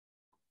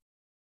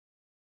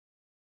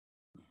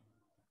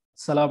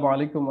السلام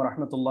عليكم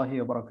ورحمة الله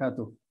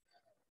وبركاته.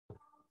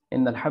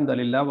 إن الحمد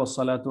لله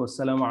والصلاة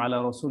والسلام على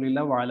رسول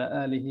الله وعلى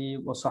آله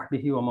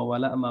وصحبه ومن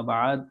والاه أما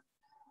بعد.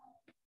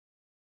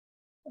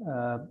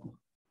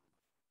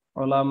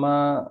 উলামা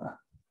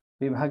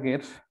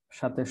বিভাগের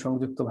সাথে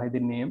সংযুক্ত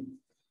ভাইদের নিয়ে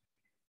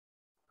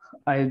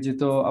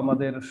আয়োজিত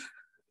আমাদের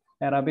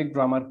অ্যারাবিক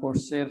গ্রামার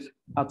কোর্সের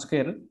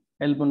আজকের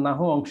ইলমুন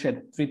নাহু অংশের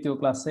তৃতীয়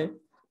ক্লাসে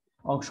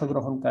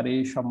অংশগ্রহণকারী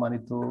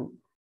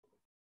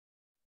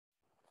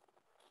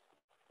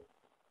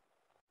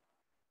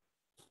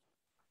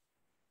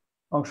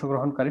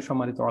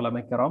সম্মানিত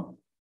উলামায়ে কেরাম,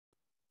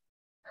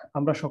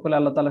 আমরা সকলে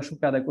আল্লাহ তাআলার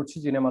শুকরিয়া আদায় করছি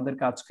যিনি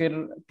আমাদেরকে আজকের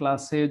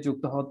ক্লাসে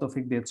যুক্ত হওয়ার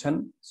তৌফিক দিয়েছেন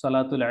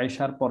সালাতুল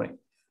ইশার পরে।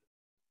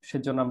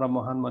 সেজন্য আমরা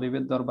মহান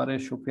মালিকের দরবারে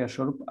শুকরিয়া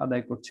স্বরূপ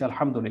আদায় করছি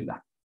আলহামদুলিল্লাহ।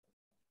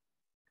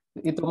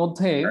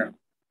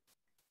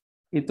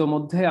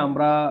 ইতোমধ্যে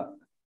আমরা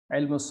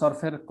ইলমুস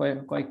সরফের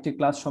কয়েকটি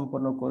ক্লাস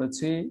সম্পন্ন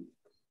করেছি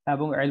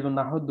এবং ইলমুন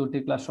নাহর দুটি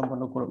ক্লাস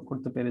সম্পন্ন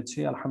করতে পেরেছি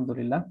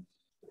আলহামদুলিল্লাহ,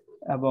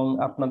 এবং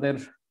আপনাদের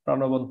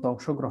প্রাণবন্ত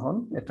অংশগ্রহণ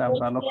এটা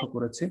আমরা লক্ষ্য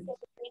করেছি।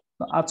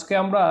 তো আজকে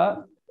আমরা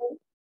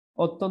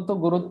অত্যন্ত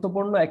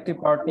গুরুত্বপূর্ণ একটি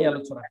পার্ট নিয়ে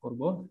আলোচনা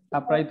করব।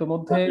 আপনারা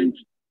ইতোমধ্যে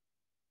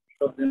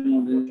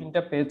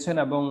রুটিনটা পেয়েছেন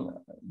এবং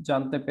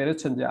জানতে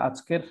পেরেছেন যে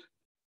আজকের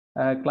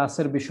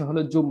ক্লাসের বিষয়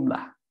হলো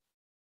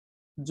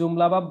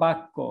জুমলা বা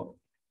বাক্য।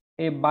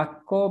 এই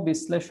বাক্য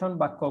বিশ্লেষণ,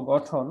 বাক্য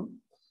গঠন,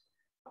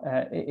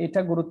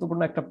 এটা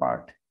গুরুত্বপূর্ণ একটা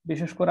পার্ট।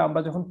 বিশেষ করে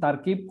আমরা যখন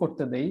তারকিব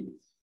করতে দেই,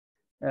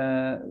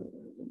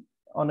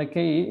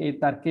 অনেকেই এই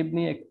তারকিব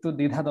নিয়ে একটু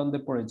দ্বিধাদ্বন্দ্বে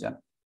পড়ে যান।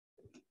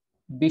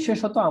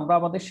 বিশেষত আমরা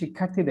আমাদের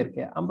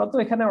শিক্ষার্থীদেরকে, আমরা তো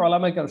এখানে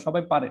উলামায়ে কেরাম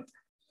সবাই পারেন,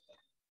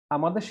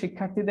 আমাদের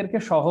শিক্ষার্থীদেরকে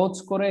সহজ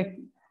করে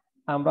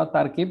আমরা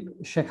তারকিব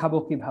শেখাবো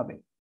কিভাবে।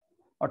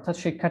 অর্থাৎ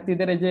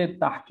শিক্ষার্থীদের এই যে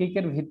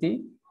তাহকিকের ভীতি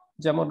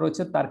যেমন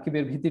রয়েছে,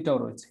 তারকিবের ভীতিটাও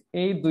রয়েছে।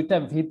 এই দুইটা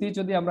ভীতি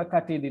যদি আমরা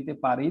কাটিয়ে দিতে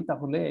পারি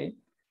তাহলে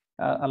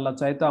আল্লাহ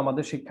চাইতো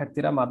আমাদের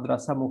শিক্ষার্থীরা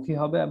মাদ্রাসা মুখী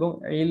হবে এবং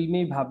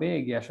ইলমি ভাবে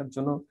এগিয়ে আসার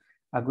জন্য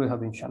আগ্রহী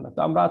হবে ইনশাআল্লাহ। তো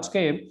আমরা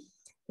আজকে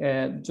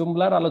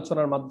জুমলার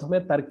আলোচনার মাধ্যমে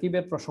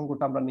তারকিবের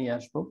প্রসঙ্গটা আমরা নিয়ে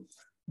আসবো।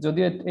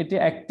 যদিও এটি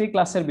একটি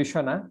ক্লাসের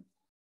বিষয় না,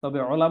 তবে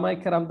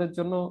উলামায়ে কেরামদের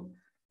জন্য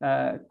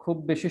খুব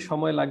বেশি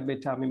সময় লাগবে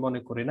এটা আমি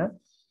মনে করি না।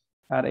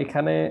 আর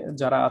এখানে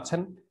যারা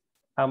আছেন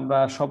আমরা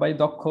সবাই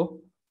দক্ষ,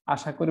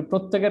 আশা করি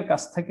প্রত্যেকের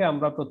কাছ থেকে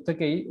আমরা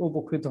প্রত্যেকেই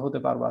উপকৃত হতে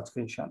পারবো আজকে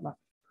ইনশাআল্লাহ,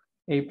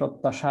 এই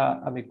প্রত্যাশা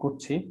আমি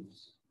করছি।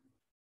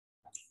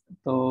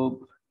 তো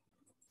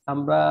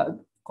আমরা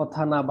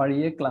কথা না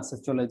বাড়িয়ে ক্লাসে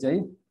চলে যাই।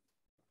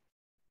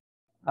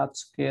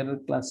 আজকের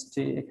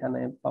ক্লাসটি এখানে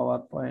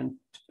পাওয়ার পয়েন্ট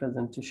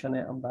প্রেজেন্টেশনে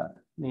আমরা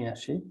নিয়ে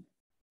আসি।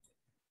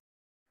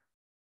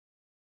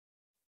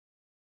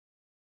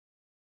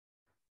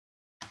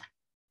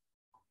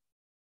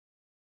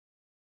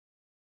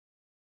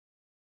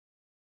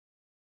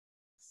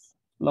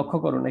 লক্ষ্য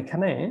করুন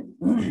এখানে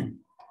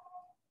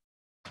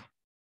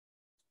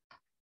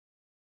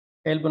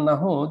ইলমুন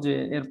নাহু যে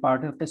এর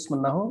পার্টের কিসমুন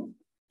নাহু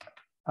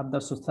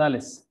আদ-দারসুস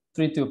সালিস,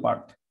 তৃতীয়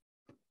পার্ট।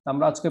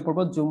 আমরা আজকে পড়ব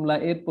জুমলা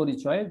এর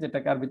পরিচয়,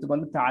 যেটাকে আরবিতে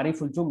বলে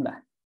তারিফুল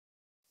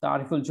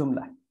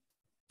জুমলা।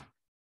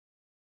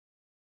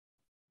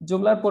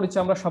 জুমলার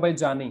পরিচয় আমরা সবাই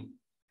জানি,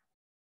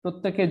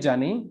 প্রত্যেকে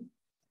জানি।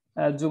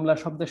 জুমলা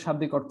শব্দের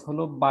শাব্দিক অর্থ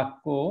হলো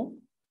বাক্য,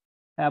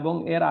 এবং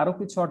এর আরো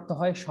কিছু অর্থ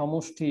হয়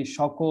সমষ্টি,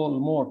 সকল,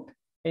 মোট।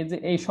 এই যে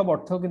এইসব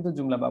অর্থও কিন্তু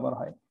জুমলা ব্যবহার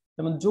হয়।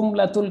 যেমন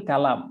জুমলাতুল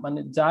কালাম মানে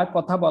যা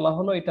কথা বলা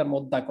হলো এটার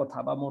মোদ্দা কথা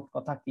বা মোট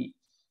কথা কি।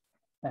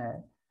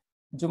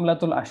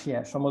 জুমলাতুল আশিয়া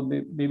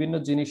বিভিন্ন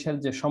জিনিসের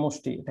যে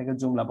সমষ্টি, এটাকে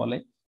জুমলা বলে।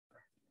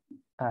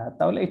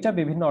 তাহলে এটা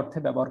বিভিন্ন অর্থে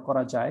ব্যবহার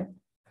করা যায়।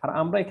 আর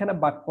আমরা এখানে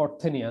বাক্য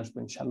অর্থে নিয়ে আসবো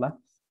ইনশাল্লাহ,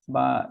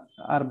 বা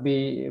আরবি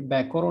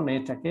ব্যাকরণে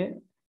এটাকে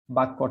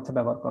বাক্য অর্থে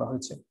ব্যবহার করা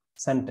হয়েছে,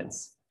 সেন্টেন্স।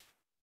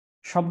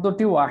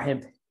 শব্দটি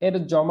ওয়াহেদ, এর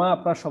জমা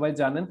আপনারা সবাই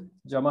জানেন,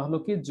 জমা হলো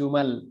কি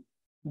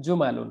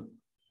জুমালুন।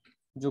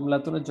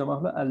 জুমলাতুনের জমা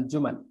হলো আল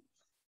জুমাল।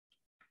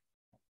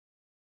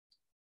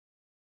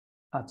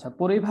 আচ্ছা,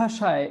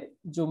 পরিভাষায়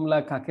জুমলা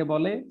কাকে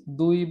বলে?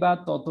 দুই বা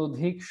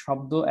ততোধিক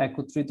শব্দ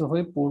একত্রিত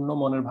হয়ে পূর্ণ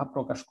মনের ভাব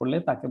প্রকাশ করলে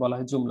তাকে বলা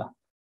হয় জুমলা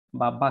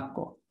বা বাক্য।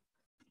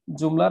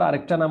 জুমলার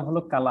আরেকটা নাম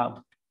হলো কালাম।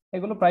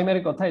 এগুলো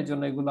প্রাইমারি কথা, এই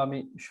জন্য এগুলো আমি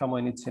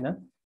সময় নিচ্ছি না।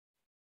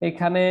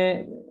 এখানে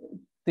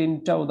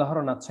তিনটা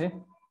উদাহরণ আছে।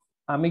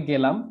 আমি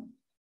গেলাম,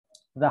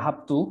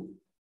 যাহাবতু,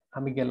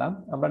 আমি গেলাম।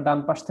 আমরা ডান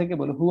পাশ থেকে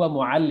বলি হুয়া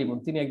মুআল্লিমুন,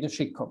 তিনি একজন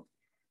শিক্ষক।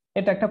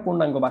 এটা একটা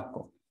পূর্ণাঙ্গ বাক্য,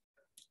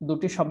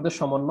 দুটি শব্দের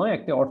সমন্বয়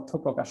একটি অর্থ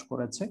প্রকাশ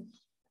করেছে,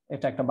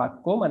 এটা একটা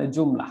বাক্য মানে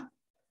জুমলা।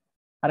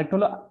 আরেকটা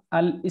হলো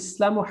আল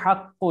ইসলামু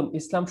হাক্কুন,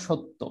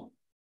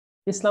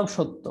 ইসলাম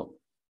সত্য।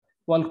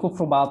 ওয়াল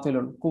কুফরু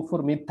বাতিলুন, কুফর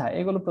মিথ্যা।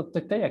 এগুলো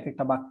প্রত্যেকটাই এক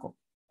একটা বাক্য।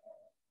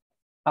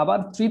 আবার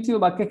তৃতীয়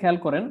বাক্যে খেয়াল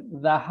করেন,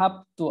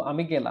 যাহাবতু,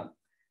 আমি গেলাম।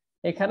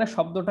 এখানে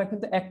শব্দটা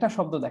কিন্তু একটা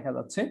শব্দ দেখা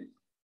যাচ্ছে,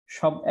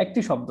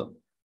 একটি শব্দ,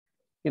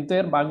 কিন্তু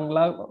এর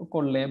বাংলা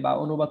করলে বা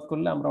অনুবাদ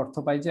করলে আমরা অর্থ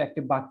পাই যে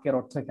একটি বাক্যের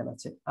অর্থ এখানে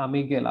আছে, আমি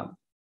গেলাম।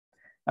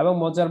 এবং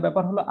মজার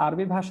ব্যাপার হলো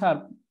আরবি ভাষার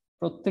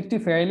প্রত্যেকটি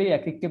ফেইলই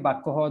এক একটি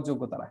বাক্য হওয়ার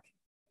যোগ্যতা রাখে।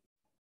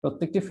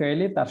 প্রত্যেকটি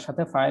ফেইলই তার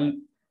সাথে ফাইল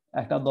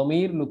একটা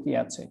দমির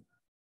লুকিয়ে আছে।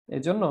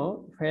 এজন্য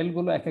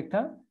ফেলগুলো এক একটা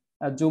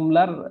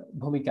জুমলার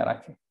ভূমিকা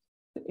রাখে।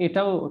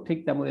 এটাও ঠিক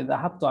তেমনই,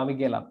 যাহাবতু আমি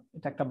গেলাম,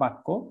 এটা একটা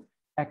বাক্য,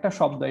 একটা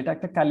শব্দ, এটা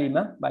একটা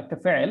কালিমা বা একটা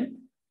ফেল,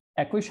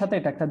 একই সাথে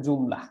এটা একটা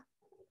জুমলা।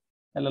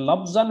 তাহলে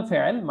লফজান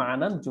ফেল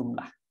মানান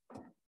জুমলা।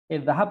 এই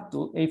যাহাবতু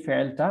এই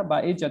ফেলটা বা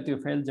এই জাতীয়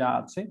ফেল যা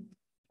আছে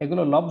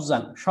এগুলো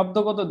লফজান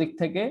শব্দগত দিক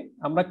থেকে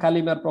আমরা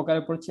কালিমার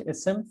প্রকারে পড়ছি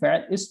ইসম, ফেল,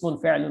 ইসমুন,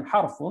 ফেলুন,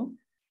 হারফুন।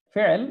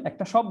 ফেল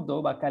একটা শব্দ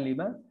বা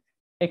কালিমা,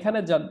 এখানে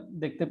যা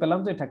দেখতে পেলাম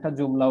যে এটা একটা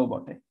জুমলাও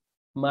বটে।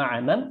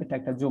 মানান এটা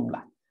একটা জুমলা,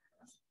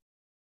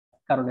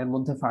 কারণ এর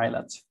মধ্যে ফাইল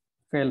আছে,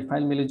 ফেল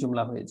ফাইল মিলে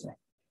জুমলা হয়ে যায়।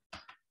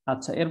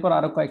 আচ্ছা, এরপর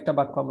আরো কয়েকটা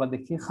বাক্য আমরা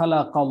দেখি।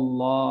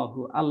 খালাকাল্লাহু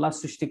আল্লাহ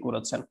সৃষ্টি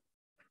করেছেন,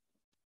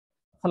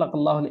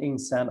 খালাকাল্লাহুল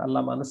ইনসান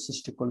আল্লাহ মানুষ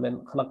সৃষ্টি করলেন,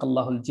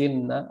 খালাকাল্লাহুল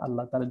জিন্না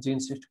আল্লাহ তার জিন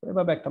সৃষ্টি করে,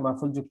 এভাবে একটা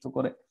মাফুল যুক্ত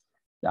করে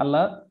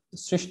আল্লাহ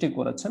সৃষ্টি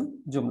করেছেন,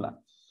 জুমলা।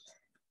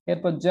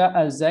 এরপর যা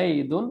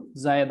জাইদুন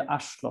জায়েদ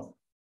আসলো,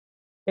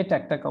 এটা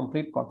একটা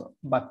কমপ্লিট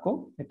বাক্য,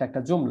 এটা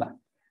একটা জুমলা।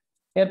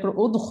 এরপর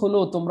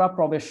উদখুলু তোমরা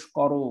প্রবেশ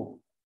করো,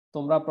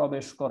 তোমরা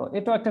প্রবেশ করো,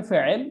 এটা একটা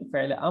ফেল,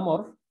 ফেলে আমর,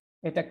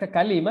 এটা একটা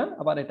কালিমা,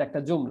 আবার এটা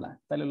একটা জুমলা।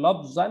 তাহলে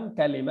লফজান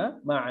কালিমা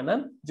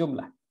মানান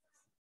জুমলা।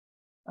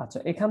 আচ্ছা,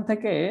 এখান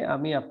থেকে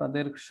আমি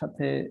আপনাদের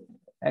সাথে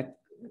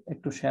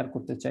একটু শেয়ার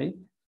করতে চাই।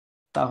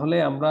 তাহলে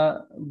আমরা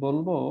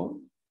বলবো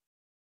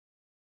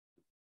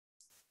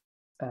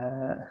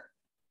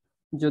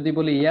যদি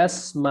বলি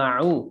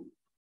ইয়াসমাউ,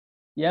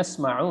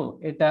 ইয়াসমাউ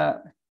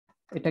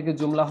এটা কি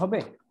জুমলা হবে?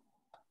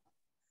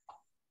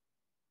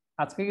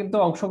 আজকে কিন্তু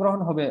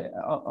অংশগ্রহণ হবে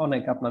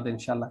অনেক, আপনাদের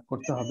ইনশাআল্লাহ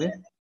করতে হবে।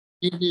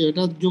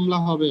 এটা জুমলা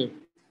হবে।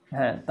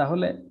 হ্যাঁ,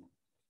 তাহলে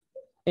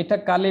এটা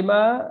কালিমা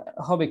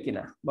হবে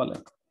কিনা বলেন?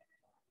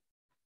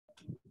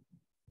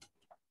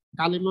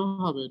 কালিমা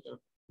হবে এটা।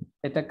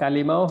 এটা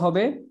কালিমাও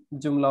হবে,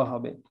 জুমলাও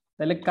হবে।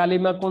 তাহলে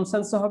কালিমা কোন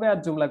সেন্সে হবে আর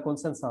জুমলা কোন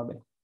সেন্সে হবে?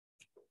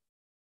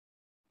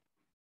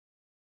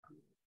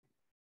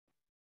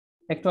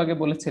 একটু আগে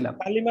বলেছিলাম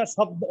কালিমা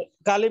শব্দ,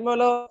 কালিমা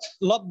হলো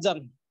লফজান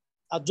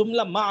আর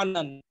জুমলা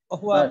মানান,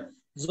 হুয়া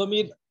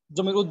জমির,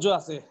 জমির উজ্জ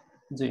আছে।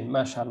 জি,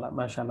 মাশাআল্লাহ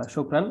মাশাআল্লাহ,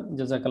 শুকরান,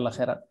 জাযাকাল্লাহ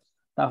খাইরান।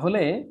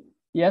 তাহলে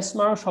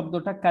ইয়াসমাউ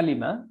শব্দটা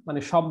কালিমা, মানে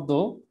শব্দ।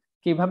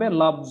 কিভাবে?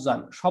 লফজান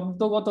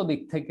শব্দগত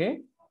দিক থেকে,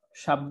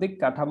 শাব্দিক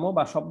কাঠামো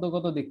বা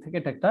শব্দগত দিক থেকে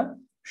এটা একটা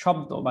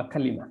শব্দ বা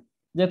কালিমা,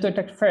 যেহেতু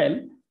এটা একটা ফেল।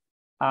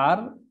 আর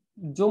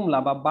জুমলা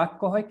বা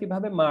বাক্য হয়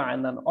কিভাবে?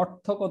 মা'নান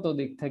অর্থগত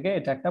দিক থেকে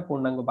এটা একটা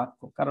পূর্ণাঙ্গ বাক্য,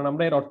 কারণ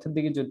আমরা এর অর্থের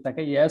দিকে যদি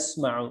তাকাই,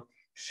 ইয়াসমাউ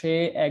সে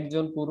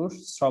একজন পুরুষ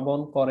শ্রবণ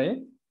করে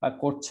বা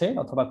করছে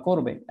অথবা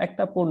করবে,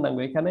 একটা পূর্ণাঙ্গ।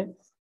 এখানে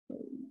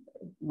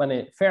মানে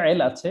ফেল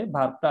আছে,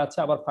 ভার্বটা আছে,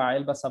 আবার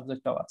ফাইল বা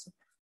সাবজেক্টটাও আছে,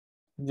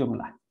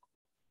 জুমলা।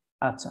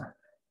 আচ্ছা,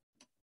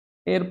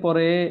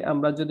 এরপরে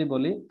আমরা যদি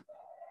বলি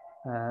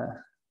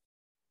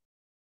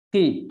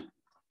কি,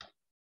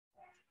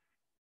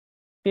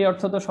 কি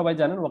অর্থ তো সবাই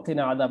জানেন,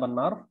 ওয়াকিনা আযাবান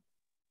নার।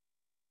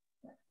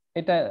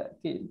 এটা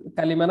কি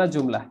কালিমা না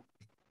জুমলা?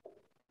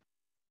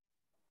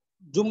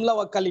 জুমলা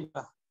ওয়া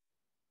কালিমা।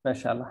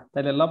 মাশাআল্লাহ,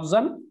 তাহলে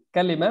লফজান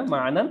কালিমা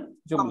মা'নান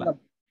জুমলা।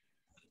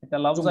 এটা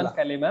লফজান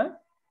কালিমা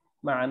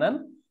মা'নান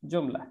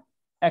জুমলা।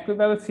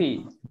 একইভাবে ফি,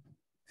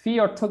 ফি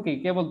অর্থ কি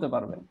কে বলতে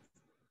পারবেন?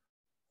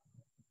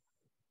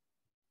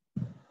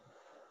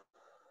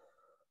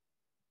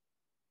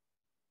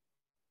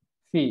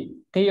 ফি,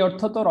 এই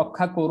অর্থ তো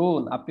রক্ষা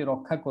করুন, আপনি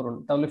রক্ষা করুন,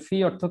 তাহলে ফি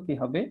অর্থ কি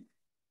হবে?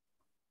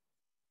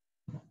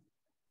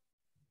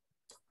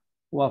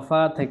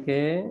 ওয়াফা থেকে,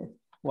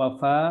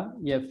 ওয়াফা,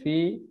 ইয়াফি,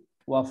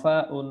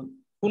 ওয়াফাউন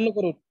পূর্ণ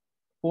করুন,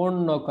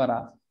 পূর্ণ করা,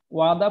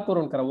 ওয়াদা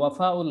পূরণ করা,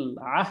 ওয়াফাউল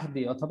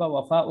আহদি অথবা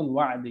ওয়াফাউল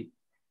ওয়াদি।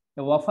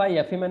 ওয়াফা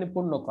ইয়াফি মানে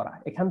পূর্ণ করা,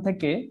 এখান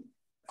থেকে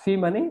ফি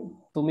মানে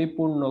তুমি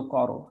পূর্ণ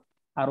করো,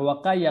 আর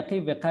ওয়াকা ইয়াকি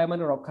ওয়াকায়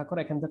মানে রক্ষা করো,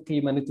 এখান থেকে কি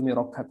মানে তুমি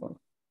রক্ষা করো।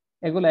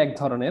 এগুলো এক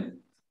ধরনের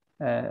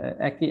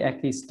একই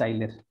একই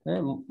স্টাইলের,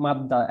 হ্যাঁ,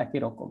 মাদ্দা একই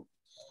রকম।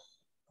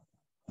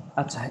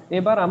 আচ্ছা,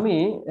 এবার আমি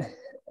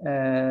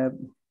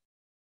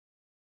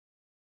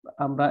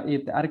আমরা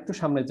আরেকটু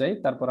সামনে যাই,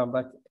 তারপর আমরা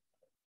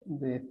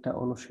একটা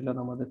অনুশীলন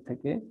আমাদের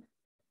থেকে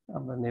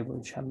আমরা নেব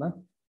ইনশাআল্লাহ।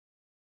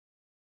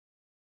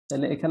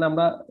 তাহলে এখানে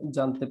আমরা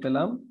জানতে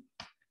পেলাম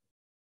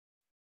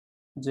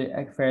যে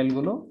এক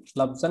ফাইলগুলো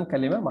লফজান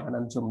কালিমা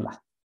মা'নান জুমলা।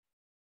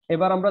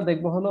 এবার আমরা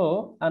দেখব হলো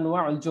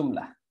আনওয়াউল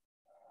জুমলা,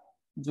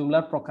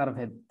 জুমলার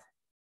প্রকারভেদ।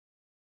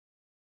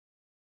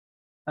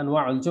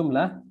 আনওয়াউল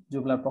জুমলা,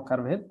 জুমলার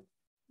প্রকারভেদ।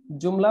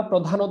 জুমলা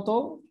প্রধানত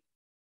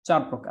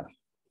 4 প্রকার।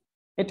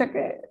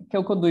 এটাকে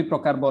কেউ কেউ 2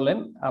 প্রকার বলেন,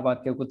 আবার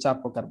কেউ কেউ 4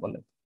 প্রকার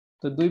বলেন।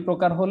 তো 2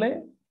 প্রকার হলে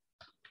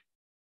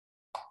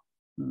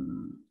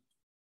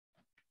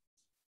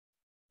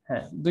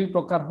হ্যাঁ, 2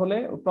 প্রকার হলে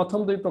প্রথম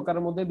 2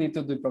 প্রকারের মধ্যে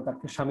দ্বিতীয় 2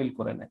 প্রকারকে শামিল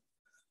করে নেয়,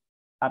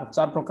 আর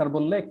 4 প্রকার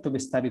বললে একটু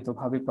বিস্তারিত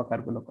ভাবে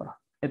প্রকারগুলো করা,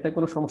 এতে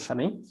কোনো সমস্যা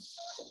নেই।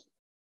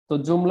 তো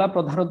জুমলা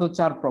প্রধানত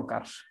 4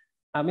 প্রকার।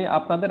 আমি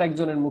আপনাদের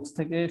একজনের মুখ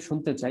থেকে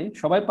শুনতে চাই,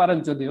 সবাই পারেন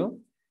যদিও,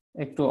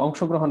 একটু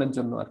অংশগ্রহণের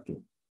জন্য আর কি।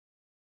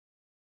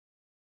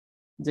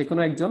 যে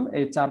কোনো একজন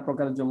এই 4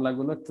 প্রকারের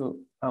জুমলাগুলো একটু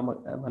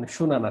মানে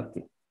শুনান আর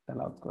কি,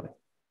 তেলাওয়াত করে।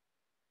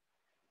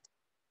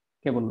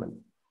 কে বলবেন?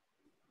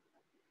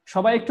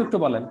 সবাই একটু একটু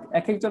বলেন,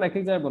 এক একজন এক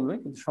এক জায়গায় বলবে,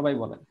 কিন্তু সবাই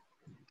বলেন।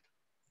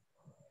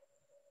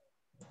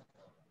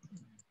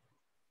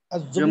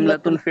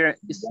 জুমলাতুন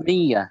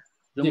ইসমিয়া,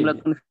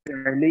 জুমলাতুন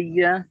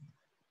ফি'লিয়া,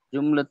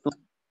 জুমলাতুন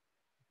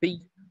ফি,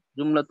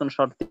 জুমলাতুন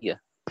শর্তিয়া।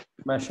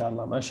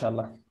 মাশাআল্লাহ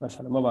মাশাআল্লাহ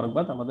মাশাআল্লাহ,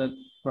 মোবারকবাদ আমাদের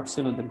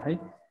রহসিনুদ্দিন ভাই,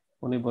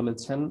 উনি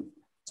বলেছেন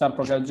 4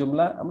 প্রকার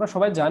জুমলা। আমরা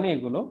সবাই জানি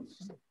এগুলো।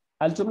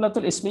 আল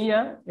জুমলাতুল ইসমিয়া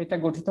এটা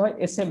গঠিত হয়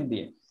এসএম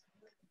দিয়ে।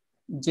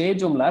 যে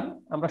জুমলার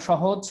আমরা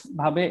সহজ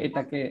ভাবে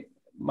এটাকে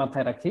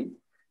মাথায়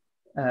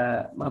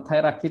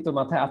রাখি, তো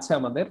মাথায় আছে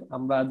আমাদের,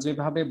 আমরা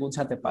যেভাবে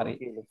বোঝাতে পারি,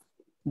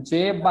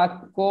 যে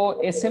বাক্য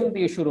এসএম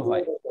দিয়ে শুরু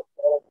হয়,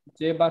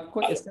 যে বাক্য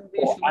এসএম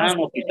দিয়ে শুরু হয়,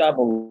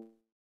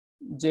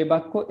 যে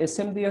বাক্য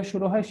এসএম দিয়ে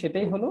শুরু হয়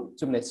সেটাই হলো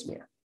জুমলা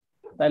ইসমিয়া।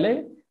 তাহলে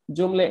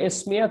জুমলা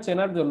ইসমিয়া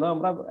চেনার জন্য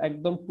আমরা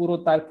একদম পুরো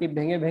তারকিব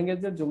ভেঙে ভেঙে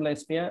যে জুমলা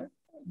ইসমিয়া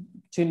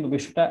চিনব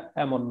বিষয়টা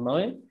এমন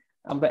নয়,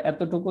 আমরা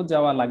এতটুকু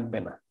যাওয়া লাগবে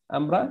না।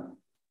 আমরা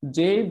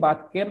যে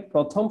বাক্যের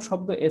প্রথম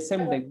শব্দ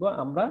এসএম দেখব,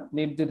 আমরা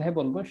নির্দ্বিধায়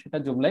বলবো সেটা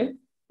জুমলা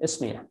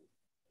ইসমিয়া।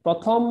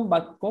 প্রথম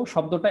বাক্য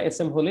শব্দটা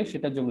এসএম হলে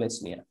সেটা জুমলা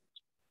ইসমিয়া।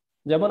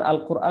 যেমন আল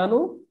কুরআনু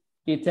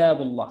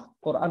কিতাবুল্লাহ,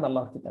 কোরআন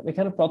আল্লাহর কিতাব,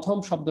 এখানে প্রথম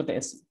শব্দটা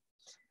এসএম,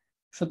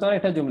 সুতরাং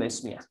এটা জুমলা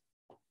ইসমিয়া।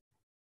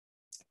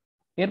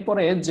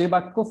 এরপরে যে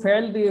বাক্য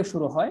ফেল দিয়ে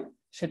শুরু হয়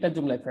সেটা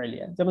জুমলা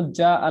ফেলিয়া। যেমন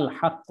জা আল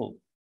হাক্ক,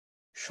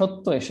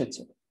 সত্য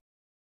এসেছে,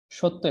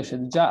 সত্য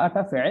এসেছে, যা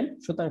আটা ফেল,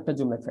 সুতরাং একটা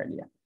জুমলা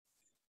ফেলিয়া।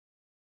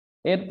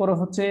 এরপরে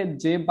হচ্ছে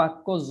যে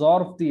বাক্য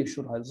জরফ দিয়ে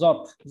শুরু হয়,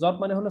 জরফ, জরফ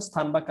মানে হলো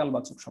স্থান বা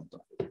কালবাচক শব্দ।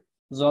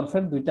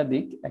 জরফের দুইটা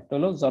দিক, একটা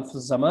হলো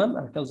জরফুল জামান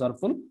আর একটা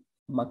জরফুল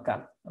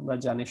মাকান। আমরা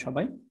জানি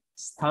সবাই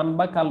স্থান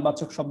বা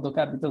কালবাচক শব্দকে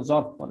আরবিতে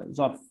জরফ বলে,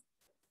 জরফ।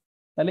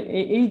 তাহলে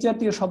এই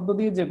জাতীয় শব্দ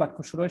দিয়ে যে বাক্য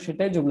শুরু হয়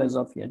সেটাই জুমলা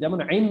জরফিয়া। যেমন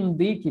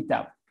ইনদি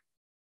কিতাব,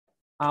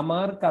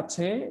 আমার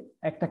কাছে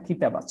একটা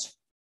কিতাব আছে,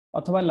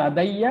 অথবা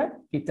লাদাইয়া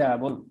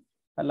কিতাবুন,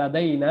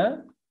 লাদাইনা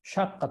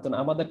শাক্কাতুন,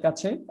 আমাদের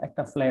কাছে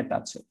একটা ফ্ল্যাট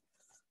আছে।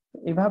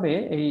 এভাবে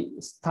এই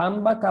স্থান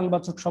বা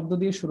কালবাচক শব্দ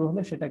দিয়ে শুরু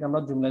হলে সেটাকে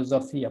আমরা জুমলা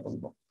জরফিয়া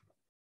বলবো,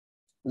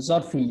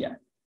 জরফিয়া।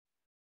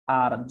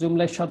 আর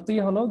জুমলা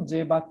শর্তিয়া হলো যে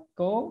বাক্য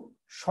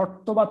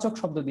শর্তবাচক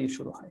শব্দ দিয়ে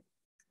শুরু হয়।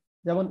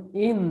 যেমন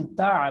ইন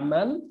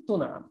তা'মাল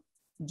তুনআম,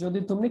 যদি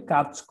তুমি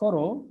কাজ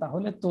করো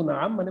তাহলে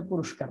তুনআম মানে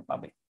পুরস্কার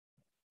পাবে,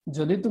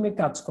 যদি তুমি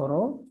কাজ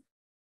করো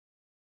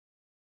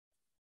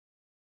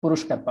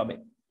পুরস্কার পাবে।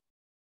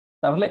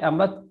 তাহলে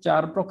আমরা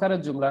 4 প্রকারের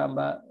জুমলা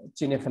আমরা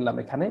চিনে ফেললাম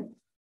এখানে।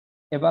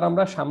 এবার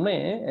আমরা সামনে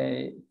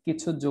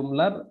কিছু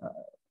জুমলার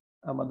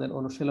আমাদের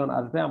অনুশীলন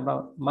আসবে, আমরা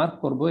মার্ক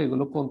করব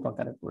এগুলো কোন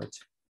প্রকারে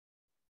পড়েছে।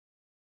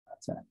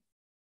 আচ্ছা,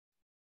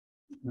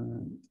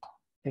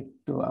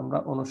 একটু আমরা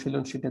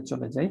অনুশীলন শীটে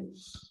চলে যাই।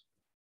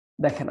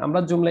 দেখেন আমরা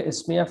জুমলা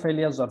ইসমিয়া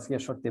ফেলিয়া জরফিয়া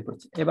শর্তিয়া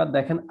পড়েছি। এবার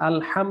দেখেন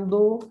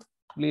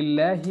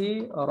আলহামদুলিল্লাহি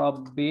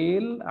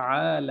রাব্বিল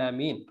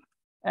আলামিন,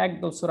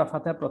 একদম সূরা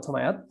ফাতিহার প্রথম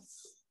আয়াত।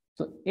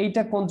 তো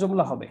এইটা কোন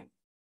জুমলা হবে?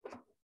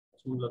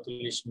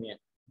 জুমলাতুল ইসমিয়া।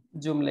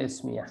 জুমলা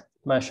ইসমিয়া,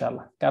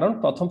 মাশাআল্লাহ, কারণ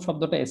প্রথম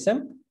শব্দটা এসএম,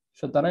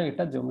 সুতরাং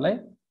এটা জুমলা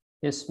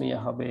ইসমিয়া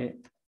হবে।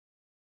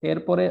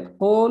 এরপরে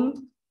কুল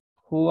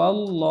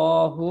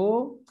হুয়াল্লাহু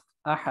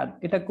আহাদ,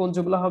 এটা কোন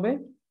জুমলা হবে?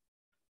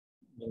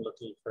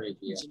 জুমলাতুল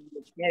ফাইলিয়া।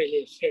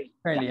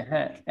 ফাইলিয়া,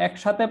 হ্যাঁ,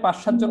 একসাথে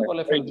 5-7 জন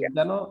বলে ফেলবেন,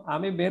 যেন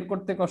আমি বের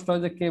করতে কষ্ট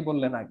হয় যে কে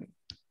বললেন আগে।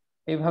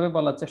 এইভাবে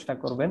বলার চেষ্টা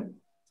করবেন,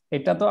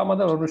 এটা তো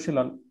আমাদের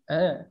অনুশীলন।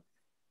 হ্যাঁ,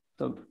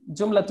 তো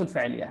জুমলাতুল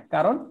ফাইলিয়া,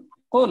 কারণ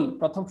কুল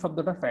প্রথম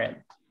শব্দটা ফাইল।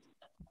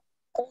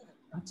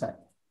 আচ্ছা,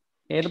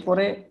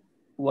 এরপরে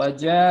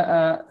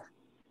ওয়াজাআ,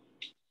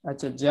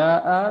 আচ্ছা,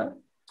 জাআ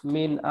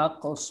মিন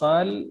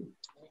আকসাল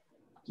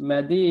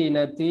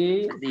মাদিনাতি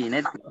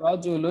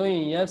রাজুলুন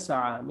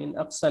ইয়াসআ, মিন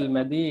আকসাল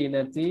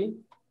মাদিনাতি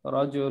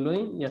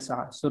রাজুলুন ইয়াসআ,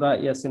 সূরা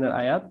ইয়াসিনের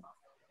আয়াত।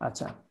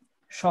 আচ্ছা,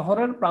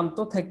 শহরের প্রান্ত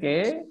থেকে,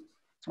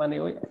 মানে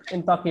ওই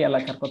ইনতাকি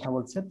এলাকার কথা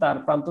বলছে, তার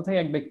প্রান্ত থেকে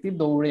এক ব্যক্তি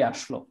দৌড়ে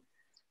আসলো,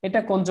 এটা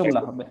কোন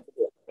জুমলা হবে?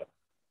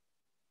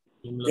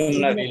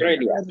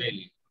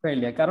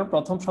 ফাইলিয়া, কারণ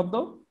প্রথম শব্দ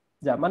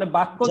যা, মানে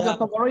বাক্য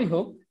যত বড়ই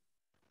হোক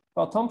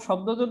প্রথম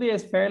শব্দ যদি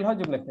ফেল হয়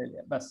জুমলা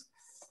ফাইলিয়া, বাস।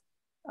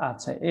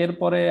 আচ্ছা,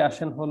 এরপরে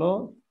আসেন হলো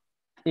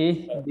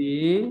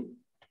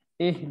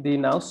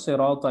ইহদিনাস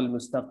সিরাতাল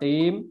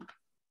মুস্তাকিম,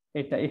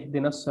 এটা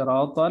ইহদিনাস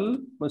সিরাতাল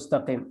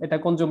মুস্তাকিম, এটা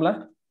কোন জুমলা?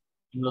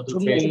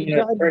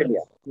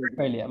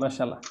 ফাইলিয়া,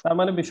 মাশাআল্লাহ, তার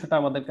মানে বিষয়টা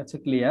আমাদের কাছে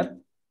ক্লিয়ার।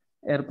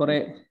 এরপরে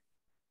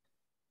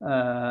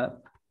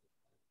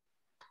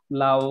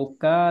লাউ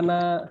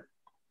কানা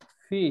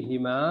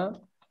ফিহিমা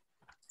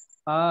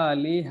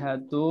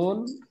আলিহাতুন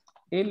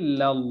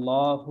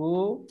ইল্লাল্লাহু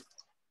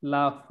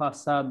লা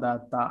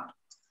ফাসাদাতা,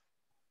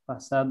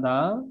 ফাসাদা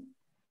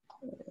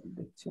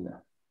দেখছি না,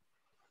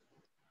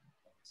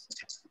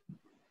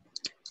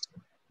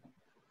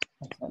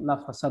 লা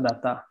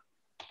ফাসাদাতা,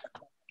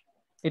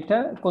 এটা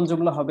কোন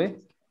জুমলা হবে?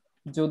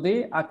 যদি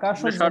আকাশ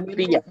ও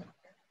জমিন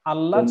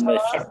আল্লাহ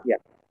ছাড়া,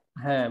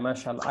 হ্যাঁ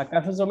মাশাআল্লাহ,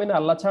 আকাশ ও জমিনে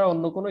আল্লাহ ছাড়া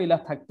অন্য কোনো ইলাহ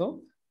থাকতো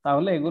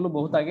তাহলে এগুলো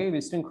বহুত আগেই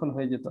বিশৃঙ্খল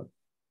হয়ে যেত,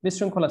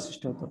 বিশৃঙ্খলা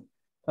সৃষ্টি হতো।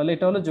 তাহলে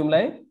এটা হলো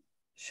জুমলায়ে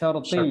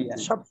শারতিয়া,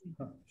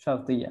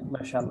 শারতিয়া,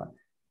 মাশাআল্লাহ।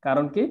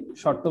 কারণ কি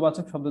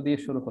শর্তবাচক শব্দ দিয়ে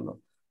শুরু হলো।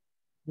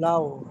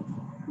 লাউ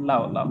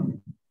লাউ লাউ,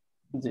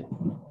 জি।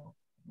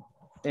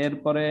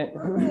 এরপরে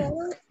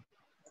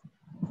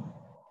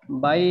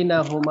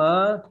বাইনাহুমা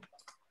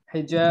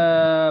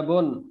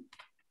হিজাবুন,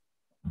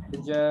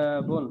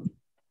 হিজাবুন,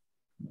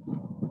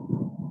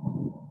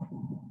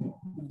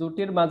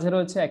 দুটির মাঝে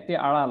রয়েছে একটি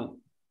আড়াল।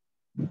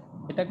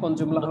 এটা কোন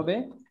জুমলা হবে?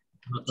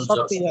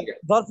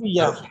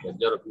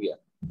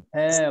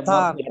 হ্যাঁ,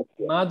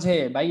 মাঝে,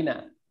 বাইনা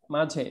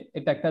মাঝে,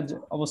 এটা একটা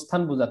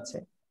অবস্থান বোঝাচ্ছে।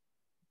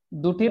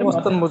 দুটির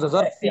মাঝে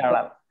একটি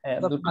আড়াল। হ্যাঁ,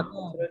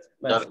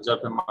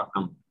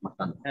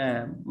 হ্যাঁ,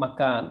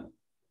 মাকান,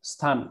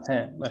 স্থান।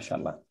 হ্যাঁ,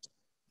 মাশাআল্লাহ।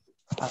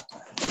 আচ্ছা,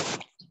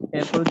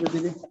 এরপর যদি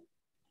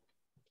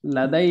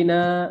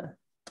লাদাইনা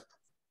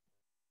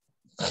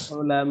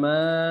উলামা,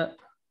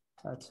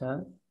 আচ্ছা,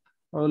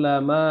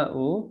 উলামা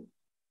ও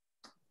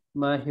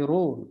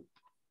মাহিরুন,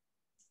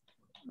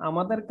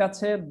 আমাদের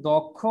কাছে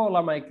দক্ষ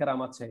ওলামায়ে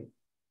কেরাম আছে।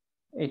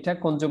 এটা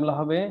কোন জুমলা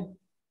হবে?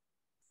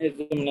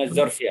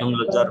 জরফিয়া,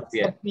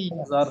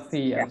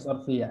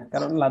 জরফিয়া,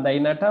 কারণ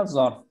লাদাইনাটা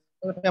জরফ,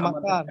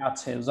 আমাদের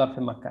কাছে,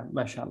 জরফে মাকান।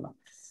 মাশাআল্লাহ।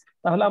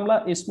 তাহলে আমরা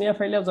ইসমিয়া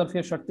ফাইলিয়া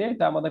জরফিয়া শর্তিয়া,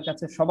 এটা আমাদের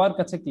কাছে সবার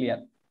কাছে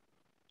ক্লিয়ার।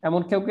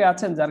 এমন কেউ কি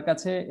আছেন যার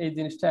কাছে এই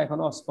জিনিসটা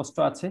এখনো অস্পষ্ট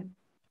আছে,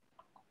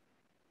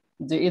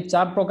 যে এই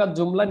 4 প্রকার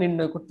জুমলা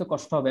নির্ণয় করতে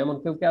কষ্ট হবে, এমন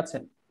কেউ কি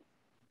আছেন?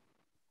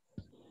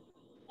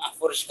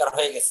 পরিষ্কার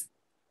হয়ে গেছে।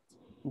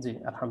 জি,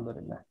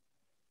 আলহামদুলিল্লাহ।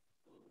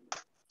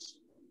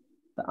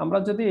 আমরা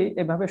যদি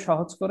এভাবে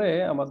সহজ করে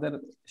আমাদের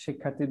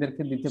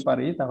শিক্ষার্থীদেরকে দিতে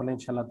পারি, তাহলে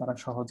ইনশাআল্লাহ তারা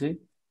সহজেই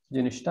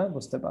জিনিসটা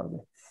বুঝতে পারবে।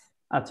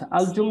 আচ্ছা,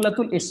 আল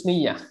জুমলাতুল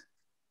ইসমিয়া।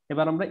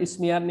 এবার আমরা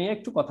ইসমিয়া নিয়ে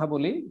একটু কথা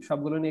বলি,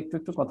 সবগুলো নিয়ে একটু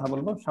একটু কথা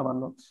বলবো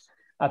সামান্য।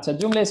 আচ্ছা,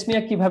 জুমলা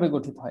ইসমিয়া কিভাবে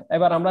গঠিত হয়,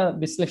 এবার আমরা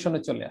বিশ্লেষণে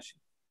চলে আসি।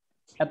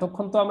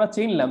 এতক্ষণ তো আমরা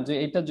চিনলাম যে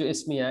এটা যে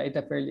ইসমিয়া,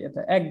 এটা ফেল,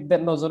 এটা এক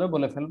নজরে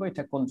বলে ফেলবো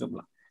এটা কোন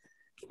জুমলা।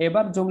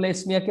 এবার জুমলা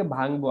ইসমিয়াকে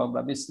ভাঙবো,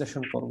 আমরা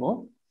বিশ্লেষণ করব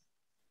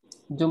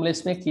জুমলা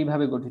ইসমিয়া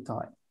কিভাবে গঠিত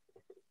হয়।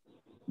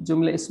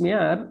 জুমলা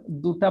ইসমিয়ার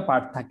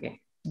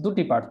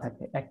দুটি পার্ট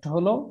থাকে। একটা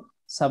হলো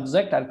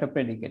সাবজেক্ট আর একটা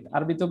প্রেডিকেট।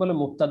 আরবিতে বলে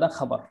মুবতাদা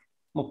খাবার।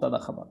 মুবতাদা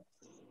খাবার,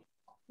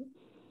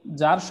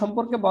 যার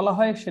সম্পর্কে বলা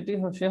হয়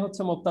সে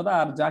হচ্ছে মুবতাদা,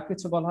 আর যা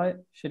কিছু বলা হয়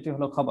সেটি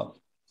হলো খবর।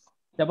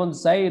 যেমন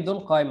যায়েদুন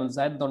কায়িমুন,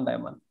 যায়েদ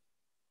দণ্ডায়মান।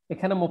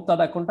 এখানে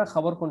মুবতাদা কোনটা,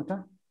 খবর কোনটা?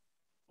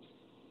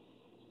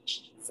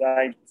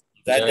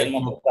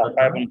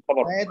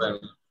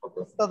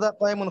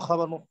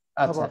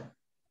 আচ্ছা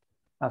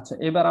আচ্ছা,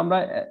 এবার আমরা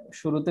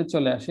শুরুতে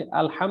চলে আসি।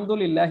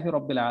 আলহামদুলিল্লাহি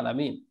রাব্বিল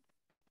আলামিন,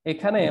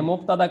 এখানে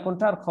মুবতাদা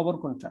কোনটা আর খবর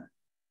কোনটা?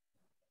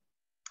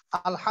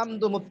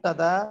 আলহামদু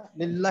মুবতাদা,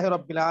 লিল্লাহি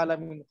রাব্বিল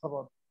আলামিন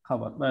খবর।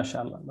 খবর।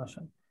 মাশাআল্লাহ,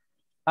 মাশাআল্লাহ।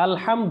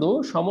 আলহামদু,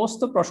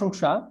 সমস্ত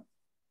প্রশংসা,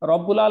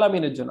 রব্বুল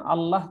আলামিনের জন্য,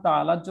 আল্লাহ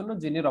তাআলার জন্য,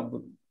 যিনি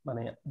রব্বুল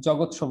মানে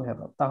জগৎ সমূহের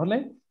রব। তাহলে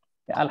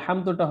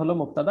আলহামদুটা হলো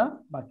মুবতাদা,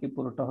 বাকি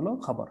পুরোটা হলো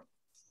খবর।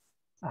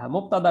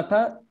 মুবতাদাটা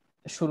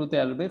শুরুতে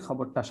আসবে,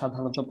 খবরটা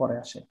সাধারণত পরে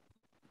আসে।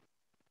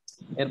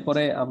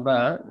 এরপরে আমরা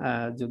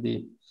যদি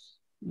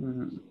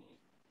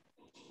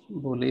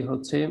বলি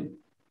হচ্ছে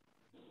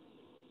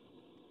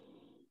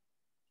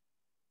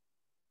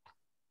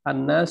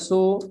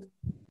আন্নাসু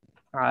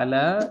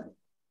আলা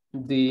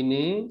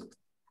দীনি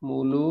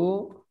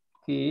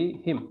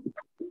মুলুকিহিম।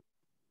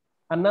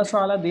 আন্নাসু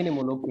আলা দীনি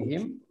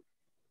মুলুকিহিম,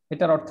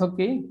 এটার অর্থ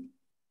কি?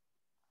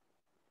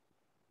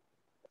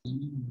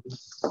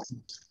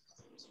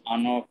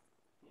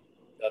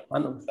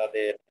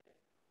 তাদের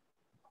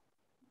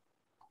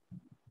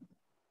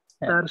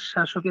তার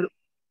শাসকের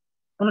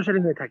অনুসারী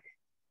হয়ে থাকে।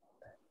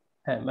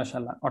 হ্যাঁ,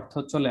 মাশাআল্লাহ, অর্থ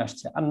চলে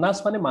আসছে। আন্নাস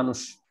মানে মানুষ,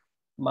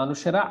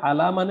 মানুষেরা,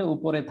 আলা মানে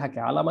উপরে থাকে,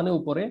 আলা মানে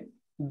উপরে,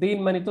 দিন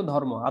মানে তো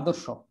ধর্ম,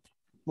 আদর্শ।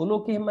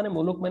 মুলুকিহিম মানে,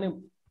 মুলুক মানে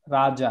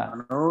রাজা,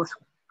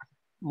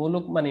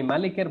 মুলুক মানে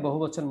মালিকের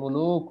বহুবচন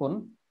মুলুকুন।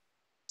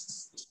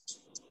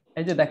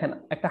 এই যে দেখেন,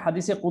 একটা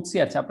হাদিসে কুদসি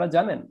আছে, আপনারা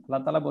জানেন,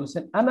 আল্লাহ তাআলা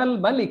বলেছেন আনাল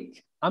মালিক,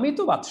 আমি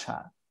তো বাদশা।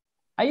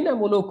 আইনা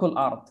মুলুকুল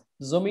আরদ,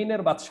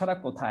 জমিনের বাদশারা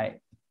কোথায়?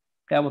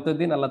 কিয়ামতের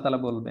দিন আল্লাহ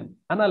তাআলা বলবেন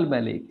আনাল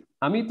মালিক,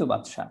 আমি তো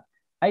বাদশা।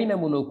 আইনা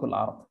মুলুকুল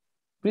আরদ,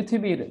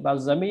 পৃথিবীর বা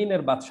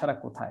জমিনের বাদশারা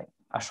কোথায়,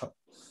 আসো।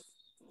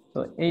 তো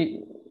এই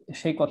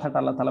সেই কথাটা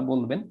আল্লাহ তাআলা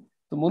বলবেন।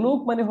 তো মুলুক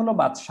মানে হলো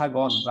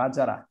বাদশাগণ,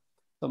 রাজারা।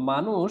 তো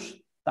মানুষ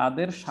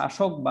তাদের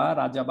শাসক বা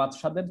রাজা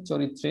বাদশাদের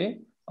চরিত্রে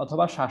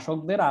অথবা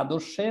শাসকদের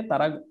আদর্শে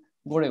তারা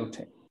গড়ে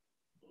ওঠে।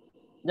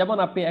 যেমন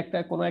আপনি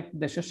কোনো এক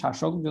দেশের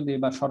শাসক যদি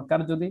বা সরকার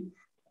যদি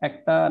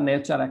একটা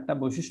নেচার, একটা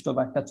বৈশিষ্ট্য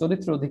বা একটা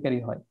চরিত্রের অধিকারী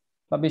হয়,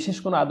 বা বিশেষ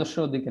কোনো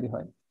আদর্শের অধিকারী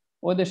হয়,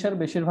 ওই দেশের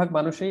বেশিরভাগ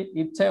মানুষই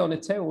ইচ্ছায়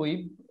অনিচ্ছায় ওই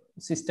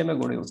সিস্টেমে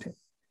গড়ে ওঠে,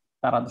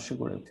 তার আদর্শে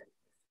গড়ে ওঠে।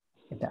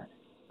 এটা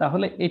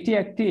তাহলে এটি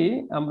একটি,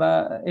 আমরা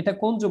এটা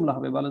কোন জুমলা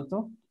হবে বলেন তো?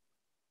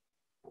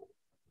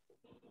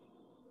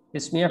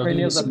 ইসমিয়া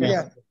ফাইলিয়া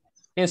জারফিয়া?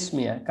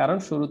 ইসমিয়া, কারণ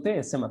শুরুতে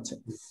এসএম আছে।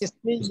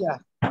 ইসমিয়া,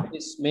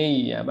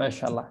 ইসমিয়া,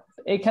 মাশাআল্লাহ।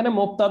 এখানে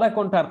মুবতাদা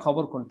কোনটা আর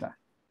খবর কোনটা?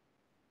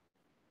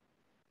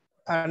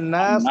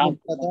 আন্নাস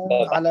মুবতাদা,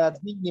 আলা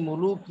দীনি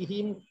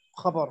মুলুকিহিম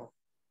খবর।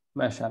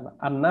 মাশাআল্লাহ।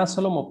 আন্নাস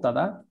হলো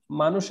মুবতাদা,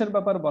 মানুষের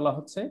ব্যাপার বলা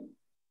হচ্ছে,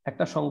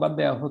 একটা সংবাদ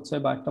দেওয়া হচ্ছে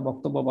বা একটা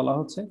বক্তব্য বলা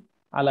হচ্ছে।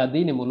 আলা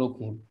দীনি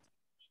মুলুকিহিম,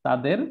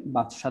 তাদের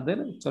বাদশাদের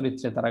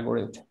চরিত্রে তারা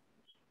গড়ে ওঠে।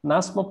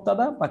 নাস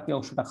মুবতাদা, বাকি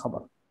অংশটা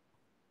খবর।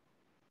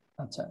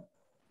 আচ্ছা,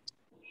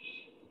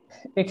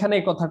 এখানে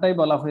এই কথাটাই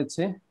বলা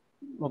হয়েছে,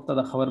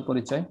 মুবতাদা খবর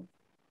পরিচয়।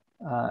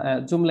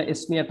 জুমলা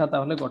ইসমিয়াটা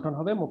তাহলে গঠন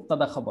হবে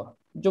মুবতাদা খবর।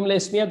 জুমলা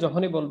ইসমিয়া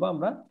যখনই বলবো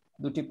আমরা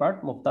দুটি পার্ট,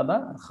 মুবতাদা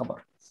আর খবর।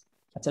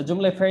 আচ্ছা,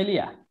 জুমলা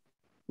ফাইলিয়া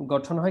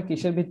গঠন হয়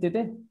কিসের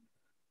ভিত্তিতে?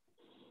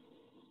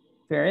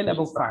 ফাইল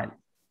এবং ফাইল।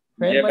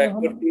 ফাইল যে মানে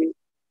হলো, বাক্যটি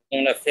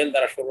জুমলা ফেল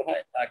দ্বারা শুরু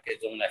হয় তাকে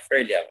জুমলা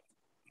ফাইলিয়া বলে।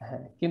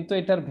 হ্যাঁ, কিন্তু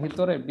এটার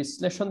ভিতরে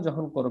বিশ্লেষণ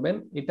যখন করবেন,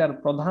 এটার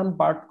প্রধান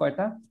পার্ট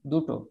কয়টা?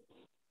 দুটো,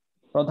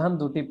 প্রধান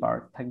দুটি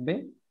পার্ট থাকবে।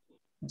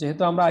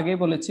 যেহেতু আমরা আগেই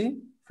বলেছি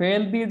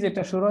ফেল দিয়ে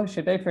যেটা শুরু হয়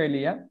সেটাই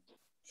ফেলিয়া,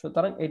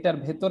 সুতরাং এটার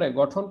ভেতরে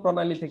গঠন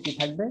প্রণালীতে কি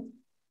থাকবে?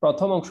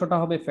 প্রথম অংশটা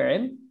হবে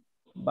ফেল,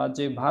 বা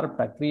যে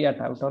ভার্বটা,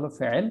 ক্রিয়াটা, ওটা হলো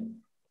ফেল।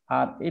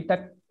 আর এটা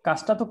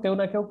কাজটা তো কেউ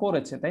না কেউ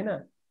করেছে, তাই না?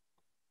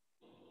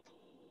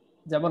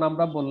 যেমন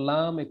আমরা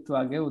বললাম একটু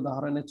আগে,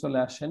 উদাহরণে চলে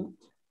আসেন।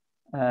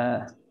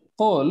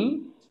 কোল,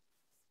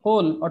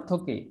 কোল অর্থ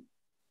কি?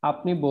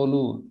 আপনি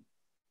বলুন,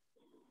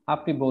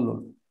 আপনি বলুন।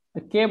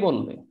 কে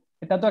বলবে?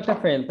 এটা তো একটা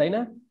ফেল, তাই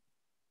না?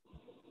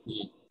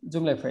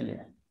 জুমলা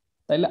ফেলিয়া।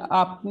 তাইলে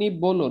আপনি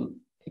বলুন,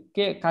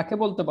 কে, কাকে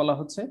বলতে বলা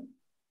হচ্ছে?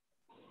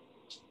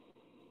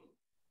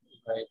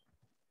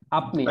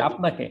 আপনি,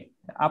 আপনাকে,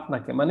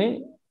 আপনাকে মানে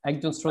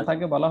একজন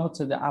শ্রোতাকে বলা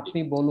হচ্ছে যে আপনি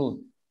বলুন,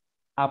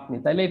 আপনি।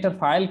 তাইলে এটার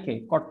ফাইল কে?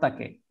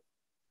 কর্তাকে,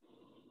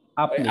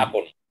 আপনি,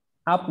 আপন।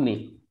 আপনি।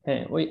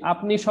 হ্যাঁ, ওই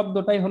আপনি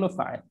শব্দটাই হলো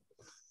ফাইল।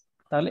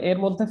 তাহলে এর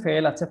মধ্যে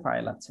ফেল আছে,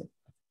 ফাইল আছে।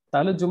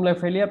 তাহলে জুমলা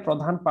ফেলিয়ার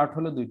প্রধান পার্ট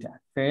হলো দুইটা,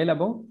 ফেল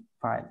এবং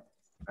ফাইল।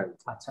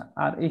 আচ্ছা,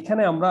 আর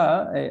এখানে আমরা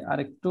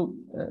আরেকটু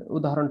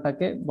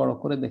উদাহরণটাকে বড়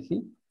করে দেখি।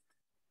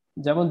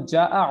 যেমন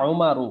যা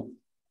ওমারু,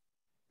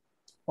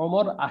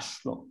 ওমর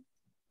আসলো,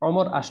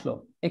 ওমর আসলো।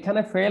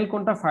 এখানে ফেল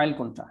কোনটা, ফাইল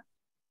কোনটা?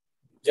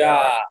 যা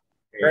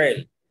ফেল,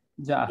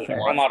 যা ফেল,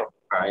 আমার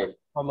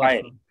ওমর।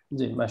 ফাইল।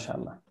 জি,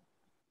 মাশাআল্লাহ।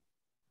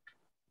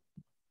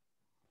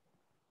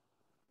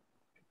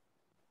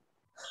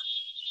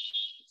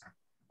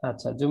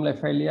 আচ্ছা, জুমলা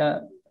ফাইলিয়া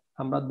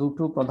আমরা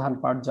দুটো প্রধান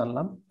পার্ট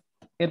জানলাম।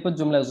 এরপর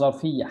জুমলা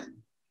জরফিয়া।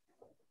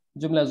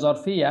 জুমলা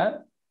জরফিয়া,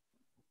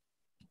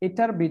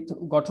 এটার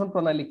গঠন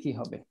প্রণালী কি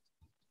হবে?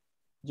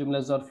 জুমলা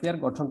জরফিয়ার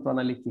গঠন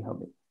প্রণালী কি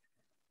হবে?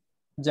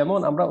 যেমন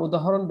আমরা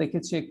উদাহরণ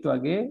দেখেছি একটু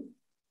আগে,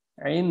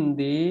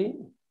 ইনদি,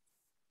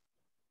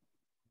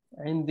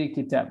 ইনদি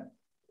কিতাব।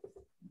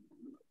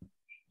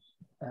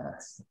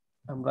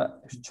 আমরা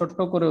ছোট্ট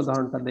করে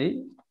উদাহরণটা দেই,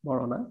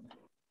 বড় না।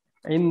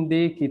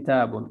 ইনদি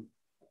কিতাবুন,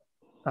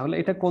 তাহলে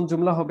এটা কোন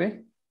জুমলা হবে?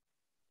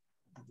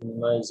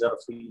 জুমলা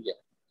জরফিয়া।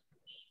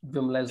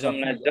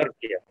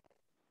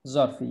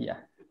 জরফিয়া।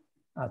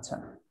 আচ্ছা,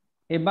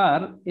 এবার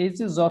এই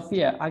যে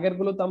জরফিয়া, আগের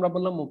গুলো তো আমরা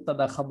বললাম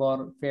মুবতাদা খবর,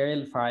 ফেল,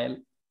 ফাইল।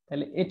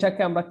 তাহলে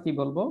এটাকে আমরা কি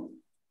বলবো?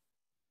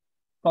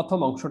 প্রথম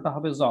অংশটা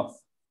হবে জরফ,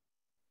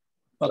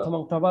 প্রথম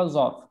অংশটা হবে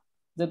জরফ।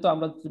 যেহেতু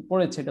আমরা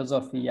পড়েছি এটা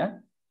জরফিয়া,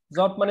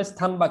 জরফ মানে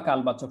স্থান বা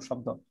কালবাচক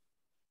শব্দ,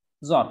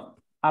 জরফ।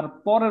 আর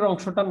পরের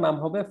অংশটার নাম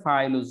হবে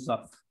ফাইলুজ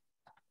জরফ,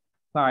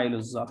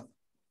 ফাইলুজ জরফ,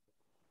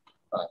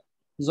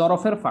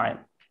 জরফের ফাইল।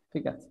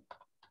 ঠিক আছে,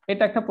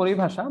 এটা একটা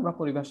পরিভাষা, আমরা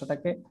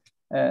পরিভাষাটাকে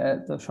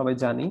তো সবাই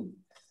জানি।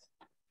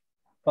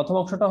 প্রথম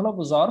অংশটা হলো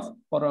জরফ,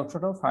 পরের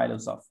অংশটা হলো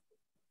ফাইলুজ জরফ,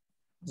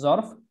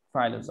 জরফ,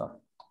 ফাইলুজ জরফ।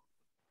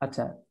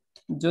 আচ্ছা,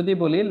 যদি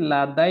বলি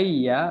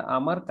লাদাইয়া,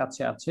 আমার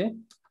কাছে আছে,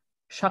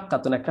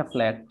 সাক্কাতুন, একটা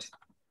ফ্ল্যাট।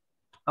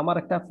 আমার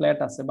একটা ফ্ল্যাট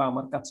আছে, বা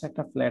আমার কাছে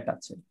একটা ফ্ল্যাট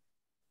আছে।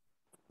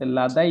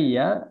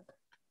 লাদাইয়া,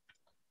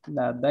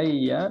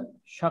 লাদাইয়া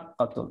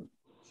সাক্কাতুন।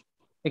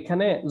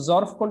 এখানে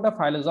জরফ কোনটা,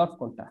 ফাইল জরফ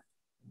কোনটা?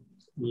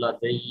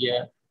 লাদাইয়া,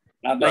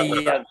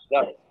 লাদাইয়া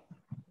জরফ।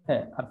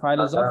 হ্যাঁ, আর ফাইল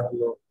জরফ,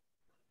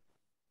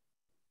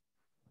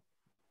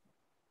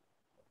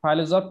 ফাইল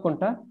জরফ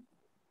কোনটা?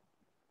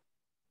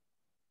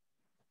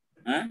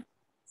 হ্যাঁ,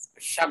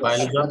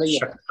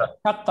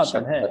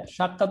 সাক্কাতুন। হ্যাঁ,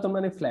 সাক্কাতুন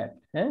মানে ফ্ল্যাট।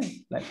 হ্যাঁ,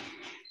 ফ্ল্যাট।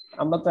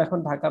 আমরা তো এখন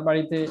ঢাকার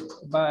বাড়িতে,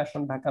 বা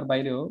এখন ঢাকার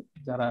বাইরেও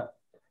যারা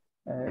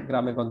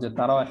গ্রামে গঞ্জে,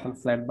 তারাও এখন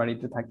ফ্ল্যাট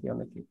বাড়িতে থাকি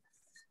অনেকে।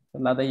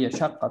 লাদাইয়া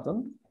সাক্কাতুন।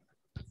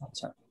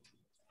 আচ্ছা,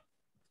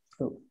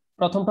 তো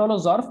প্রথমটা হলো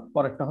জরফ,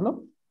 পরেরটা হলো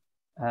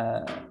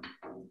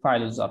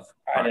ফাইলুজ জরফ।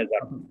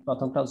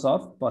 প্রথমটা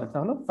জরফ, পরেরটা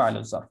হলো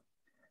ফাইলুজ জরফ।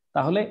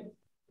 তাহলে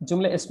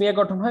জুমলা ইসমিয়া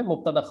গঠন হয়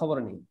মুবতাদা খবর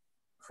নিয়ে,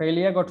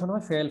 ফেলিয়া গঠন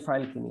হয় ফেল,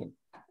 ফাইল কে নিয়ে,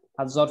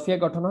 আর জরফিয়া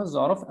গঠন হয়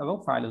জরফ এবং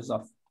ফাইলুজ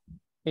জরফ।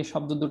 এই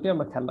শব্দ দুটি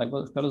আমরা খেয়াল রাখবো,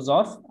 একটা হলো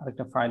জরফ আর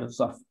একটা ফাইলুজ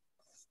জরফ।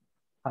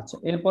 আচ্ছা,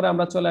 এরপরে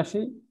আমরা চলে আসি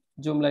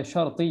জুমলায়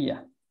শর্তিয়া।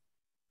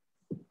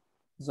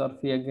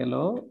 জরফিয়া গেল,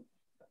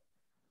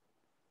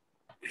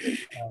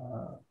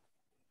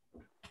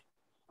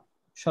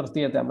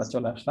 শর্তিয়াতে আমরা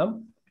চলে আসলাম।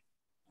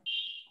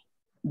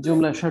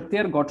 জুমলা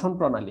শর্তিয়ার গঠন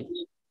প্রণালী,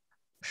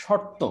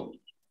 শর্ত,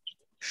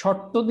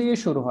 শর্ত দিয়ে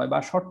শুরু হয় বা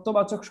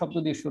শর্তবাচক শব্দ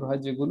দিয়ে শুরু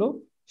হয় যেগুলো,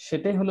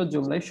 সেটাই হলো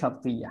জুমলাই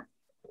শর্তিয়া।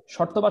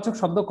 শর্তবাচক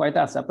শব্দ কয়টা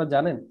আছে আপনারা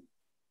জানেন?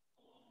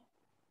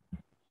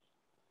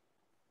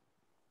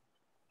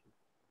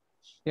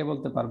 কে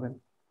বলতে পারবেন?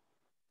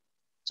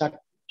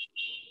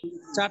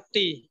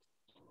 চারটি।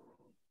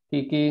 কি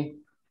কি?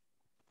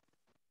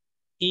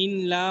 ইন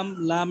লাম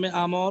লামে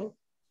আমর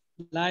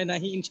লাই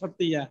নাহি ইন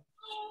শর্তিয়া।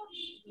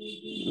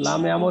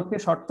 লামে আমর কি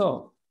শর্ত?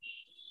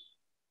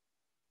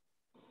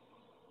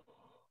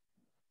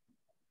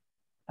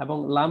 এবং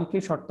লাম কি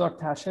শর্ত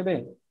অর্থে আসবে?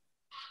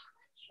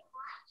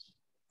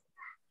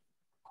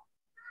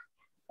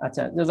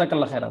 আচ্ছা,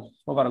 জাযাকাল্লাহ খাইরান,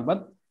 মোবারকবাদ।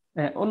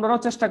 হ্যাঁ,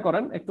 অন্যরাও চেষ্টা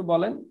করেন, একটু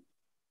বলেন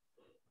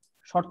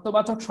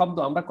শর্তবাচক শব্দ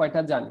আমরা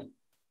কয়টা জানি?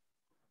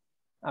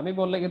 আমি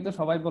বললে কিন্তু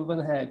সবাই বলবেন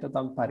হ্যাঁ এটা তো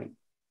আমি পারি।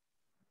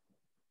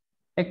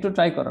 একটু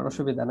ট্রাই করার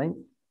অসুবিধা নাই।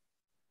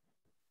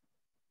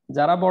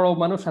 যারা বড়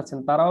মানুষ আছেন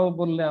তারাও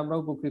বললে আমরা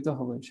উপকৃত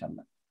হব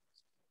ইনশাআল্লাহ।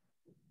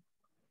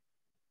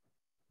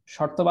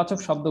 শর্তবাচক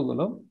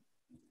শব্দগুলো,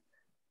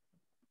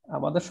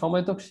 আমাদের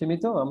সময় তো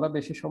সীমিত, আমরা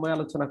বেশি সময়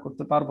আলোচনা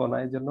করতে পারবো না,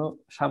 এই জন্য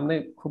সামনে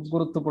খুব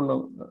গুরুত্বপূর্ণ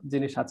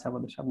জিনিস আছে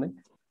আমাদের সামনে,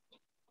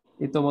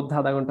 ইতোমধ্যে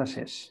আধা ঘন্টা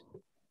শেষ।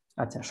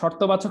 আচ্ছা,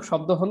 শর্তবাচক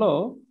শব্দ হলো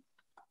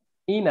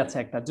ইন আছে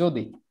একটা,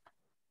 যদি,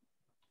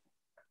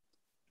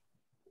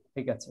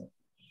 ঠিক আছে,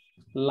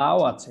 লাও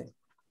আছে,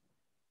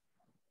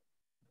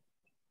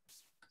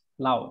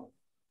 লাও,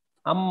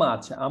 আম্মা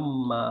আছে,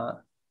 আম্মা,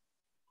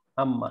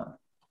 আম্মা,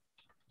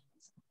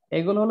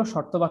 এগুলো হলো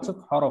শর্তবাচক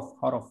হরফ,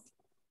 হরফ,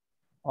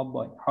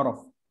 অব্যয়, হরফ।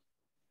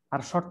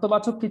 আর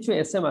শর্তবাচক কিছু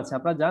এসএম আছে,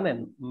 আপনারা জানেন,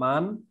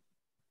 মান,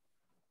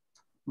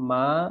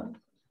 মা,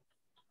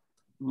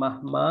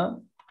 মাহমা,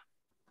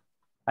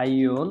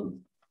 আইয়ুন,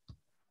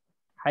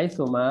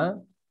 হাইসুমা,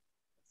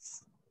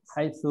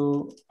 হাইসু,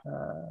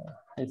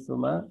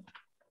 হাইসুমা,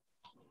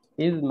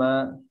 ইজমা,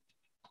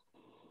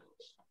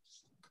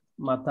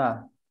 মাতা,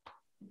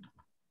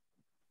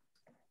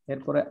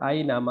 এরপরে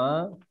আইনামা,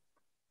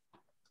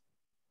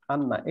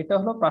 আন্না। এটা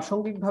হলো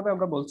প্রাসঙ্গিক ভাবে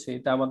আমরা বলছি,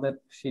 এটা আমাদের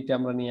শীটে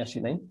আমরা নিয়ে আসি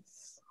নাই।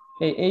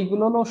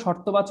 এইগুলো হলো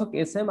শর্তবাচক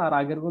এসএম, আর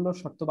আগের গুলো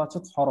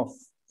শর্তবাচক হরফ,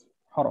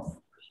 হরফ,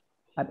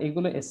 আর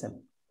এগুলো এসএম।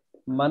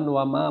 মান,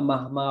 ওয়া, মা,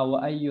 মাহমা, ওয়া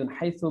আইয়ুন,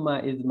 হাইসুমা,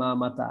 ইজমা,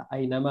 মাতা,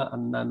 আইনামা,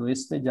 আন্না,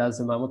 নুইসমে,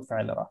 জাযমা,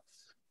 মুতফাইলরা।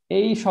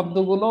 এই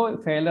শব্দগুলো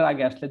ফেলের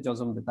আগে আসলে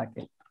জজম দিয়ে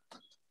থাকে,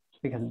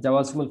 ঠিক আছে,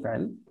 জাওয়াজিমুল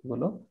ফাইল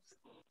গুলো।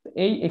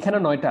 এখানে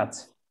 9টা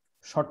আছে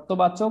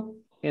শর্তবাচক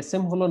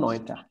এসএম, হলো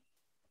 9টা।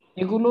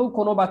 এগুলো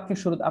কোন বাক্যের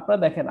শুরুতে, আপনারা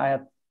দেখেন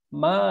আয়াত,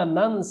 মা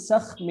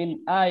নানসাখ মিন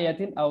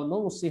আয়াতিন আও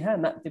নুসিহা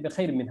নাতি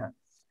বিখাইর মিনহা,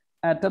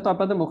 আয়াতটা তো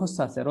আপনাদের মুখস্থ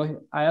আছে,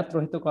 আয়াত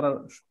রহিত করার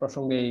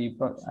প্রসঙ্গে এই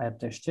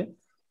আয়াতটা এসেছে,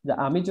 যে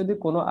আমি যদি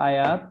কোনো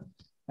আয়াত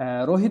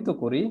রহিত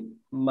করি,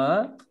 মা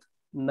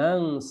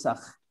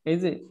নানসাখ, এই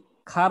যে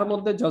খার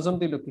মধ্যে জজম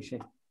দিল কিসে,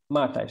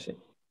 মাটা এসে,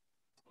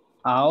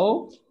 আও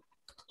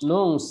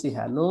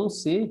নুসিহা,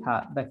 নুসিহা,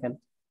 দেখেন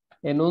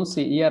এই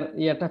নুনসি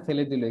ইয়াটা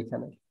ফেলে দিল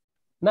এখানে,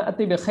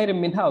 নাতি বিখাইর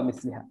মিনহা আও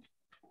মিসলিহা,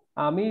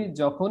 আমি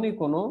যখনই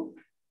কোনো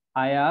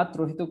আয়াত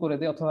রহিত করে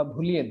দেই অথবা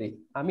ভুলিয়ে দেই,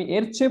 আমি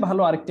এর চেয়ে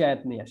ভালো আরেকটি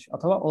আয়াত নিয়ে আসি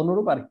অথবা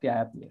অনুরূপ আরেকটি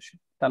আয়াত নিয়ে আসি,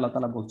 আল্লাহ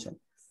তাআলা বলছেন।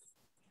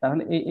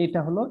 তাহলে এইটা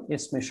হলো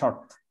ইসমে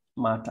শর্ত,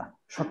 মাটা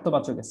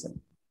শর্তবাচক এসএম।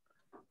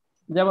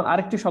 যেমন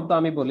আরেকটি শব্দ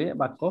আমি বলি,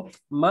 বাক্য,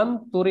 মান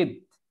তুরিদ,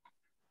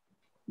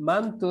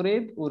 মান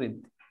তুরিদ উরিদ,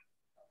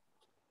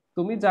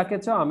 তুমি যাকে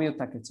চাও আমিও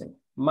তাকে চাই।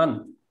 মান,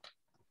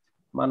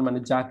 মান মানে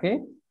যাকে,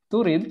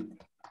 তুরিদ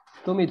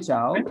তুমি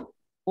চাও,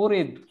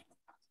 উরিদ,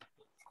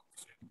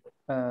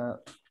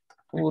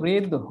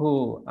 উরিদ হু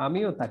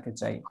আমিও তাকে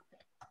চাই।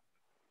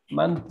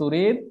 মান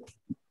তুরিদ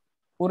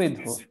উরিদ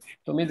হু,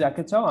 তুমি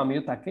যাকে চাও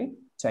আমিও তাকে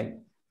চাই।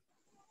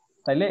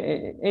 তাইলে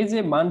এই যে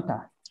মানটা,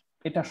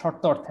 এটা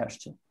শর্ত অর্থে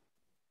আসছে,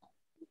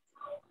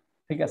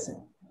 ঠিক আছে।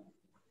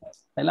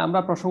 তাইলে আমরা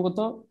প্রসঙ্গত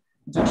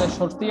জুমলা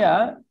শর্তিয়া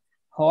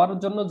হওয়ার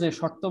জন্য যে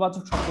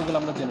শর্তবাচক শব্দগুলো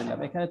আমরা জেনে নিলাম,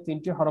 এখানে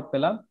 3টি হরফ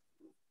পেলাম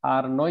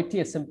আর 9টি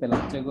এসএম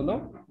পেলাম, যেগুলো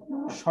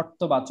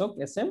শর্তবাচক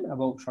এসএম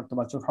এবং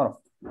শর্তবাচক হরফ।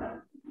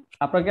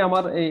 আপনাকে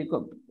আমার এই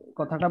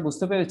কথাটা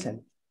বুঝতে পেরেছেন,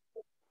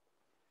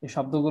 এই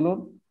শব্দগুলোর?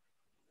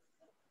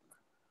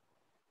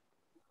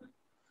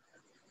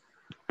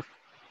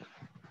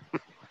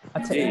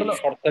 আচ্ছা, এগুলো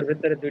শর্তের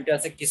ভিতরে 2টা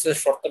আছে, কিছু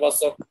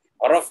শর্তবাচক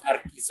হরফ আর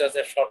কিছু আছে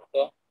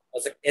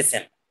শর্তবাচক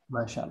এসএম।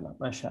 মাশাআল্লাহ,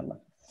 মাশাআল্লাহ।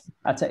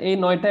 আচ্ছা, এই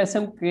 9টা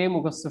এসএম কে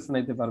মুখস্থ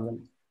শোনাইতে পারবেন?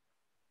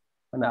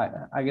 মানে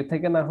আগে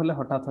থেকে না হলে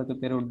হঠাৎ হয়তো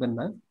পেরে উঠবেন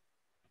না।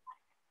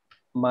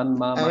 মান,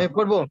 মা, আমি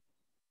পড়বো।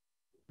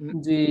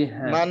 জি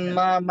হ্যাঁ, মান,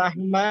 মা,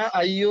 মাহমা,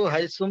 আইয়ু,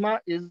 হাইসুমা,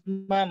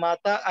 ইজমা,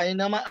 মাতা,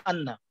 আইনামা,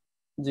 আন্না।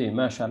 জি,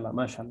 মাশাআল্লাহ,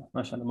 মাশাআল্লাহ,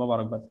 মাশাআল্লাহ,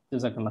 মোবারকবাদ,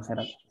 জাযাকাল্লাহ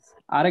খাইরান।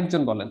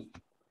 আরেকজন বলেন,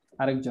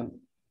 আরেকজন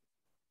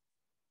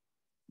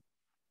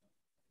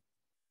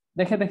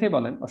দেখে দেখে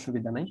বলেন,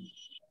 অসুবিধা নাই।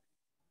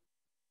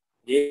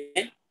 জি,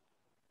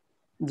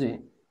 জি,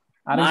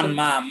 মান, আরেকজন।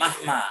 মা,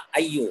 মাহমা,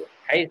 আইয়ু,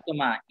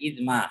 হাইসুমা,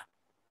 ইজমা,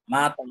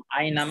 মাতা,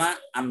 আইনামা,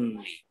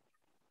 আন্নি।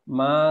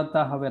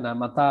 মাতা হবে না,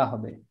 মাতা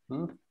হবে।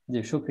 জি,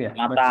 শুকরিয়া।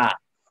 মাতা,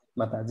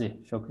 মাতা, জি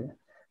শুকরিয়া।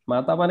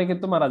 মাতা মানে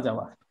কিন্তু মারা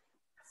যাওয়া,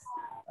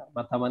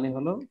 মাতা মানে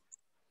হলো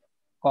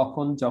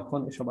কখন, যখন,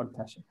 এসব অর্থে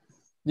আসে।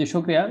 জি,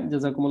 শুকরিয়া,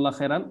 জাযাকুমুল্লাহ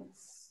খাইরান।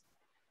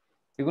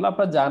 এগুলো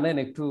আপনারা জানেন,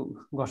 একটু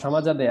ঘষা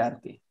মাজা দেয় আর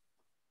কি।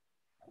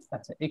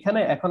 আচ্ছা, এখানে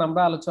এখন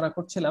আমরা আলোচনা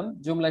করছিলাম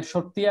জুমলায়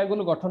শর্তিয়া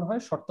গুলো গঠন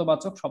হয়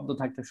শর্তবাচক শব্দ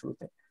থাকতে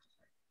শুরুতে।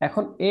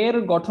 এখন এর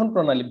গঠন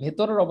প্রণালী,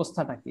 ভেতরের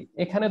অবস্থাটা কি?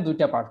 এখানে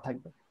দুইটা পার্ট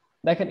থাকবে।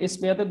 দেখেন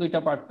ইসমিয়াতে দুইটা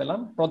পার্ট পেলাম,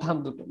 প্রধান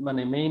দুটো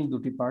মানে মেইন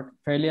দুটি পার্ট,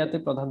 ফেলিয়াতে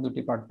প্রধান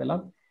দুটি পার্ট পেলাম,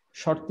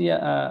 শর্তিয়া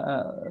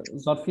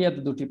জরফিয়াতে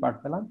দুটি পার্ট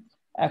পেলাম।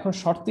 এখন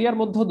শর্তিয়ার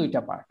মধ্যেও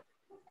দুইটা পার্ট।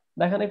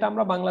 দেখেন এটা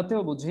আমরা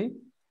বাংলাতেও বুঝি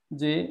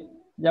যে,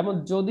 যেমন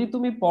যদি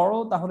তুমি পড়ো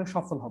তাহলে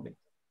সফল হবে,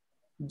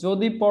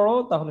 যদি পড়ো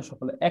তাহলে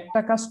সফল হবে, একটা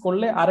কাজ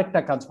করলে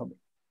আরেকটা কাজ হবে।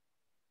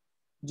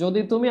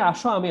 যদি তুমি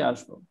আসো আমি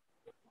আসবো,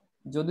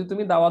 যদি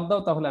তুমি দাওয়াত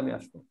দাও তাহলে আমি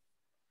আসবো,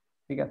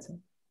 ঠিক আছে,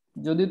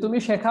 যদি তুমি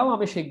শেখাও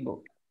আমি শিখবো।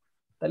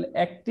 তাহলে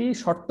একটি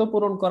শর্ত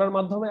পূরণ করার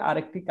মাধ্যমে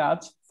আরেকটি কাজ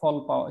ফল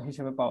পাওয়া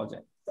হিসেবে পাওয়া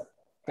যায়।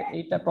 তো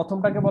এইটা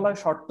প্রথমটাকে বলা হয়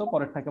শর্ত,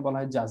 পরেরটাকে বলা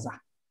হয় জাযা।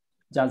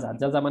 জাযা,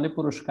 জাযা মানে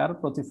পুরস্কার,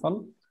 প্রতিফল,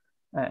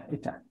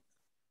 এটা।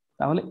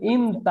 তাহলে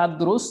ইন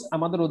তাদরুস,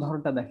 আমাদের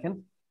উদাহরণটা দেখেন,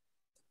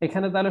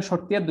 এখানে তাহলে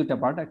শর্তিয়ার দুইটা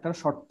পার্ট, একটা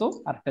শর্ত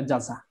আর একটা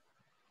জাযা।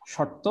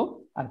 শর্ত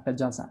আর একটা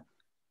জাযা।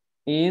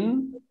 ইন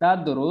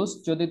তাদরুস,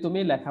 যদি তুমি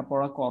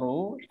লেখাপড়া করো,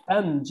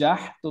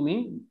 তানজাহ, তুমি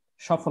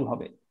সফল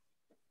হবে।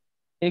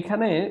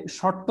 এখানে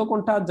শর্ত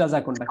কোনটা আর জাযা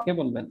কোনটা, কে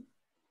বলবেন?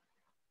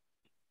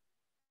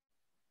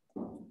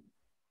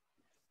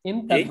 ইন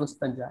তাদরুস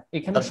তানজাহ,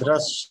 এখানে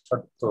তাদরাস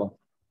শর্ত,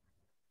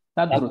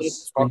 তাদরুস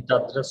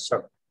তাদরাস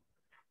শর্ত,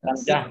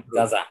 তানজাহ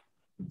জাযা।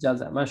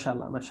 জাযা।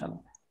 মাশাআল্লাহ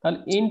মাশাআল্লাহ। তাহলে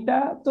ইনটা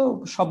তো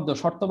শব্দ,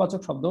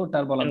 শর্তবাচক শব্দ,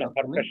 ওটার বলার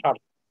দরকার নেই,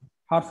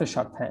 হরফে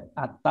শর্ত। হ্যাঁ,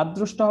 আর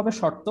তাদরুসটা হবে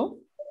শর্ত,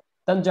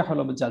 তানজাহ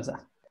হলো জাযা।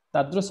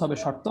 তাদরুস হবে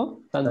শর্ত,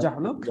 তানজাহ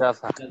হলো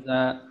জাযা। জাযা।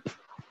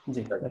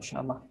 জি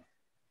মাশাআল্লাহ।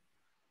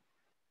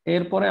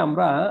 এরপরে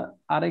আমরা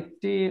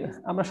আরেকটি,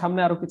 আমরা সামনে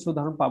আরো কিছু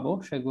উদাহরণ পাবো,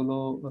 সেগুলো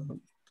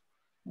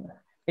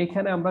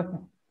এখানে আমরা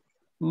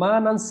মা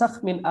নানসাখ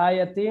মিন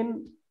আয়াতিন,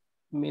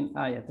 মিন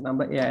আয়াতিন,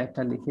 আমরা এই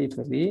আয়াতটা লিখেই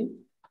ফেলি,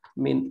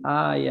 মিন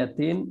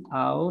আয়াতিন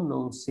আও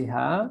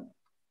নুনসিহা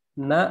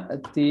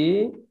নাতি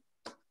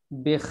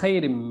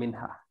বিখাইরিম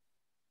মিনহা।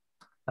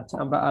 আচ্ছা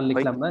আমরা আর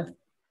লিখলাম না।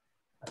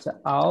 আচ্ছা,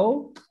 আও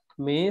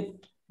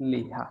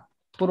মিথলিহা,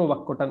 পুরো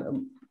বাক্যটা,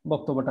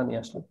 বক্তব্যটা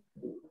নিয়ে আসলাম।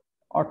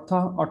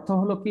 অর্থ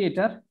হলো কি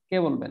এটার, কে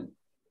বলবেন?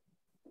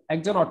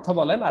 একজন অর্থ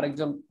বলেন,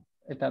 আরেকজন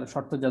এটার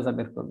শর্ত জাযা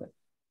বের করবেন।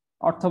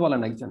 অর্থ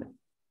বলেন একজনে।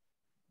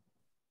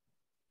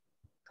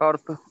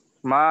 শর্ত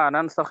মা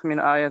নানসাখ মিন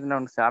আয়াতিন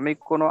নুনসিহা, আমি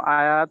কোন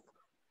আয়াত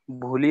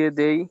ভুলিয়ে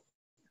দেই,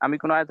 আমি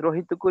কোন আয়াত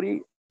রহিত করি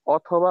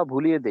অথবা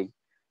ভুলিয়ে দেই,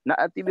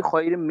 নাতি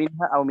বিখাইরিম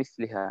মিনহা আও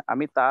মিসলিহা,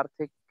 আমি তার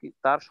থেকে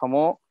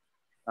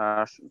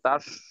তার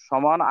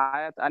সমান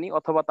আয়াত আনি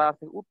অথবা তার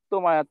থেকে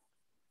উত্তম আয়াত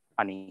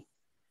আনি।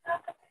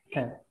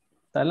 হ্যাঁ,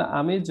 তাহলে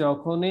আমি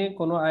যখনই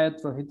কোনো আয়াত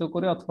রহিত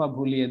করি অথবা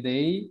ভুলিয়ে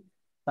দেই,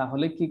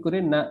 তাহলে কি করি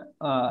না,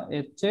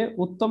 এর চেয়ে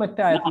উত্তম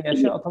একটা আয়াত নিয়ে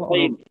আসে অথবা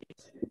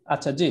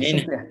আচ্ছা জি,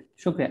 শুকরিয়া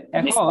শুকরিয়া।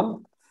 এখন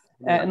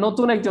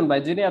নতুন একজন ভাই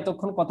যিনি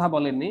এতক্ষণ কথা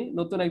বলেননি,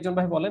 নতুন একজন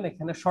ভাই বলেন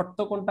এখানে শর্ত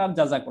কোনটা আর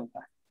জাযা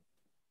কোনটা?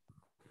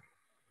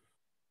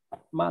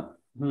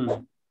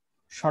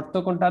 শর্ত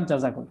কোনটা আর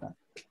জাযা কোনটা?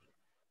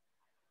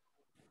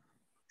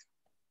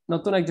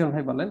 নতুন একজন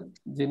ভাই বলেন,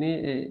 যিনি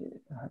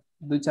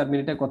 2-4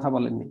 মিনিটে কথা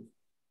বলেননি।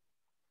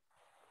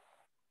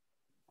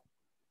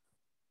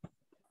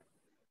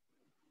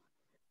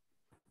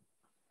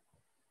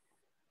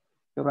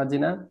 কেউ রাজি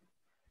না?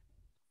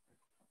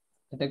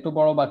 এটা একটু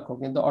বড় বাক্য,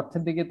 কিন্তু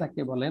অর্থের দিকে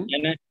তাকিয়ে বলেন।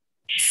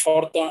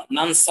 শর্ত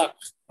নানসাক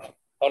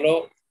হলো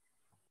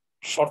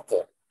শর্ত,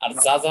 আর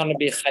জাযা হলো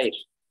বিখাইর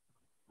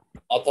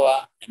অথবা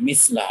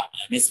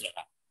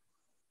মিসলাহা।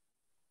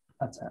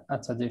 আচ্ছা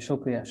আচ্ছা জি,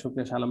 শুকরিয়া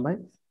শুকরিয়া সালাম ভাই।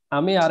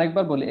 আমি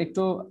আরেকবার বলি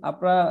একটু,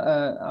 আপনারা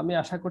আমি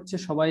আশা করছি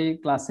সবাই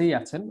ক্লাসেই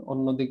আছেন,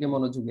 অন্যদিকে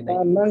মনোযোগী নাই।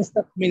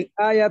 নানসাখ মিন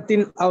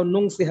আয়াতিন আও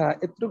নুনসিহা,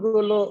 এটুকু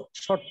হলো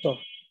শর্ত,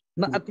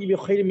 নাতি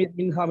বিখাইরিম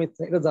মিনহা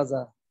মিথলা, এটা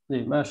জাযা। জি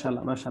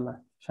মাশাআল্লাহ মাশাআল্লাহ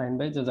শাহিন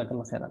ভাই,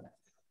 জাযাকাল্লাহ খাইরান।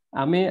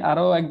 আমি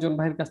আরো একজন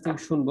ভাইয়ের কাছ থেকে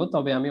শুনবো,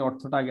 তবে আমি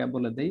অর্থটা আগে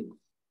বলে দেই।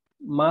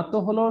 মা তো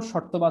হলো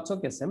শর্তবাচক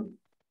এসএম,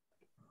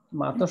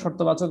 মা তো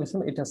শর্তবাচক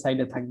এসএম, এটা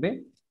সাইডে থাকবে।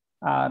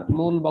 আর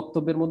মূল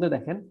বক্তব্যের মধ্যে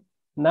দেখেন,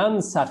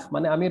 নানসাখ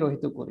মানে আমি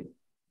রহিত করি,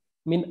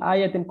 মিন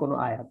আয়াতিন কোন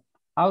আয়াত,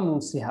 আও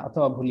নুনসিহা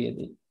অথবা ভুলিয়ে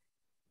দিই।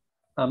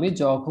 আমি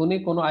যখনই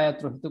কোনো আয়াত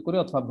রহিত করি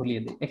অথবা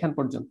ভুলিয়ে দিই, এখান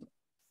পর্যন্ত।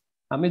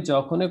 আমি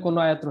যখনই কোনো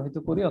আয়াত রহিত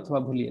করি অথবা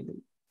ভুলিয়ে দিই,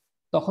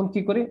 তখন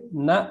কি করি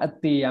না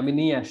আতি, আমি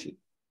নিয়ে আসি,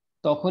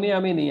 তখনই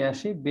আমি নিয়ে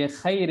আসি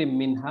বেখাইরিম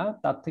মিনহা,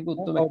 তার থেকে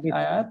উত্তম একটি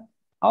আয়াত,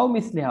 আও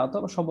মিসলিহা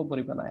অথবা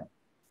সমপরিমাণ আয়াত।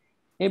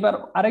 এবার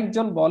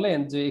আরেকজন বলেন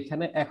যে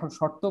এখানে এখন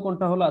শর্ত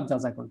কোনটা হলো আর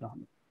জাযা কোনটা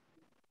হলো?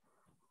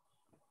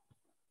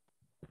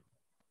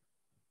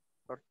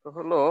 শর্ত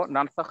হলো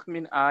নানসাখ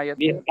মিন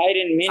আয়াতিন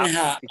বিখাইরিন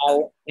মিনহা আও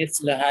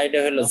মিসলাহা, এটা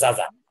হলো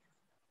জাযা।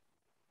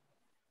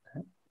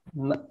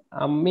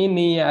 আমি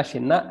নিয়ে আসি,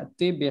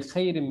 নাতি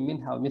বিখাইরিম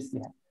মিনহা আও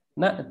মিসলিহা,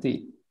 নাতি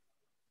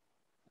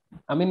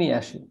আমি নিয়ে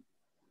আসি,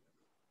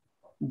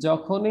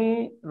 যখনই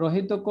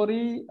রহিত করি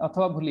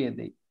অথবা ভুলিয়ে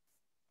দেই,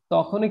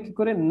 তখনই কি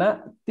করে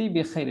নাতি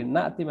বিখাইরিন,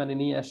 নাতি মানে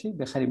নিয়ে আসি,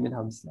 বিখাইরিম মিনহা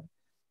আও মিসলিহা।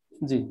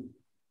 জি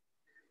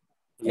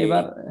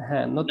এবার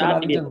হ্যাঁ, নতুন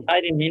আরেকজন,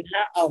 বিখাইরিন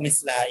মিনহা আও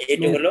মিসলাহা,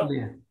 এটা হলো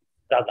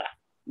জাযা।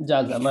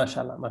 জাযা।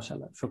 মাশাআল্লাহ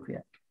মাশাআল্লাহ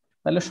শুকরিয়া।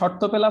 তাহলে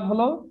শর্ত পেলাম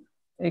হলো,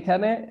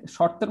 এখানে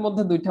শর্তের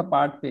মধ্যে দুইটা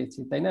পার্ট পেয়েছি,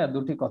 তাই না,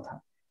 দুটি কথা।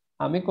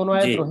 আমি কোনো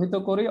আয়াত জি। রহিত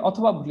করি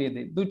অথবা ভুলিয়ে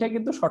দিই, দুইটা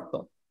কিন্তু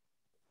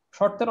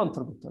শর্তের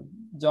অন্তর্ভুক্ত।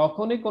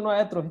 যখনই কোনো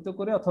আয়াত রহিত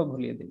করি অথবা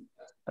ভুলিয়ে দিই।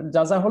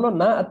 যাজা হলো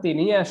না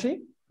নিয়ে আসি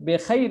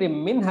বেখাইরিম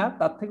মিনহা,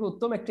 তার থেকে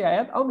উত্তম একটি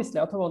আয়াত আও মিসলে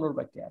অথবা অনুরূপ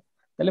একটি আয়াত।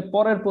 তাহলে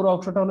পরের পুরো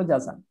অংশটা হলো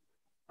যাজা,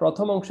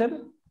 প্রথম অংশের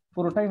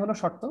পুরোটাই হলো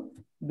শর্ত,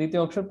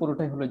 দ্বিতীয় অংশের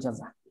পুরোটাই হলো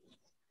যাজা।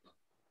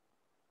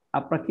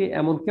 আপনার কি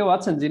এমন কেউ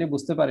আছেন যিনি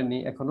বুঝতে পারেননি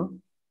এখনো?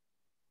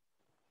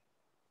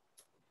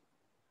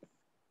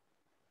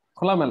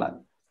 খোলামেলা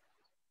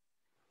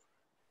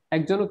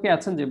একজনও কি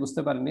আছেন যে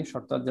বুঝতে পারেননি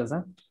শর্ত আর যাজা?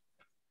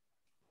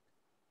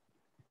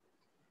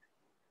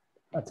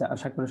 আচ্ছা,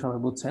 আশা করি সবাই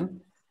বুঝছেন।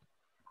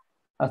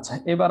 আচ্ছা,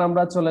 এবার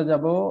আমরা চলে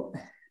যাব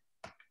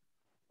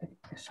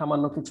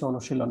সামান্য কিছু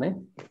অনুশীলনে।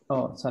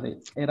 সরি,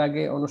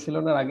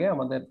 অনুশীলনের আগে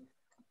আমাদের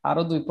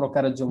আরো দুই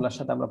প্রকারের জুমলার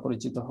সাথে আমরা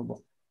পরিচিত হব।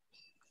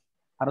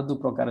 আরো দুই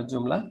প্রকারের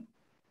জুমলা।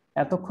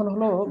 এতক্ষণ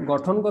হলো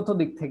গঠনগত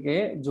দিক থেকে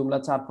জুমলা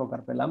 4 প্রকার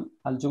পেলাম: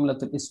 আল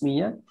জুমলাতুল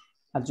ইসমিয়া,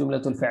 আল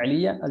জুমলাতুল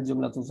ফি'লিয়া, আল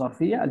জুমলাতুল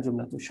যরফিয়া, আল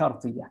জুমলাতুল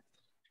শারফিয়া।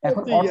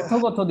 এখন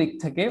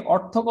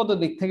অর্থগত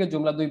দিক থেকে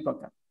জুমলা 2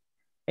 প্রকার।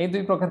 এই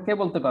 2 প্রকার কে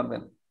বলতে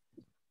পারবেন?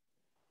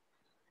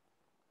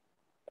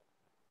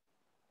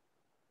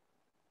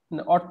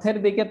 অর্থের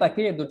দিকে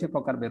তাকিয়ে এই 2টি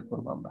প্রকার বের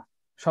করবো আমরা,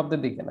 শব্দের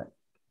দিকে না।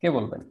 কে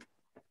বলবেন?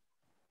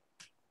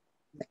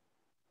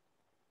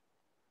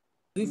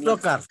 2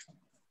 প্রকার।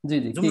 জি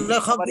জি, জুমলা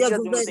খাবরিয়া,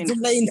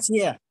 জুমলা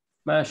ইনশিয়া।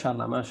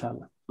 মাশাআল্লাহ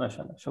মাশাআল্লাহ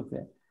মাশাআল্লাহ,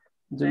 শুকরিয়া।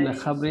 জুমলা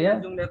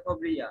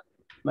খাবরিয়া,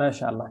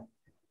 মাশাআল্লাহ।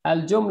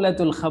 আল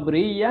জুমলাতুল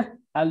খাবরিয়া,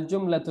 আল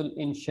জুমলাতুল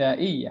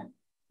ইনশাইয়া,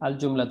 আল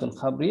জুমলাতুল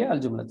খাবরিয়া, আল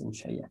জুমলাতুল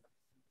ইনশাইয়া।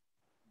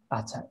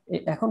 আচ্ছা,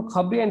 এখন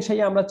খাবরিয়া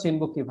ইনশাইয়া আমরা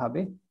চিনব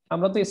কিভাবে?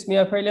 আমরা তো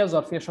ইসমিয়া ফাইলিয়া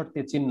জরফিয়া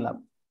শর্তে চিনলাম,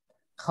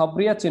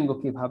 খাবরিয়া চিনব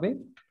কিভাবে?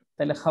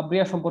 তাহলে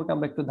খাবরিয়া সম্পর্কে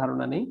আমরা একটু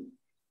ধারণা নেই।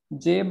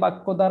 যে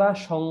বাক্য দ্বারা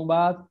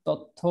সংবাদ,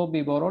 তথ্য,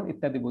 বিবরণ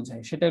ইত্যাদি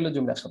বোঝায় সেটা হলো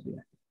জুমলা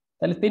খাবরিয়া।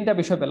 তাহলে 3টা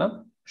বিষয় পেলাম: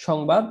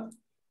 সংবাদ,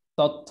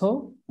 তথ্য,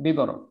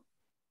 বিবরণ।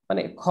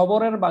 মানে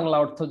খবরের বাংলা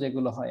অর্থ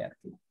যেগুলো হয় আর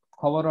কি।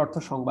 খবরের অর্থ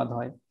সংবাদ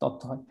হয়,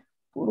 তথ্য হয়।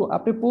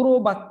 আপনি পুরো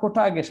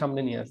বাক্যটা আগে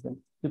সামনে নিয়ে আসবেন,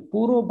 যে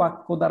পুরো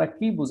বাক্য দ্বারা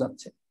কি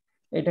বোঝাচ্ছে।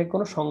 এটা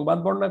কোনো সংবাদ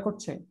বর্ণনা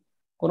করছে,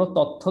 কোনো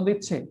তথ্য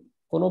দিচ্ছে,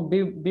 কোনো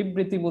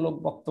বিবৃতিমূলক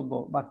বক্তব্য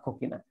বাক্য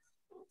কিনা।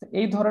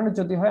 এই ধরনের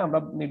যদি হয় আমরা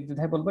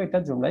নির্দ্বিধায় বলবো এটা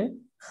জুমলাই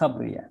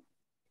খাবরিয়া।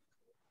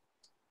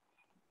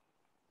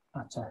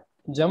 আচ্ছা,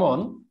 যেমন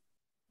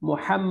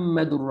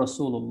মুহাম্মাদুর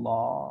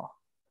রাসূলুল্লাহ,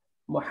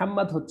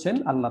 মুহাম্মদ হচ্ছেন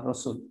আল্লাহর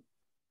রাসূল।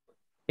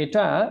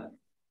 এটা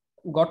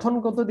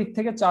গঠনগত দিক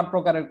থেকে 4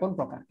 প্রকারের কোন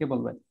প্রকার কে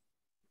বলবেন?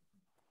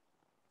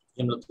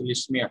 জুমলাতুল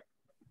ইসমিয়া।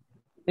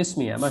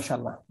 ইসমিয়া,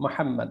 মাশাআল্লাহ।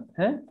 মুহাম্মদ,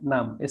 হ্যাঁ,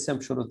 নাম, ইসম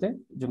শুরুতে,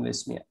 জুমলা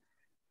ইসমিয়া।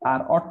 আর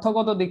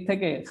অর্থগত দিক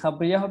থেকে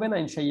খাবরিয়া হবে না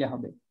ইনশাইয়া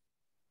হবে?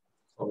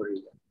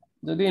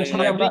 যদি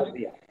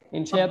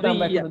ইনশাইয়াতে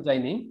আমরা এখনো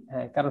যাইনি,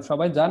 হ্যাঁ, কারণ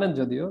সবাই জানেন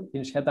যদিও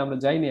ইনশাইয়াতে আমরা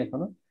যাইনি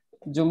এখনো।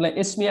 জুমলা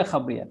ইসমিয়া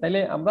খাবরিয়া, তাইলে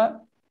আমরা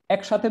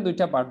একসাথে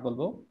 2টা পার্ট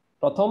বলবো।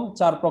 প্রথম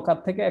 4 প্রকার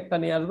থেকে একটা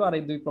নিয়ে আসবো, আর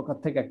এই 2 প্রকার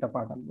থেকে একটা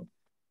পার্ট আনবো।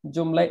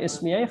 জুমলা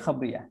ইসমিয়া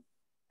খাবরিয়া,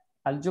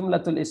 আল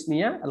জুমলাতুল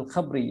ইসমিয়া আল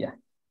খাবরিয়া।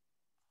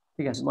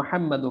 ঠিক আছে,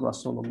 মুহাম্মাদুর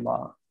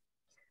রাসূলুল্লাহ।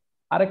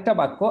 আরেকটা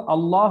বাক্য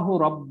আল্লাহু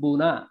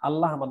রাব্বুনা,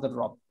 আল্লাহ আমাদের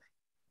রব।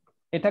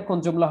 এটা কোন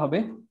জুমলা হবে?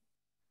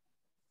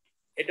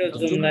 এটা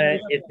জুমলা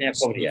ইসমিয়া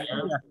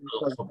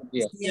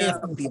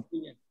খাবরিয়া।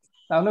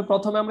 তাহলে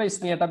প্রথমে আমরা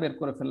ইসমিয়াটা বের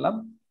করে ফেললাম,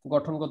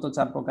 গঠনগত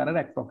 4 প্রকারের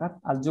এক প্রকার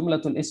আল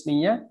জুমলাতুল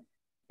ইসমিয়া।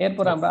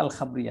 এরপর আমরা আল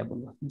খাবরিয়া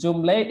বলবো,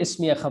 জুমলা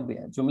ইসমিয়া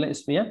খাবরিয়া, জুমলা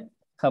ইসমিয়া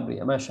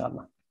খাবরিয়া।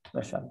 মাশাআল্লাহ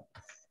মাশাআল্লাহ।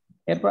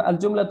 এরপর আল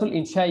জুমলাতুল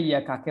ইনশাইয়া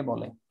কাকে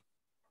বলে?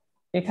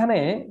 এখানে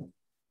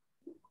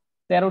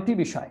 13টি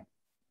বিষয়,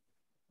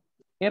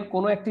 এর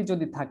কোনো একটি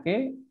যদি থাকে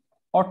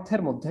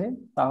অর্থের মধ্যে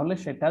তাহলে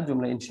সেটা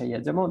জুমলা ইনশাইয়া।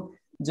 যেমন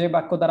যে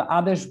বাক্য দ্বারা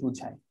আদেশ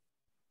বুঝায়,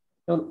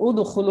 যেমন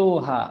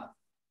উদখুলুহা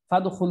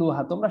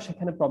ফাদখুলুহা, তোমরা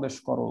সেখানে প্রবেশ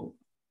করো।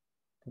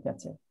 ঠিক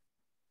আছে।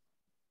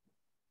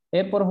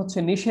 এরপর হচ্ছে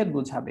নিষেধ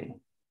বুঝাবে,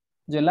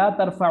 যে লা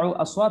তারফাউ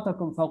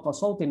আসওয়াতাকুম ফাওকা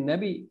সাওতিন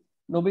নবী,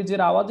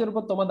 নবীজির আওয়াজের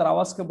উপর তোমাদের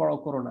আওয়াজকে বড়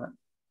করো না।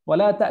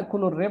 ওয়ালা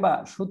তাকুলুর রিবা,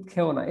 সুদ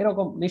খেও না।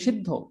 এরকম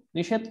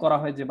নিষেধ করা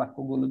হয় যে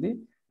বাক্যগুলো দিয়ে,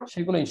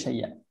 সেগুলো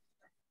ইনশাইয়া।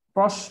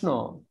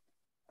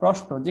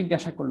 প্রশ্ন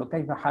জিজ্ঞাসা করলো,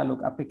 কাইফা হালুক,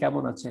 আপনি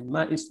কেমন আছেন?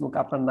 মা ইসমুক,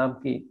 আপনার নাম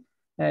কি?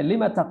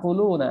 লিমা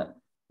তাকুলুনা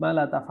মা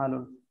লা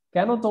তাফালুন,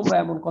 কেন তোমরা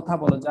এমন কথা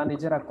বলো যা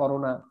নিজেরা করো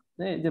না।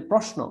 যে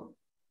প্রশ্ন,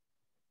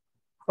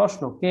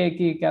 কে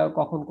কি,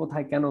 কখন,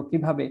 কোথায়, কেন,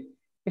 কিভাবে,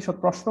 এসব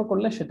প্রশ্ন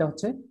করলে সেটা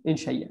হচ্ছে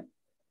ইনশাইয়া।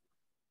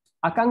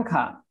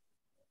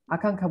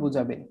 আকাঙ্ক্ষা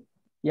বুঝাবে,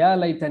 ইয়া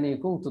লাইতানি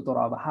কুনতু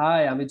তুরাবা,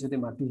 হায় আমি যদি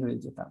মাটি হয়ে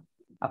যেতাম,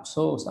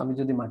 আফসোস আমি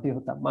যদি মাটি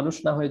হতাম, মানুষ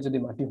না হয়ে যদি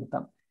মাটি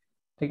হতাম।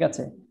 ঠিক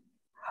আছে।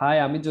 হায়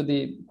আমি যদি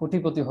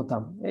কোটিপতি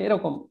হতাম,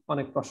 এরকম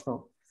অনেক প্রশ্ন।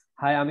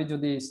 হায় আমি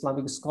যদি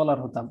ইসলামিক স্কলার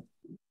হতাম।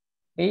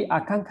 এই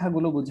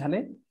আকাঙ্ক্ষাগুলো বুঝালে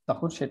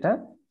তখন সেটা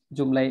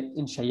জুমলায়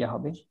ইনশাইয়া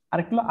হবে।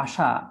 আরেকটা হলো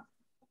আশা,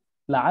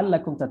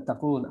 লাআল্লাকুম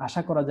তাত্তাকুন,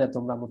 আশা করা যায়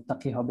তোমরা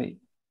মুত্তাকি হবে,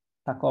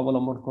 তাকে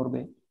অবলম্বন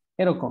করবে,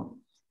 এরকম।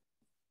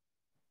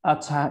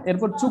 আচ্ছা,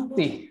 এরপর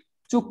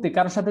চুক্তি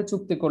কারোর সাথে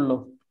চুক্তি করলো,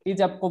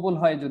 ইজাব কবুল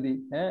হয় যদি,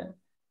 হ্যাঁ,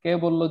 কেউ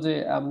বললো যে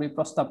আমি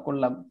প্রস্তাব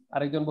করলাম,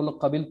 আরেকজন বললো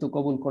কাবিল তু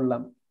কবুল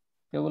করলাম,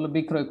 কেউ বললো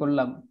বিক্রয়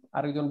করলাম,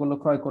 আরেকজন বললো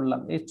ক্রয় করলাম।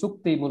 এই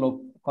চুক্তিমূলক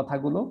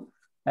কথাগুলো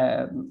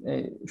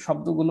এই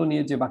শব্দগুলো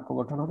নিয়ে যে বাক্য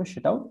গঠন হবে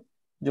সেটাও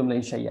জুমলা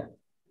ইনশাইয়া।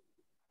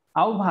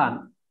 আহ্বান,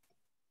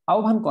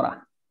 আহ্বান করা,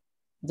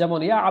 যেমন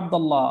ইয়া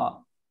আব্দুল্লাহ,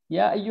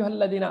 ইয়া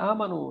আইয়ুহাল্লাযীনা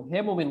আমানু, হে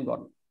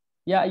মুমিনগণ,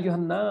 ইয়া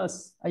আইয়ুহান নাস,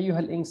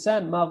 আইয়ুহাল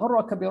ইনসান মা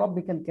গররাকা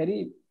বিরাব্বিকাল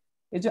কারীম।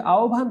 এই যে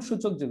আহ্বান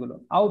সূচক, যেগুলো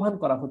আহ্বান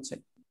করা হচ্ছে,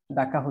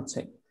 ডাকা হচ্ছে,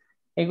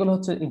 এগুলো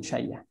হচ্ছে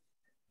ইনশাইয়া।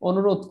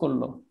 অনুরোধ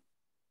করলো,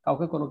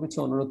 কাউকে কোনো কিছু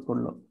অনুরোধ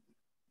করলো,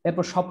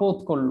 এরপর শপথ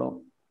করলো,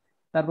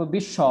 তারপর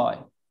বিস্ময়,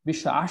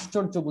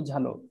 আশ্চর্য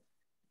বুঝালো,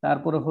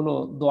 তারপরে হলো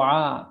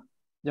দোয়া,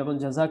 যেমন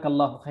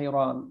জাযাকাল্লাহু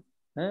খাইরান,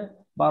 হ্যাঁ,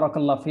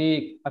 বারাকাল্লাহ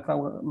ফিক,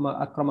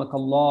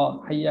 আকরামাকাল্লাহ,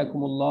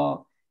 হাইয়াকুমুল্লাহ,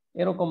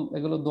 এরকম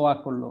এগুলো দোয়া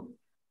করলো।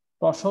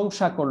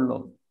 প্রশংসা করলো,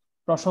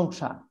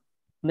 প্রশংসা,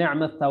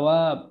 নি'মাত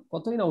তাওয়াব,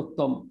 কতই না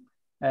উত্তম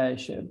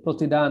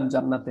প্রতিদান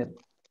জান্নাতের।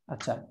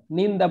 আচ্ছা,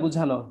 নিন্দা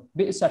বুঝালো,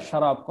 বি'সা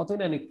শারাব, কতই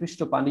না নিকৃষ্ট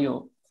পানীয়।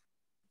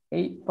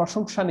 এই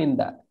প্রশংসা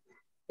নিন্দা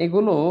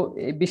এগুলো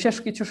বিশেষ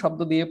কিছু শব্দ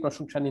দিয়ে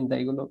প্রশংসা নিন্দা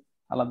এগুলো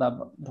আলাদা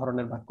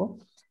ধরনের বাক্য।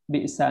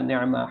 বি'সা,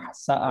 নি'মা,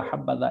 সাআ,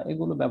 হাব্বাদা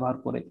এগুলো ব্যবহার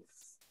করে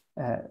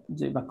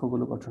যে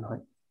বাক্যগুলো গঠন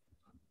হয়।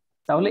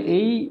 তাহলে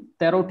এই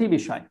 13টি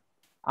বিষয়,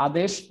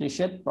 আদেশ,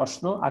 নিষেধ,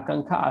 প্রশ্ন,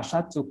 আকাঙ্ক্ষা, আশা,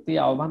 চুক্তি,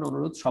 আহ্বান,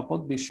 অনুরোধ,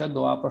 শপথ, বিস্ময়,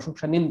 দোয়া,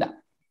 প্রশংসা, নিন্দা,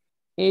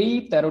 এই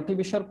 13টি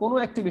বিষয়ের কোনো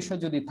একটি বিষয়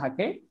যদি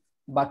থাকে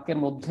বাক্যের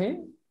মধ্যে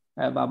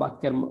বা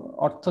বাক্যের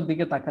অর্থের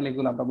দিকে তাকালে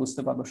এগুলো আমরা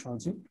বুঝতে পারবো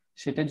সহজে,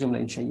 সেটাই জুমলা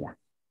ইনশাইয়া।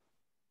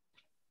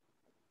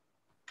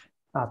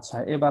 আচ্ছা,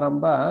 এবার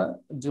আমরা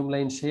জুমলা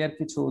ইনশাইয়ার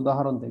কিছু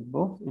উদাহরণ দেখব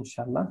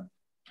ইনশাআল্লাহ।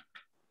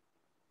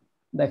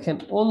 দেখেন,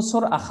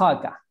 উনসুর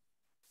আখাকা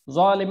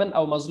যালিমান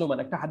আও মাজলুমান,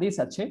 একটা হাদিস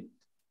আছে,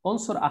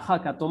 উনসুর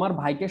আখাকা, তোমার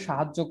ভাইকে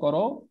সাহায্য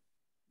করো,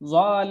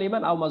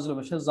 যালিমান আও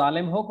মাজলুমান, সে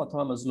জালেম হোক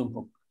অথবা মাজলুম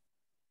হোক।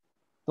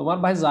 তোমার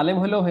ভাই জালেম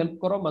হলেও হেল্প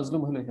করো,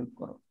 মাজলুম হলেও হেল্প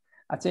করো।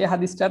 আচ্ছা, এই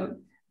হাদিসটার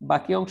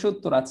বাকি অংশ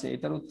উত্তর আছে,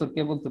 এটার উত্তর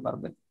কে বলতে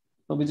পারবেন?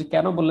 নবীজি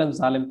কেন বললেন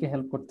জালেমকে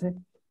হেল্প করতে?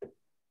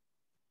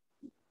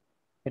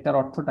 এটার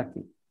অর্থটা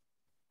কি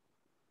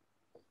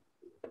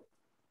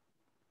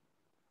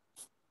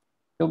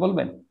কেউ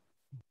বলবেন?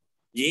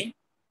 জি,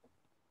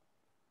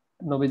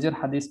 নবীজির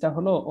হাদিসটা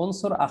হলো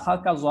উনসুর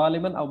আখাকা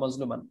যালিমান আও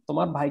মাজলুমান,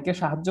 তোমার ভাইকে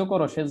সাহায্য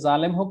করো, সে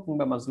জালেম হোক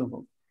কিংবা মাজলুম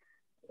হোক।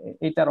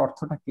 এটার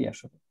অর্থটা কি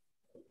আসলে?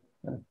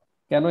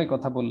 কেন এই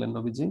কথা বললেন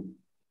নবীজি?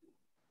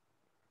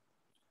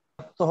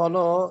 তো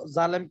হলো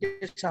জালেমকে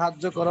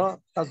সাহায্য করো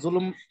তার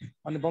জুলুম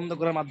মানে বন্ধ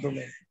করার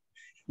মাধ্যমে,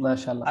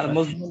 মাশাআল্লাহ, আর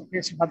মজলুমকে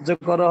সাহায্য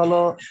করো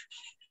হলো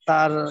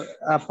তার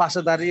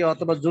পাশে দাঁড়িয়ে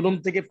অথবা জুলুম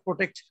থেকে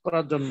প্রোটেক্ট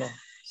করার জন্য,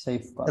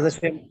 সেফ করা। যাতে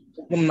সে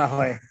জুলুম না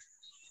হয়।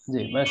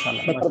 জি,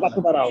 মাশাআল্লাহ, বা তার পাশে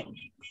দাঁড়াও।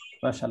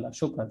 মাশাআল্লাহ,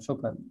 শুকরান,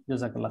 শুকরান,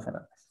 জাযাকাল্লাহ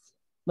খাইরান।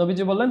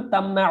 নবীজি বললেন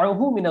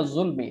তামনাউহু মিনাজ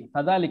যুলমি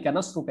ফাযালিকা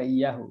নাসরুকা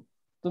ইয়াহু,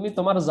 তুমি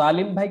তোমার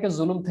জালিম ভাইকে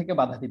জুলুম থেকে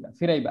বাধা দিবা,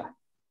 ফিরাইবা,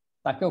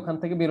 তাকে ওখান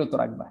থেকে বিরত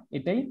রাখবা,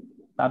 এটাই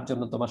তার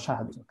জন্য তোমার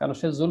সাহায্য, কারণ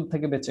সে জুলম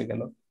থেকে বেঁচে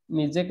গেল,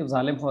 নিজে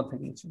জালিম হওয়া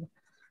থেকে বেঁচে গেল।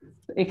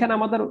 এখানে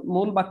আমাদের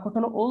মূল বাক্যটা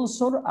হলো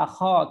উনসুর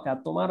আখাকা,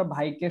 তোমার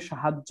ভাইকে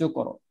সাহায্য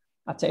করো।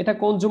 আচ্ছা, এটা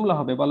কোন জুমলা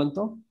হবে বলেন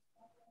তো?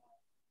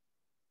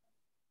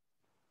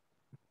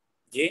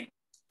 জি,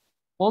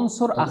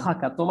 উনসুর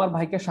আখাকা, তোমার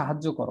ভাইকে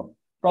সাহায্য করো,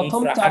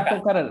 প্রথম উনসুর 4 আখাকা।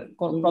 প্রকারের,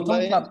 প্রথম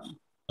 4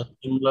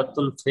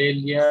 জুমলাতুল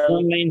ফেলিয়া,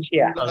 জুমলা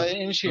ইনশিয়া।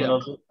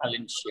 জুমলাতুল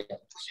আল-ইনশিয়া।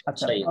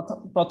 আচ্ছা, সাইয়া।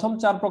 প্রথম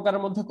 4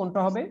 প্রকারের মধ্যে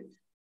কোনটা হবে?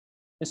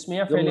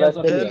 ইসমিয়া, জুমলা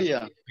ফেলিয়া, জরফিয়া?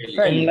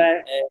 ফেলিয়া ফেলিয়া। জুমলা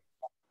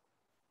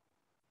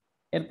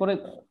এরপরে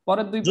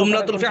পরের 2 প্রকারের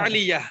জুমলাতুল কোনটা?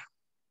 ফিআলিয়া,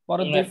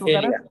 পরের 2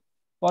 প্রকারের,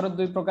 পরের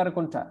 2 প্রকারের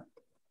কোনটা?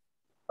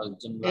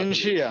 আল-জুমলাতুল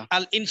ইনশিয়া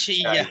আল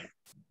ইনশিয়া,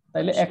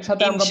 তাইলে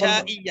একসাথে আমরা বলবো,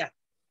 ইনশাইয়া,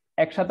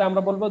 একসাথে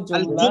আমরা বলবো আল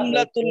জুমলা।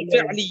 জুমলাতুল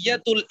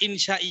ফিআলিয়াতুল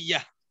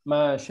ইনশাইয়া।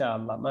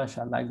 মাশাআল্লাহ,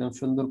 মাশাআল্লাহ, একদম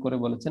সুন্দর করে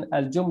বলেছেন,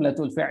 আল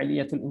জুমলাতুল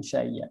ফিআলিয়াতুল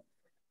ইনশাইয়া।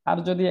 আর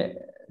যদি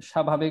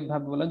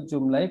স্বাভাবিকভাবে বলেন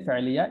জুমলাই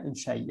ফিআলিয়া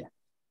ইনশাইয়া,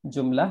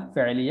 জুমলা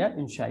ফিআলিয়া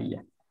ইনশাইয়া।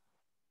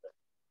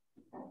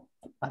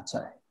 আচ্ছা,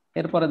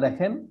 এরপরে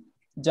দেখেন,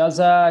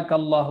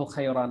 জাযাকাল্লাহু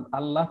খাইরান,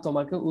 আল্লাহ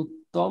তোমাকে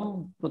উত্তম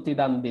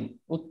প্রতিদান দিন,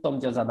 উত্তম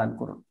জাযা দান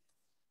করুন।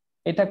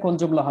 এটা কোন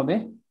জুমলা হবে?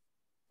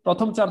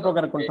 প্রথম 4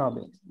 প্রকার কোনটা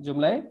হবে?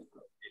 জুমলায়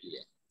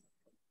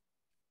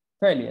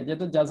ফেলিয়া,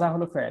 যেহেতু জাযা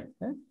হলো ফেল।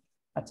 হ্যাঁ,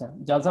 আচ্ছা,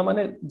 জাযা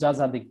মানে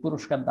জাযা দিক,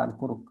 পুরস্কার দান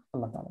করুক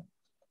আল্লাহ তাআলা।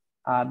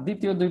 আর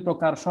দ্বিতীয় 2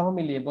 প্রকার সহ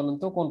মিলিয়ে বলুন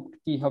তো কোন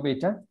কি হবে?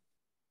 এটা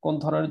কোন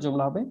ধরনের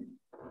জুমলা হবে?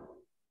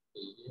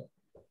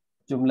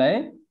 জুমলায়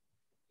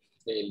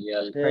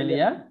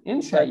ফেলিয়া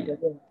ইনশাইয়া,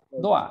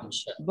 দোয়া,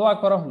 দোয়া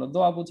করা হলো,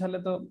 দোয়া বুঝালে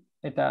তো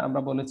এটা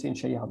আমরা বলেছি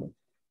ইনশাইয়া হবে।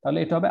 তাহলে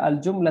এটা হবে আল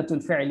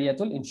জুমলাতুল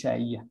ফিআলিয়াতুল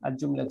ইনশাইয়া, আল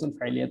জুমলাতুল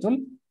ফিআলিয়াতুল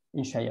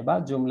ইনশাইয়া বা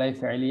জুমলাই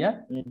ফিআলিয়া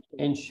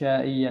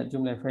ইনশাইয়া,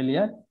 জুমলাই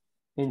ফিআলিয়া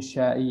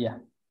ইনশাইয়া।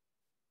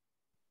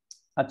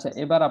 আচ্ছা,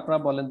 এবার আপনারা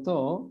বলেন তো,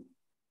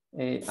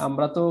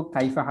 আমরা তো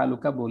কাইফা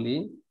হালুকা বলি,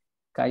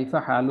 কাইফা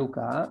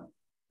হালুকা,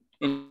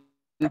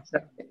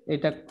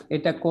 এটা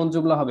এটা কোন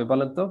জুমলা হবে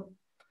বলেন তো?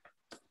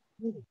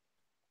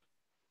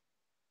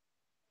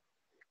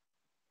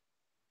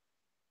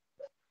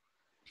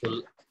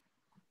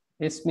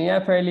 ইসমিয়া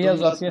ফাইলিয়া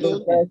জাফিয়া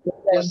জুমলাতুল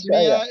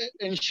ইসমিয়া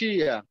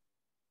ইনশিয়া।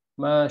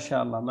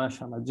 মাশাআল্লাহ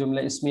মাশাআল্লাহ,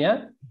 জুমলা ইসমিয়া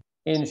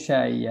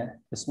ইনশাইয়া,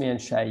 ইসমিয়া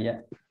ইনশাইয়া।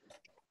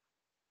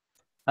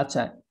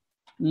 আচ্ছা,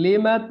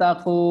 লিমা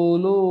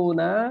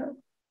তাকুলুনা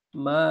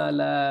মা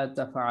লা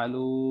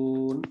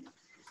তাফআলুন,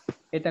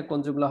 এটা কোন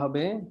জুমলা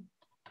হবে?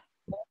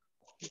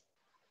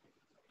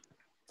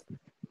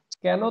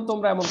 কেন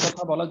তোমরা এমন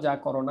কথা বলো যা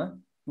করো না,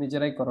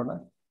 নিজেরাই করো না?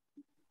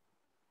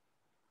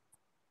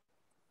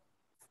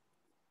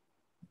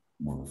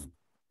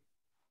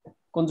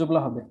 কোন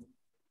জুমলা হবে?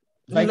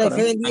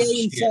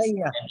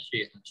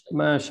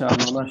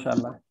 মাশাআল্লাহ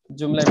মাশাআল্লাহ,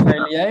 জুমলা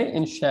ফাইলিয়া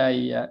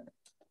ইনশাইয়া।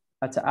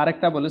 আচ্ছা,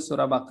 আরেকটা বলি,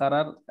 সূরা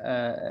বাকারার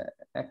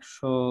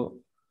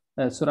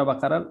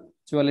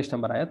 44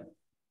 নম্বর আয়াত,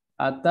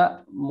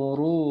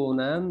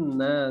 আতামুরুনান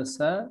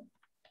নাসা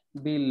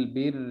বিল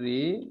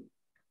বিররি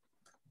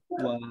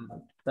ওয়া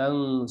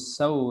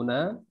তানসাউনা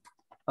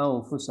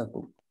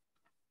আনফুসাকুম।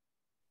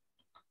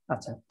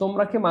 আচ্ছা,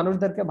 তোমরা কি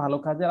মানুষদেরকে ভালো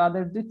কাজের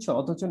আদেশ দিচ্ছ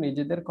অথচ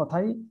নিজেদের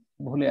কথাই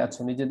ভুলে আছো,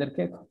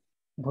 নিজেদেরকে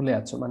ভুলে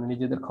আছো, মানে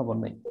নিজেদের খবর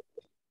নেই।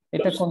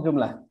 এটা কোন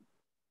জুমলা?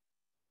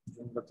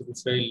 জুমলাতুল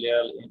ফাইলিয়া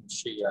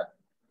ইনশিয়া।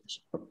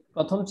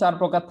 প্রথম 4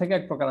 প্রকার থেকে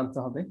এক প্রকার আনতে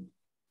হবে।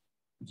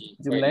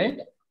 জুমলায়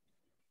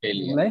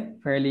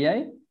ফাইলিয়া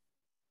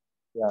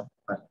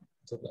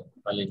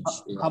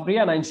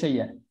খাবরিয়া না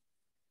ইনশাইয়া?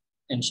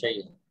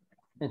 ইনশাইয়া।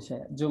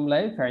 ইনশাইয়া,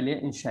 জুমলায় ফাইলিয়া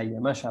ইনশাইয়া।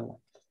 মাশাআল্লাহ।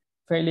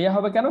 ফাইলিয়া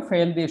হবে কেন?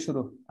 ফাইল দিয়ে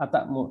শুরু,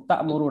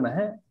 তা'মুরুনা,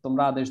 হ্যাঁ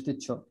তোমরা আদেশ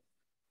দিচ্ছ।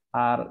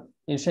 আর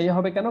ইনশাইয়া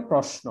হবে কেন?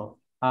 প্রশ্ন,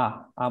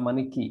 আ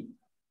মানে কি?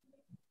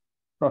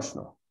 প্রশ্ন।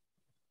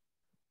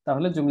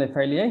 তাহলে জুমলা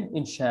ফাইলিয়া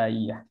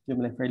ইনশাইয়া,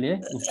 জুমলা ফাইলিয়া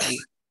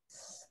ইনশাইয়া।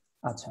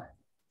 আচ্ছা,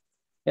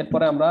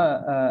 এরপরে আমরা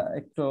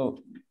একটু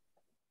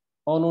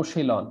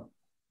অনুশীলন।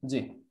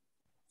 জি,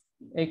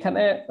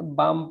 এখানে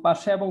বাম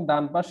পাশে এবং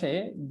ডান পাশে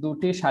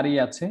দুটি সারি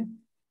আছে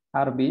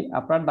আরবি,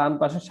 আপনার ডান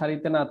পাশের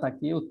সারিতে না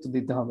তাকিয়ে উত্তর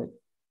দিতে হবে।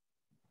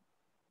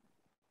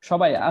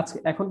 সবাই আজকে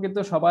এখন কিন্তু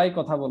সবাই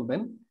কথা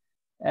বলবেন,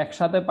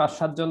 একসাথে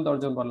 5-7 জন 10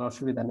 জন বলার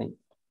অসুবিধা নেই।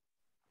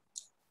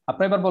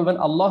 আপনি এবার বলবেন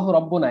আল্লাহু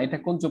রাব্বুনা, এটা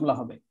কোন জুমলা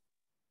হবে?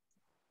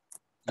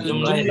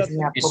 জুমলা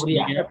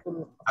ইসমিয়া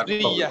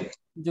খবরিয়া।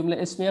 জুমলা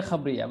ইসমিয়া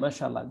খাবরিয়া।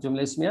 মাশাআল্লাহ,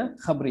 জুমলা ইসমিয়া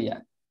খাবরিয়া।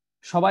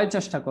 সবাই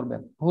চেষ্টা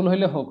করবেন, ভুল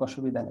হইলে হোক,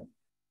 অসুবিধা নেই।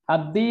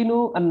 আদ-দীনু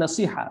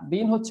আন-নাসিহা,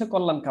 দিন হচ্ছে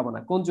কল্যাণ কামনা,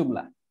 কোন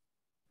জুমলা?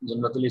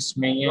 জুমলাতুল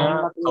ইসমিয়া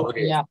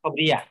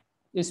খবরিয়া।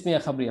 ইসমিয়া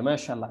খাবরিয়া।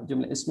 মাশাআল্লাহ,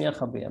 জুমলা ইসমিয়া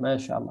খাবরিয়া।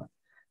 মাশাআল্লাহ।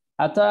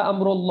 আতা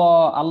আমরুল্লাহ,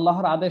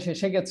 আল্লাহর আদেশ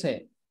এসে গেছে,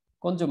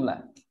 কোন জুমলা?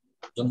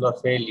 জুমলা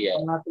ফাইলিয়া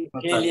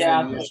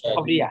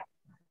খবরিয়া।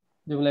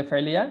 জুমলা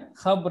ফাইলিয়া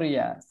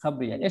খাবরিয়া,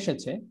 খাবরিয়া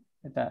এসেছে,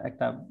 এটা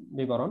একটা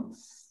বিবরণ।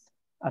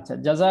 আচ্ছা,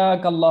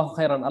 জাযাকাল্লাহু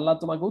খাইরান, আল্লাহ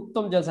তোমাকে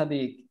উত্তম জাযা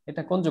দিক,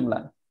 এটা কোন জুমলা?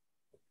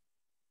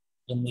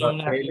 জুমলা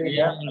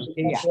ফাইলিয়া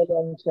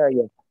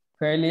ইনশাইয়া।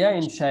 ফাইলিয়া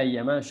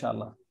ইনশাইয়া।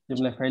 মাশাআল্লাহ,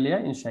 জুমলা ফাইলিয়া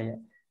ইনশাইয়া।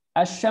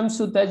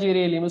 আশ-শামসু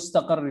তাজরি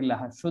লিমুস্তাকাররিন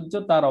লাহা, সূর্য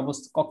তার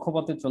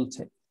কক্ষপথে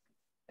চলছে,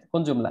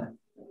 কোন জুমলা?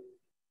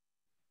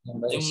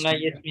 জুমলা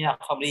ইসমিয়া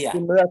খবরিয়া।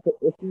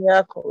 ইসমিয়া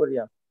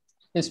খবরিয়া।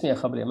 ইসমিয়া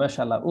খাবরিয়া।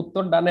 মাশাআল্লাহ,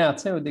 উত্তর ডানে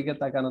আছে, ওইদিকে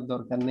তাকানোর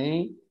দরকার নেই।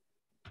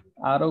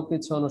 আরো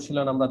কিছু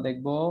অনুশীলন আমরা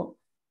দেখব।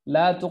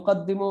 লা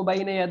তুকদ্দিমু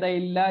বাইনা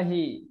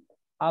ইয়াদাইল্লাহি,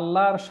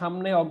 আল্লাহর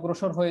সামনে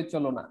অগ্রসর হয়ে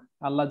চলো না,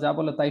 আল্লাহ যা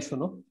বলে তাই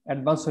শোনো,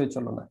 অ্যাডভান্স হয়ে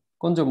চলো না,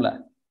 কোন জুমলা?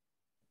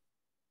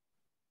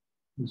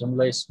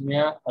 জুমলা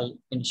ইসমিয়া আল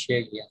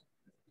ইনশাইয়া।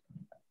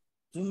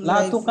 লা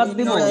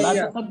তুকদ্দিমু, লা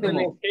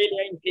তুকদ্দিমু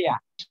ফাইলিয়া ইনশিয়া।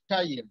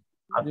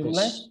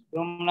 জুমলা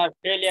জুমলা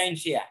ফাইলিয়া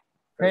ইনশিয়া।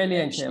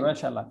 ফাইলিয়া ইনশাইয়া।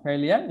 মাশাআল্লাহ,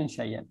 ফাইলিয়া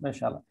ইনশাইয়া।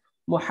 মাশাআল্লাহ।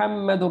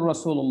 মুহাম্মাদুর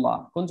রাসূলুল্লাহ,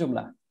 কোন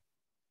জুমলা?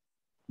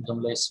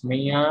 জুমলা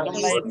ইসমিয়া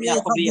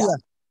খবরিয়া।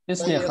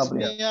 ইসমিয়া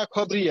খাবরিয়া।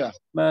 খবরিয়া।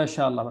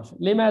 মাশাআল্লাহ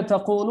মাশাআল্লাহ। লিমা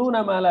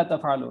তাকুলুনা মা লা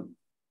তাফআলুন,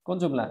 কোন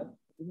জুমলা?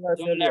 জুমলা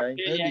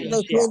ফাইলিয়া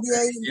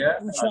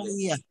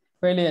ইনশিয়া।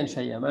 ফাইলিয়া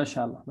ইনশাইয়া।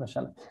 মাশাআল্লাহ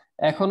মাশাআল্লাহ।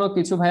 এখনো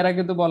কিছু ভাইরা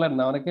কিন্তু বলেন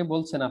না, অনেকে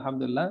বলছেন,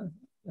 আলহামদুলিল্লাহ,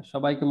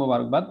 সবাইকে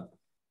মোবারকবাদ।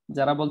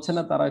 যারা বলছেন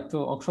না তারা একটু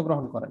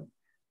অংশগ্রহণ করেন।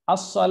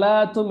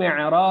 আস-সালাতু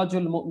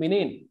মি'রাজুল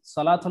মুমিনিন,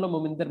 সালাত হলো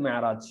মুমিনদের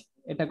মেরাজ,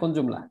 এটা কোন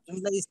জুমলা?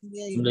 জুমলা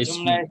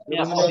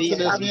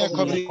ইসমিয়া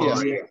খবরিয়া।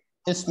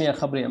 ইসমিয়া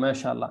খাবরিয়া।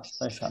 মাশাআল্লাহ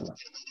মাশাআল্লাহ।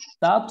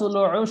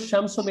 তাতুলু'উ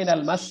শামসু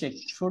মিনাল মাশরিক,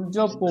 সূর্য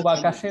পূব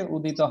আকাশে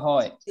উদিত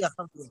হয়,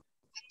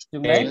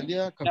 জুমলা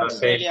ফাইলিয়া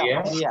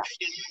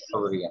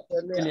খবরিয়া।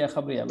 ফাইলিয়া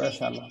খাবরিয়া।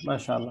 মাশাআল্লাহ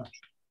মাশাআল্লাহ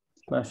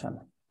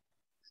মাশাআল্লাহ।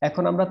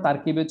 এখন আমরা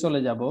তারকিবে চলে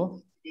যাব।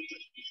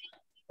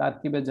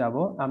 তারকিবে যাব।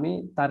 আমি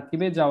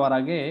তারকিবে যাওয়ার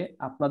আগে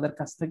আপনাদের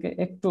কাছ থেকে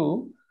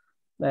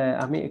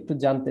আমি একটু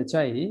জানতে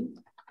চাই,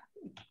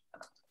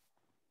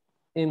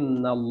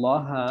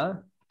 ইন্নাল্লাহা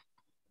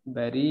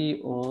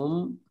বারিউম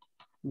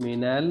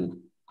মিনাল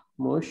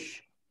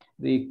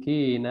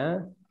মুশরিকিনা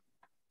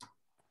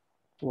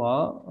ওয়া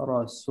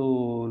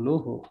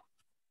রাসূলুহু।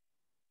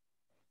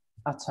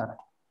 আচ্ছা,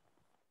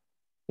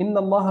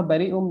 ইন্নাল্লাহা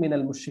বারিউম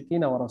মিনাল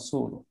মুশরিকিনা ওয়া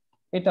রাসূলুহু,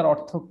 এটার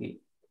অর্থ কি?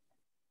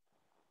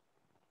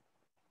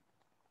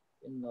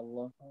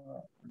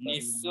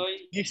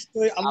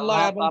 নিশ্চয়ই আল্লাহ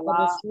এবং তার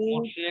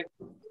রাসূল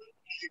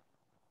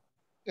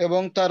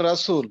এবং তার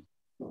রাসূল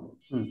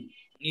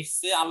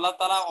নিশ্চয়ই আল্লাহ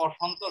তাআলা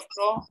অসন্তুষ্ট,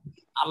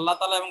 আল্লাহ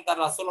তাআলা এবং তার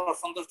রাসূল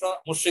অসন্তুষ্ট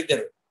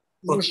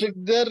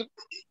মুশরিকদের।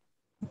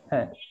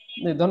 হ্যাঁ,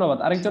 ধন্যবাদ।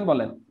 আরেকজন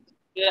বলেন।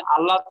 যে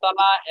আল্লাহ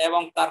তাআলা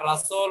এবং তার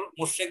রাসূল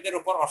মুশরিকদের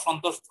উপর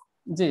অসন্তুষ্ট।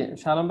 জি,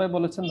 সালাম ভাই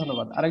বলেছেন,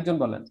 ধন্যবাদ। আরেকজন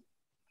বলেন।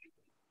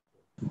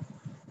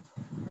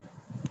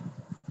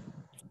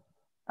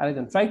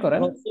 আরেকজন ট্রাই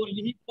করেন।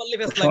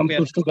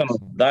 সন্তুষ্ট কেন?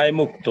 দায়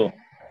মুক্ত।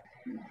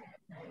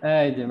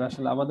 এই যে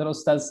মাশাআল্লাহ, আমাদের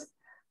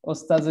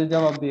ওস্তাজ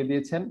জবাব দিয়ে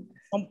দিয়েছেন।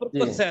 সম্পর্ক জি,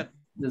 স্যার,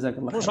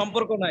 জাযাকাল্লাহ কোনো খাইর।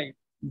 সম্পর্ক নাই।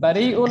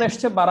 বারিউন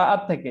এসছে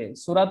বারাআত থেকে,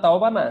 সূরা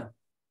তাওবা না?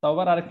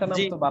 তাওবার আরেকটা নাম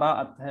জি। তো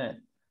বারাআত। হ্যাঁ,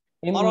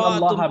 বারাআতুন।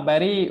 ইন্নাল্লাহা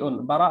বারিউন,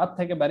 বারাআত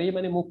থেকে বারি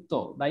মানে মুক্ত,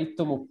 দায়িত্ব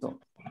মুক্ত,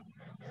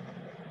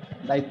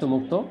 দায়িত্ব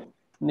মুক্ত।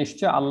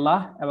 নিশ্চয় আল্লাহ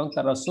এবং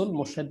তার রাসূল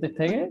মুশরিকদের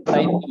থেকে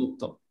দায়িত্ব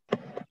মুক্ত,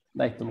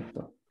 দায়িত্ব মুক্ত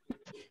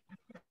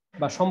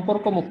বা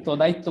সম্পর্ক মুক্ত,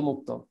 দায়িত্ব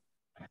মুক্ত।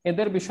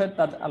 এদের বিষয়ে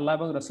তার আল্লাহ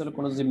এবং রাসূলের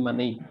কোনো জিম্মা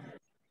নেই।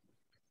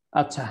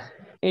 আচ্ছা,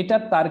 এটা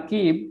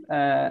তারকিব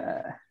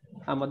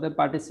আমাদের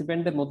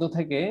পার্টিসিপেন্টদের মধ্য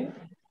থেকে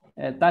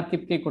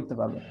তারকিব কে করতে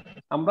পারবে?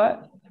 আমরা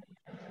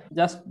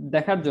জাস্ট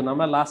দেখার জন্য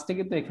আমরা লাস্টে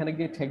কিন্তু এখানে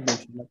গিয়ে ঠেকবো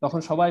ইনশাআল্লাহ, তখন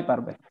সবাই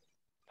পারবে।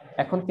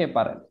 এখন কে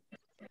পারেন,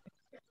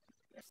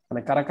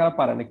 মানে কারা কারা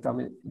পারেন একটু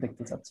আমি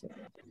দেখতে চাচ্ছি।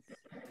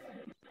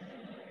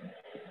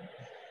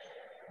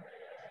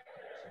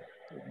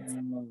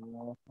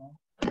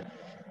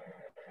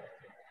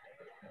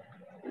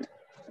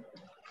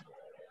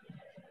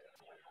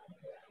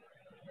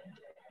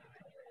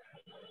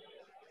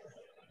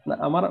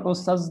 আমার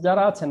ওস্তাদ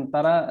যারা আছেন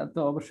তারা তো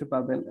অবশ্যই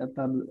পারবেন।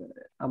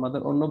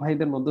 আমাদের অন্য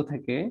ভাইদের মধ্য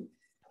থেকে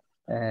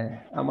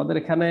আমাদের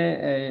এখানে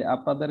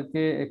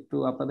আপনাদেরকে একটু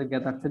আপনাদের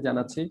জ্ঞাতার্থে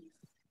জানাচ্ছি,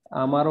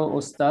 আমারও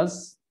ওস্তাদ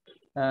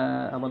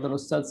আমাদের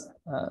ওস্তাদ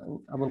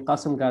আবুল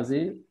কাসেম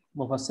গাজী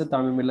মুফাসসির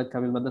তামিম মিল্লাত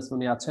কামিল মাদ্রাসা,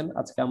 উনি আছেন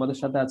আজকে আমাদের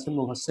সাথে। আছেন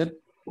মুফাসসির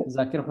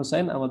জাকির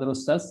হোসেন, আমাদের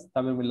ওস্তাদ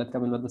তামিম মিল্লাত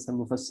কামিল মাদ্রাসার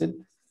মুফাসসির।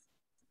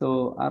 তো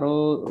আরো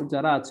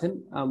যারা আছেন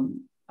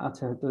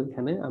আছে হয়তো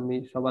এখানে, আমি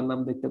সবার নাম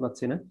দেখতে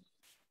পাচ্ছি না,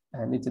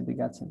 নিচের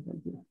দিকে আছেন।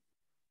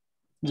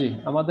 জি,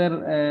 আমাদের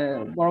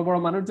বড় বড়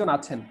মানুষজন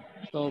আছেন,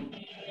 তো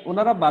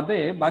ওনারা বাদে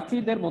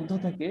বাকিদের মধ্য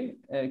থেকে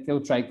কেউ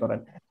ট্রাই করেন।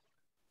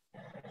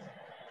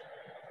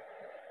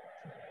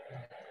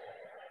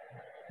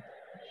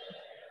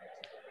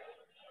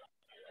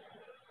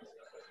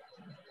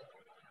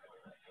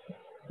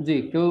 জি,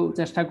 কেউ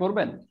চেষ্টা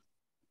করবেন?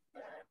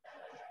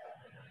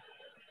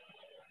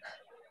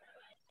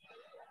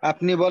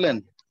 আপনি বলেন।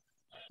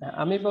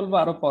 আমি বলবো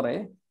আরো পরে,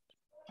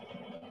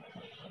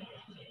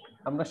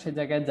 আমরা সে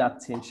জায়গায়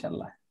যাচ্ছি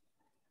ইনশাল্লাহ।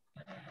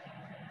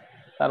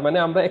 তার মানে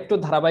আমরা একটু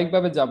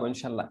ধারাবাহিকভাবে যাব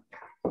ইনশাল্লাহ।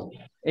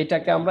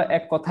 এটাকে আমরা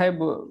এক কথায়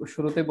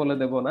শুরুতে বলে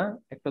দেব না,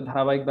 একটু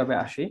ধারাবাহিকভাবে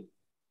আসি।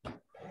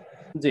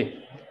 জি,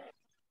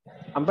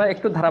 আমরা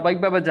একটু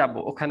ধারাবাহিকভাবে যাব,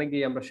 ওখানে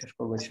গিয়ে আমরা শেষ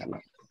করবো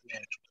ইনশাল্লাহ।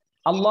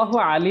 আল্লাহু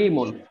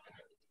আলিমুন,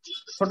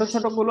 ছোট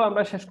ছোট গুলো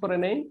আমরা শেষ করে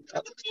নেই,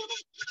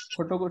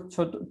 ছোট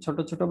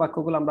ছোট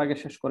বাক্যগুলো আমরা আগে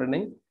শেষ করে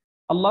নেই।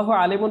 আল্লাহু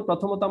আলিমুন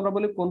প্রথমত আমরা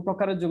বলি কোন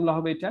প্রকারের জুমলা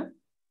হবে এটা?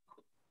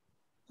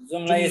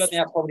 জুমলা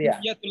ইসমিয়া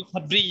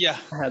খবরিয়া।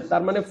 হ্যাঁ,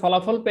 তার মানে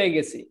ফলাফল পেয়ে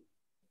গেছি।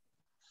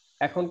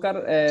 এখনকার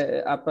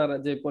আপনার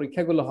যে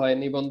পরীক্ষাগুলো হয়,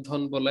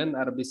 নিবন্ধন বলেন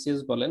আর বিসিএস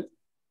বলেন,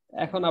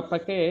 এখন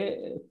আপনাকে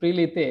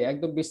প্রিলিতে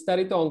একদম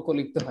বিস্তারিত অঙ্ক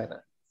লিখতে হয় না,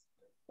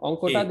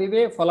 অঙ্কটা দিবে,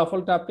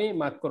 ফলাফলটা আপনি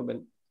মার্ক করবেন।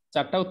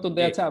 4টা উত্তর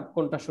দেওয়া আছে,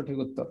 কোনটা সঠিক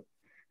উত্তর।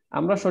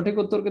 আমরা সঠিক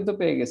উত্তর কিন্তু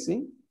পেয়ে গেছি।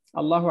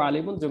 আল্লাহু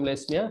আলিমুন জুমলা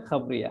ইসমিয়া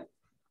খাবরিয়া।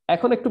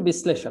 এখন একটু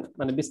বিশ্লেষণ,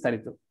 মানে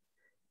বিস্তারিত,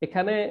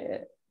 এখানে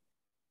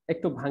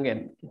একটু ভাঙেন,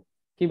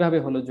 কিভাবে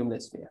হলো জুমলা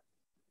ইসমিয়া?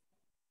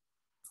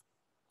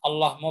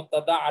 আল্লাহ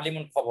মুবতাদা,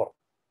 আলিমুন খবর।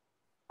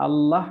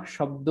 আল্লাহ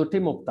শব্দটি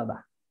মুবতাদা,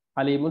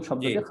 আলিমুন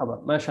শব্দটি খবর।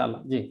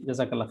 মাশাআল্লাহ, জি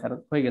জাযাকাল্লাহ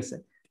খাইরান, হয়ে গেছে।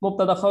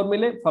 মুবতাদা খবর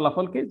মিলে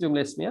ফলাফল কি?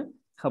 জুমলা ইসমিয়া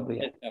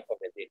খাবরিয়া।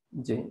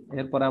 জি,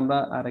 এরপর আমরা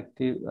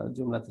আরেকটি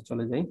জুমলাতে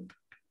চলে যাই।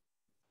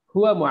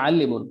 হুয়া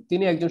মুআল্লিমুন,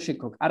 তিনি একজন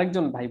শিক্ষক।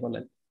 আরেকজন ভাই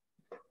বলেন,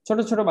 ছোট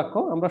ছোট বাক্য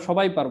আমরা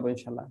সবাই পারবো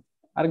ইনশাআল্লাহ।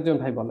 আরেকজন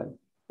ভাই বলেন।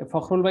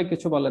 ফখরুল ভাই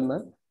কিছু বলেন না?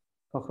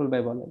 ফখরুল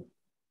ভাই বলেন।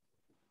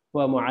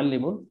 হুয়া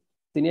মুআল্লিমুন,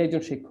 তিনি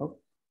একজন শিক্ষক।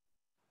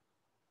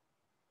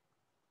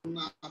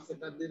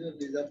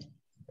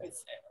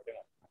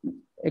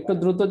 একটু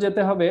দ্রুত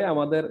যেতে হবে,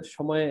 আমাদের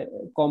সময়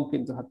কম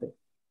কিন্তু হাতে।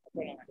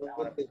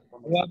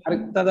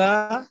 মুবতাদা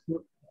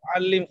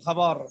আলিম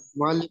খবর।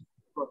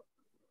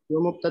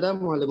 মুবতাদা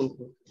মুআল্লিমুন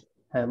খবর।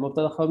 হ্যাঁ,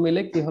 মুবতাদা খবর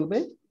মিলে কি হবে?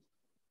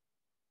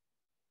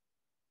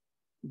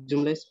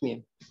 জুমলা ইসমিয়া।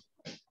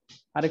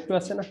 আরেকটু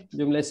আছে না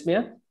জুমলা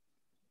ইসমিয়া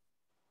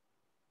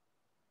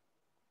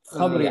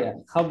খাবরিয়া।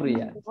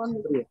 খাবরিয়া,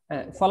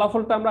 হ্যাঁ,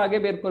 ফলাফলটা আমরা আগে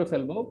বের করে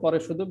ফেলবো, পরে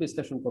শুধু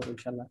বিশ্লেষণ করবো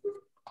ইনশাআল্লাহ।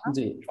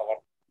 জি,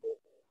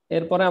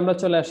 এরপরে আমরা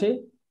চলে আসি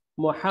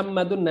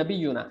মুহাম্মাদুন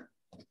নাবিয়ুনা,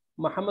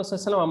 মুহাম্মদ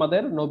সাল্লাল্লাহু আলাইহি ওয়াসাল্লাম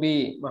আমাদের নবী,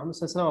 মুহাম্মদ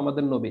সাল্লাল্লাহু আলাইহি ওয়াসাল্লাম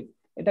আমাদের নবী।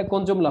 এটা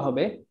কোন জুমলা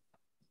হবে?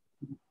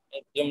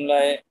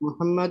 জুমলায়ে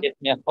মুহাম্মদ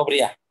ইসমিয়া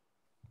খবরিয়া।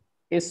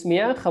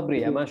 ইসমিয়া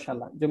খাবরিয়া,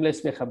 মাশাআল্লাহ, জুমলা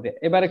ইসমিয়া খাবরিয়া।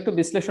 এবার একটু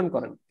বিশ্লেষণ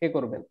করেন, কে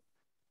করবেন?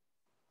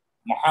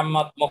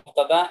 মুহাম্মদ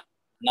মুবতাদা,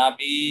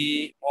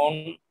 নাবিউন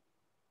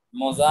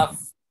মুজাফ,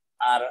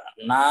 আর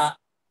না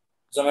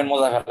জমির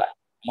মুজাফ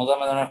আলাইহি।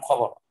 মুজাম্মেলের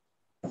খবর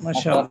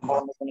মাশাআল্লাহ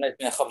জুমলা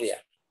ইসমিয়া খবরিয়া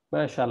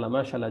মাশাআল্লাহ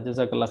মাশাআল্লাহ,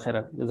 জাযাকাল্লাহ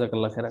খাইরান,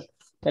 জাযাকাল্লাহ খাইরান।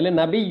 তাহলে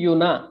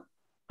নাবিয়ুনা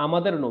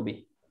আমাদের নবী,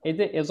 এই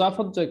যে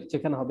এজাফত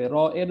যেখানে হবে র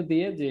এর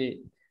দিয়ে যে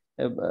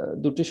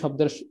দুটি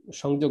শব্দের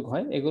সংযোগ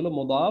হয়, এগুলো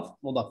মুদাফ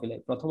মুদাফ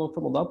ইলাইহি, প্রথম অংশ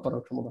মুদাফ পরের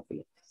অংশ মুদাফ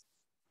ইলাইহি।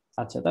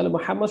 আচ্ছা, তাহলে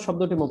মুহাম্মদ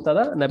শব্দটি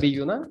মুবতাদা,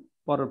 নাবিয়ুনা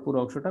পরের পুরো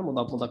অংশটা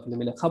মুদাফ মুদাফ ইলাইহি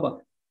মিলে খাবার,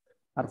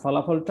 আর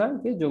ফলাফলটা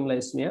কি জুমলা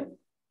ইসমিয়া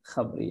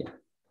খাবরিয়া।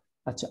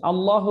 আচ্ছা,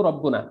 আল্লাহু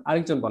রাব্বুনা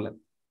আরেকজন বলেন,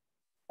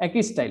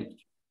 একই স্টাইল,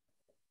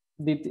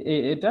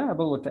 এটা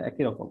এবং ওটা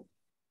একই রকম,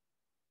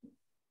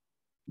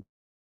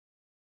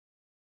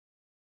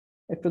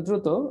 একটু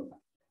দ্রুত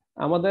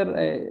আমাদের।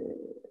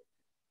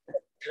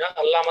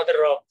 আল্লাহ আমাদের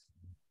রব।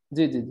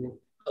 জি জি জি,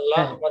 আল্লাহ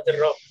আমাদের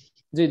রব।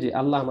 জি জি,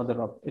 আল্লাহ আমাদের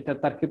রব, এটা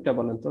তারকিবটা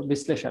বলেন তো,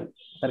 বিশ্লেষণ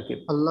তারকিব।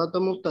 আল্লাহ তো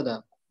মুবতাদা,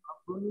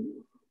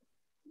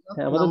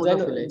 হ্যাঁ, আমাদের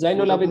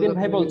জাইনুল আবেদিন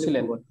ভাই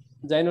বলছিলেন,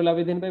 জাইনুল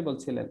আবেদিন ভাই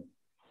বলছিলেন।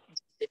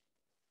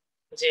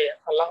 জি,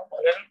 আল্লাহ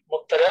হলেন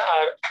মুবতাদা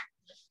আর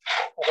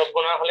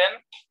রব্বুনা হলেন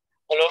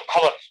হলো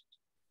খবর।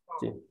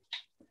 জি,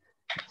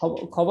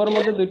 খবরের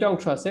মধ্যে দুইটা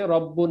অংশ আছে,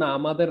 রব্বুনা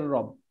আমাদের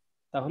রব।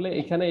 তাহলে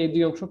এখানে এই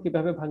দুই অংশ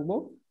কিভাবে ভাঙবো?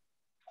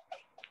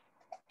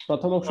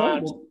 প্রথম অংশ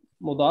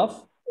মুদাফ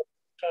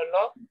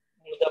হলো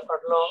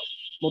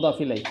মুদাফ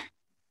ইলাইহি,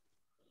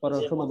 পরের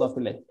অংশ মুদাফ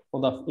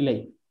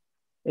ইলাইহি।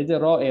 এই যে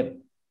র এর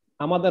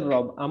আমাদের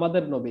রব,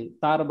 আমাদের নবী,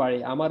 তার বাড়ি,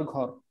 আমার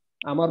ঘর,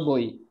 আমার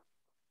বই,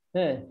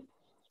 হ্যাঁ,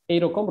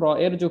 এইরকম র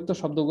এর যুক্ত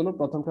শব্দগুলো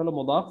প্রথমটা হলো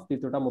মুদাফ,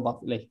 দ্বিতীয়টা মুদাফ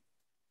ইলাইহি,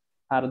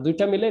 আর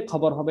দুইটা মিলে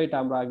খবর হবে। এটা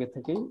আমরা আগে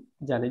থেকেই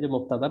জানি যে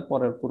মুবতাদার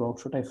পরের পুরো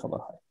অংশটাই খবর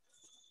হয়।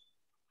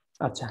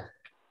 আচ্ছা,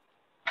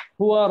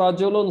 হুয়া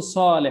রাজুলুন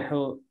সালিহ,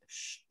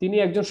 তিনি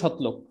একজন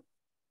সৎলোক,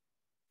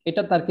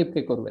 এটা তারকিব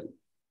কে করবেন?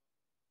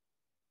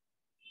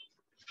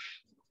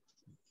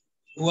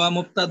 হুয়া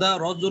মুবতাদা,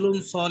 রাজুলুন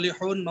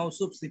সালিহুন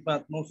মাওসুফ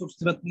সিফাত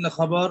মিন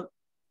খবর,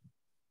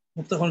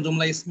 মুবতাদা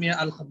জুমলা ইসমিয়া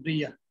আল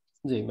খাবরিয়া।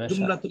 জি,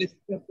 মাশাআল্লাহ,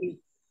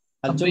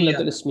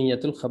 জুমলাতুল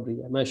ইসমিয়াতুল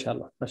খাবরিয়া।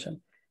 মাশাআল্লাহ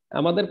মাশাআল্লাহ।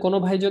 আমাদের কোনো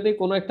ভাই যদি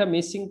কোনো একটা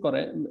মিসিং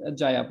করে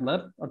যায় আপনার,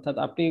 অর্থাৎ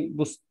আপনি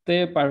বুঝতে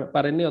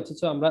পারেননি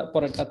অথচ আমরা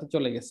পরেরটাতে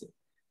চলে গেছি,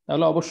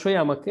 তাহলে অবশ্যই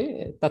আমাকে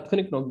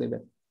তাৎক্ষণিক নক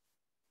দেবেন,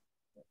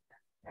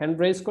 হ্যান্ড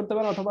রেজ করতে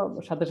পারেন অথবা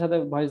সাথে সাথে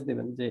ভয়েস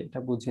দিবেন যে এটা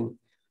বুঝিনি।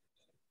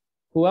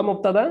 হুয়া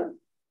মুবতাদা,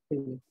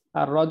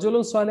 আর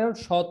রাজুলুন সালিহুন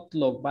সৎ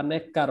লোক বা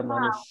নেককার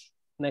মানুষ,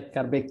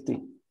 নেককার ব্যক্তি।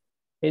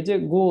 এই যে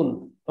গুণ,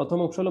 প্রথম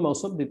অংশ হলো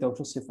মাউসুফ, দ্বিতীয়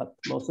অংশ সিফাত,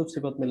 মাউসুফ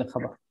সিফাত মিলে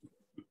খাবার।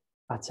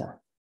 আচ্ছা,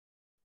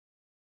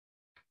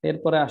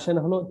 এরপরে আসেন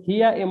হলো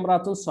হিয়া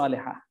ইমরাতুন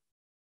সালিহা,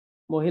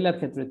 মহিলার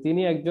ক্ষেত্রে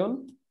তিনি একজন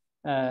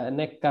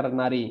নেককার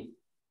নারী,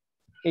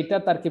 এটা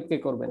তারকিব কে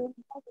করবেন?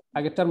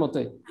 আগেরটার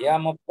মতোই, ইয়া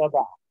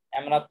মুবতাদা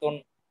ইমরাতুন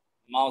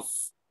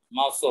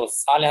মাউসুফ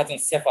সালিহাতুন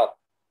সিফাত,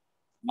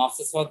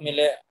 মাউসুফ সিফাত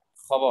মিলে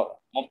খবর,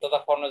 মুবতাদা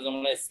খবর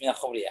জুমলা ইসমিয়া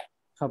খবরিয়া।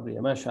 খাবরিয়া,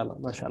 মাশাআল্লাহ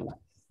মাশাআল্লাহ।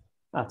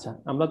 আচ্ছা,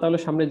 আমরা তাহলে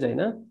সামনে যাই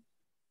না,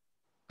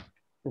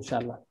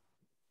 ইনশাআল্লাহ।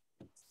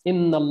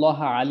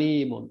 ইন্নাল্লাহা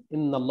আলিমুন,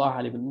 ইন্নাল্লাহা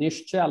আলিমুন,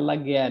 নিশ্চয় আল্লাহ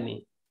জ্ঞানী,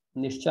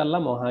 নিশ্চয় আল্লাহ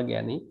মহা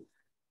জ্ঞানী।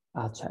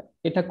 আচ্ছা,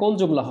 এটা কোন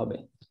জুমলা হবে?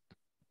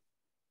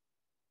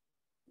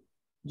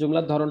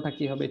 জুমলার ধরনটা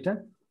কি হবে? এটা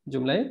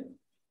জুমলায়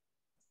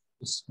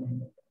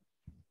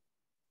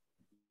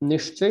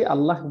নিশ্চয়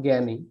আল্লাহ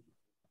জ্ঞানী,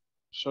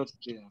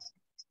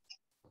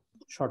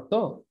 শর্ত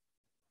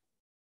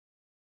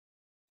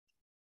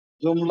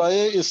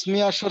জুমলায়ে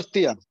ইসমিয়া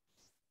শর্তিয়া।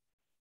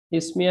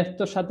 ইসমিয়া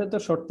তো সাথে তো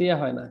শর্তিয়া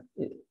হয় না,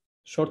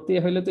 শর্তিয়া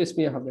হইলে তো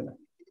ইসমিয়া হবে না।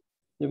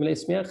 জুমলা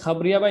ইসমিয়া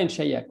খাবরিয়া বা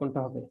ইনশাইয়া, কোনটা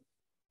হবে?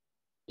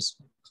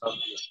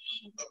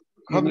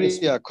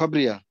 খবরিয়া,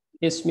 খবরিয়া,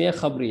 ইসমিয়া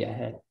খাবরিয়া,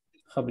 হ্যাঁ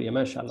খাবরিয়া,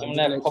 মাশাআল্লাহ।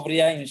 জুমলা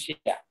খবরিয়া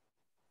ইনশিয়া,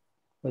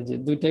 ওই যে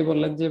দুইটাই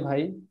বললেন যে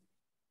ভাই,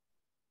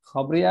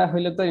 খবরিয়া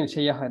হইলে তো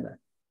ইনশাইয়া হয় না,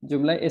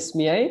 জুমলা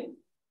ইসমিয়াই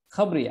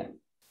খাবরিয়া,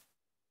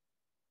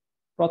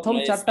 প্রথম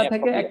চারটা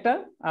থেকে একটা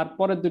আর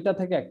পরের দুইটা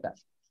থেকে একটা,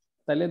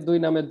 তাহলে দুই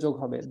নামের যোগ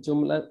হবে,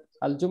 জুমলা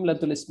আল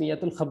জুমলাতুল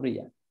ইসমিয়াতুল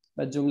খাবরিয়া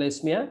বা জুমলা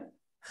ইসমিয়া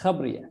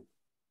খাবরিয়া,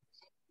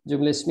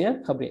 জুমলা ইসমিয়া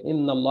খাবরিয়া।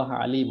 ইন্নাল্লাহা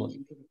আলিমুন।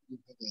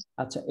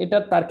 আচ্ছা, এটা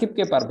তারকিব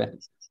কে পারবেন?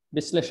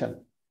 বিশ্লেষণ।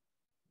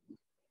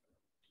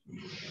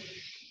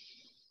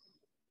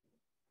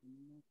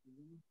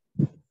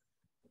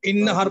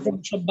 ইন্না হারফু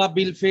মুশাব্বাহ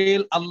বিল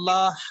ফিল,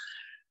 আল্লাহ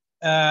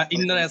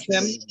ইন্না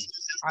ইসম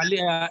আলী,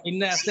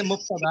 ইন্না ইসম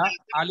মুবতাদা,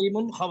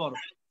 আলিমুন খবর।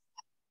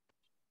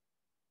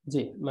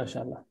 জি,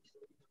 মাশাআল্লাহ।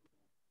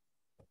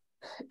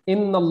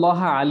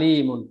 ইন্নাল্লাহা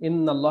আলিমুন,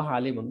 ইন্নাল্লাহা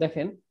আলিমুন।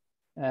 দেখেন,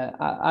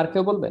 আর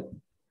কেউ বলবেন?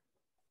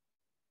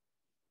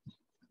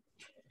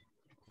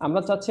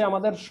 আমরা চাচ্ছি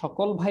আমাদের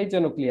সকল ভাই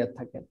যেন ক্লিয়ার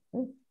থাকেন।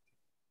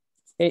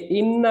 এই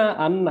ইন্না,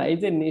 আন্না, এই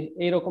যে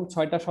এইরকম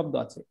 6টা শব্দ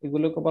আছে,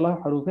 এগুলোকে বলা হয়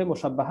হরফে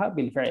মুশাব্বাহা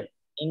বিল ফাইল।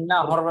 ইন্না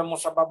হরফে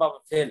মুশাব্বাহা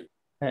ফিল,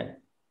 হ্যাঁ,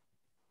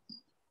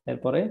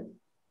 তারপরে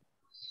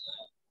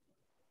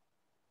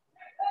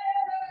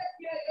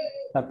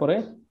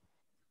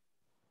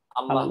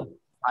আল্লাহ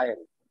ফাইল,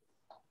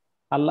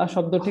 আল্লাহ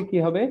শব্দটি কি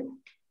হবে?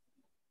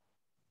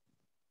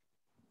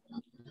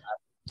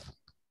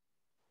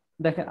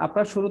 দেখেন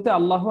আপনার শুরুতে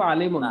আল্লাহু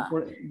আলিমুন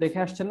দেখে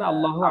আসছেন না,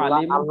 আল্লাহু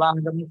আলিমুন। আল্লাহ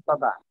হলো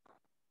মুবতাদা,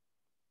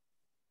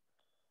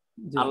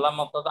 জি। আল্লাহ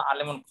মুবতাদা,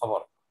 আলিমুন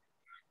খবর।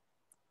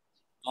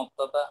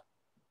 মুবতাদা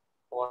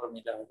খবর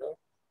মিলা হলো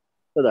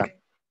মুবতাদা।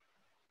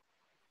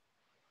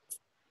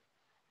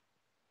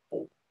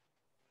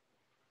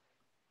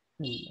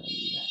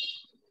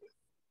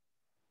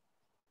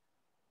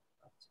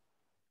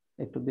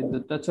 একটু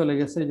বিদ্যুৎটা চলে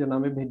গেছে, এই জন্য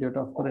আমি ভিডিওটা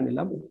অফ করে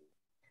নিলাম।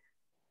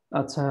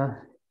 আচ্ছা,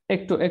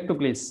 একটু একটু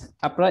প্লিজ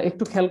আপনারা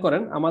একটু খেয়াল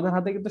করেন, আমাদের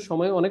হাতে কিন্তু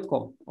সময় অনেক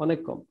কম, অনেক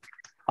কম।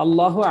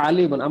 আল্লাহু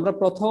আলিমুন, আমরা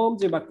প্রথম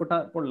যে বাক্যটা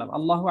পড়লাম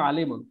আল্লাহু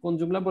আলিমুন, কোন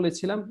জুমলা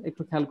বলেছিলাম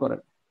একটু খেয়াল করেন।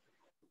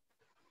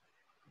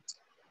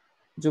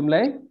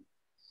 জুমলায়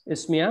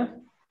ইসমিয়া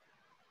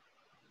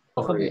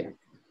খবরিয়া,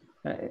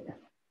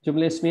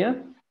 জুমলা ইসমিয়া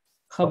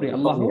খবরিয়া,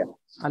 আল্লাহু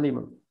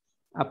আলিমুন।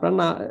 আপনারা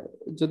না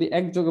যদি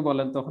একযোগে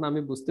বলেন তখন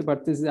আমি বুঝতে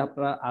পারতেছি যে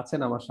আপনারা আছেন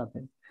আমার সাথে।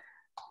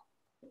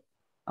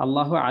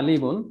 আল্লাহু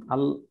আলিমুন,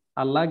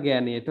 আল্লাহ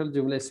জ্ঞানী, এটা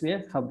জুমলা ইসমিয়া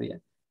খবরিয়া।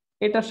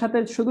 এটার সাথে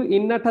শুধু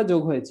ইন্নাটা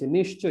যোগ হয়েছে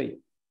নিশ্চয়ই,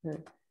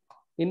 হ্যাঁ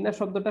ইন্না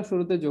শব্দটা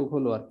শুরুতে যোগ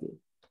হলো আর কি,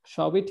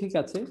 সবই ঠিক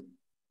আছে।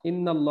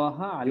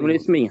 ইন্নাল্লাহা আলিম, জুমলা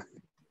ইসমিয়া,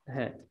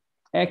 হ্যাঁ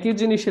একই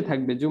জিনিসে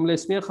থাকবে, জুমলা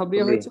ইসমিয়া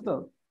খবরিয়া হয়েছে। তো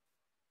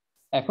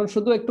এখন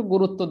শুধু একটু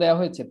গুরুত্ব দেওয়া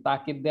হয়েছে,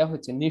 তাকিদ দেওয়া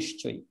হয়েছে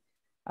নিশ্চয়ই,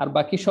 আর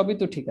বাকি সবই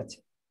তো ঠিক আছে।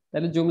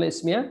 তাহলে জুমলা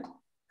ইসমিয়া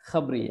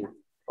খবরিয়া।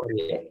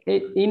 এই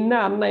ইন্না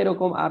আন্না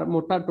এরকম আর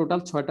মোটা টোটাল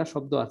 6টা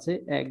শব্দ আছে,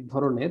 এক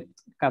ধরনের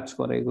কাজ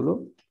করে এগুলো।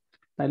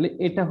 তাহলে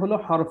এটা হলো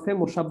হরফে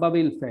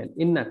মুসাব্বাবিল ফাইল,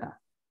 ইন্নাটা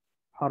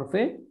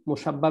হরফে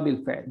মুসাব্বাবিল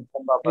ফাইল,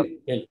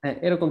 হ্যাঁ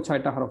এরকম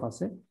 6টা হরফ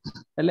আছে।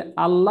 তাহলে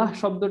আল্লাহ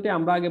শব্দটি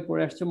আমরা আগে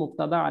পড়ে আসছি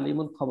মুবতাদা,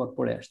 আলিমুন খবর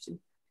পড়ে আসছি।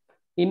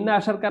 ইন্না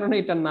আসার কারণে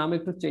এটার নাম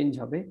একটু চেঞ্জ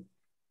হবে,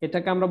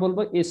 এটাকে আমরা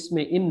বলবো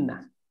ইসমে ইন্না,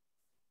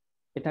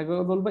 এটাকে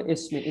বলবো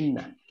ইসমে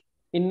ইন্না,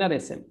 ইন্নার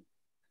এসএম।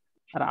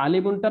 আর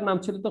আলিমুনটার নাম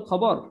ছিল তো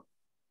খবর,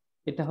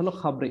 এটা হলো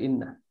খবরে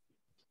ইন্না,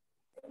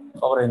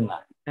 খবরে ইন্না।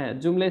 হ্যাঁ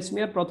জুমলা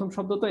ইসমিয়ার প্রথম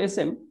শব্দ তো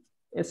এসএম,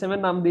 এসএম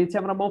এর নাম দিয়েছি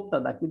আমরা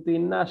মুবতাদা, কিন্তু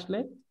ইন্না আসলে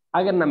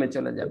আগের নামে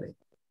চলে যাবে,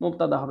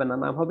 মুবতাদা হবে না,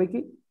 নাম হবে কি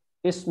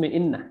ইসমে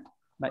ইন্না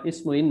বা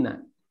ইসমু ইন্না,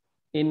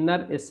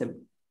 ইন্নার এসএম।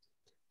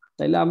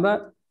 তাইলে আমরা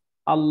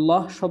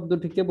আল্লাহ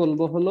শব্দটিকে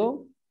বলবো হলো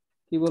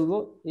কি বলবো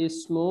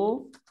ইসমু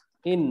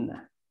ইন্না,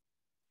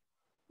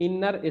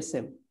 ইন্নার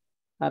এসএম।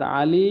 আর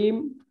আলিম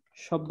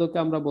শব্দকে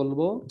আমরা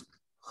বলবো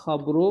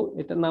খবরু,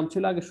 এটার নাম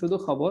ছিল আগে শুধু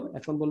খবর,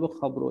 এখন বলবো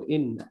খবরু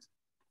ইন্না,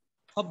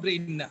 খবরে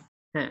ইন্না,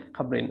 হ্যাঁ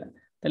খবরে ইন্না।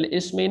 তাহলে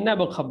ইসমে ইন্না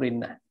এবং খবরে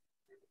ইন্না,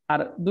 আর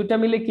দুইটা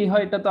মিলে কি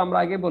হয় এটা তো আমরা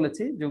আগে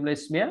বলেছি, জুমলা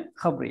ইসমিয়া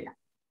খবরিয়া,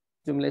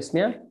 জুমলা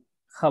ইসমিয়া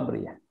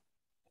খবরিয়া।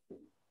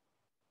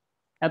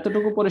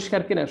 এতটুকু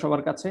পরিষ্কার কিনা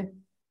সবার কাছে?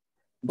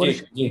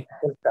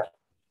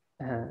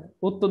 হ্যাঁ,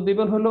 উত্তর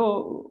দিবেন হলো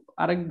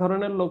আরেক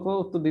ধরনের লোকও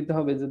উত্তর দিতে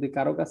হবে, যদি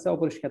কারো কাছে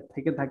অপরিষ্কার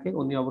থেকে থাকে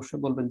উনি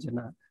অবশ্যই বলবেন যে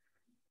না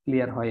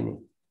ক্লিয়ার হয়নি।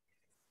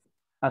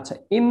 আচ্ছা,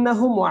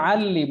 ইন্নাহু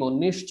মুআল্লিমুন,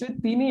 নিশ্চয়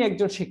তিনি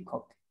একজন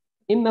শিক্ষক।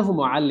 ইন্নাহু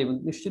মুআল্লিমুন,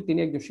 নিশ্চয় তিনি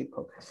একজন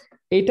শিক্ষক,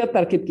 এইটার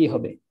তারকিব কি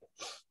হবে?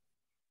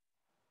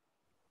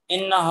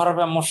 ইন্না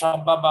হরফে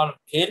মুসাব্বাব আল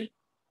ফিল,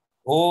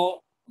 হু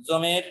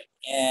জমির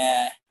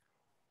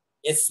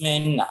ইসমে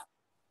ইন্না,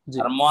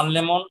 আর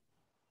মুআল্লিমুন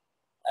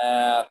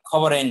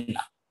খবরে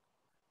ইন্না।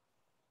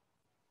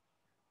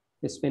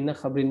 ইসমে ইন্না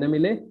খবরে ইন্না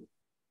মিলে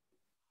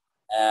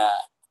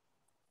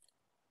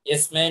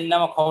ইসমে ইন্না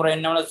ও খবরে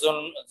ইন্না মানে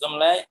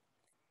জুমলায়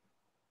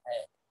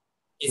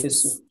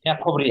ইসমিয়া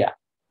খবরিয়া।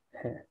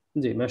 হ্যাঁ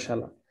জি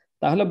মাশাআল্লাহ।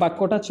 তাহলে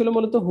বাক্যটা ছিল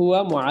মূলত হুয়া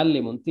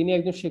মুআল্লিমুন, তিনি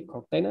একজন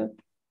শিক্ষক, তাই না?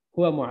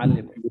 হুয়া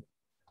মুআল্লিমুন।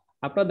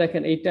 আপনারা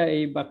দেখেন এইটা,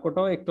 এই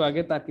বাক্যটাও একটু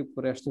আগে তারকিব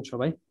করে আসছেন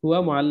সবাই, হুয়া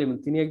মুআল্লিমুন,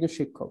 তিনি একজন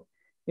শিক্ষক।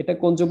 এটা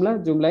কোন জুমলা?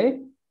 জুমলায়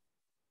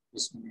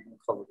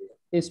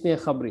ইসমিয়া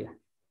খবরিয়া।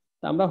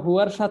 তা আমরা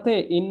হুয়ার সাথে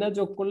ইন্না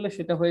যোগ করলে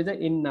সেটা হয়ে যায়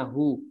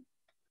ইন্নাহু,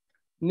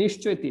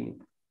 নিশ্চয় তিনি,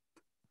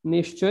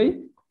 নিশ্চয়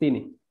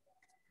তিনি।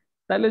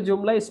 তাহলে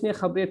জুমলা ইসমিয়া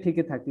খবরিয়া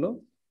ঠিকই থাকলো।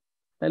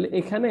 তাহলে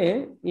এখানে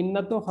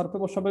ইন্না তো হরফে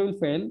মুসাব্বাবিল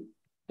ফাইল,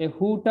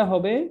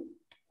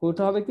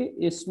 হুটা হবে কি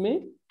ইসমে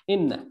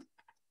ইন্না,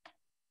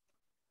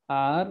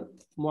 আর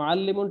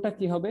মুআল্লিমুনটা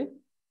কি হবে?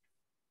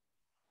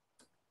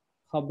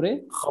 খবরে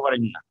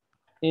ইন্না।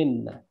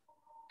 ইন্না,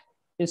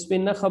 ইসমে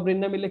ইন্না খবরে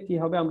ইন্না মিলে কি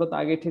হবে? আমরা তো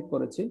আগে ঠিক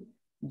করেছি,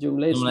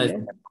 জুমলা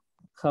ইসমিয়া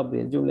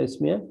খবরিয়া, জুমলা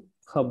ইসমিয়া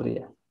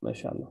খবরিয়া।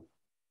 মাশাআল্লাহ।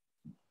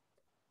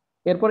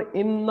 এরপর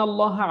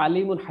ইন্নাল্লাহা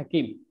আলিমুন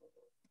হাকিম,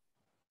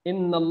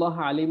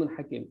 ইন্নাল্লাহা আলিমুন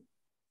হাকিম,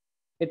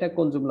 এটা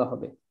কোন জুমলা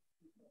হবে?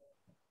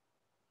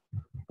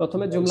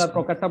 প্রথমে জুমলার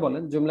প্রকারটা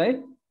বলেন। জুমলায়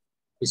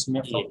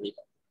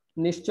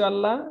নিশ্চয়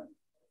আল্লাহ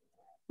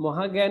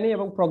মহাজ্ঞানী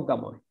এবং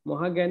প্রজ্ঞাময়,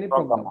 মহাজ্ঞানী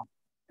প্রজ্ঞাময়।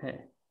 হ্যাঁ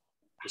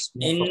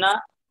ইন্না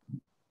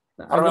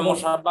হরফে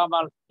মুসাব্বাব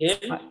আল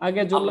ফিল,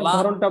 আগে জুমলার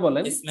ধরনটা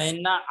বলেন, ইসমে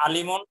ইন্না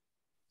আলিমুন,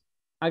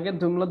 আগে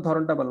জুমলার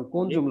ধরনটা বলেন,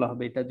 কোন জুমলা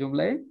হবে এটা?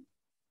 জুমলায়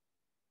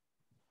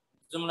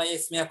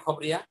ইসমিয়া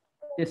খবরিয়া,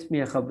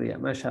 ইসমিয়া খবরিয়া।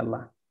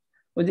 মাশাআল্লাহ।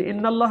 ওই যে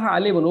ইন্নাল্লাহা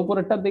আলিমুন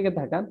উপরেরটার দিকে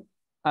তাকান,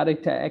 আর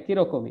এটা একই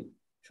রকমই,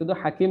 শুধু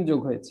হাকিম যোগ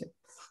হয়েছে।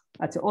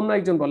 আচ্ছা, অন্য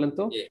একজন বলেন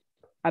তো,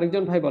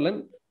 আরেকজন ভাই বলেন,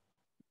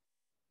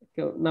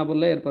 কেউ না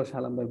বললে এরপর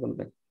সালাম ভাই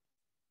বলবেন।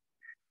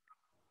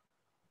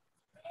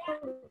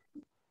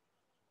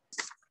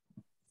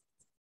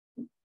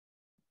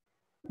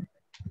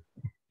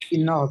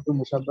 ইন্না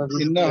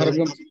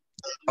হরফে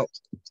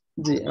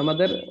জি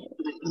আমাদের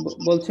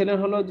বলছিলেন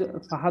হলো যে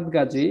ফাহাদ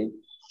গাজী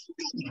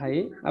ভাই,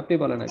 আপনি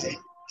বলেন আগে।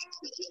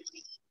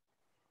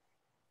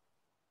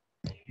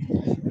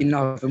 ইন্না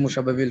হরফে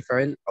মুশাব্বাহ বিল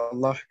ফাইল,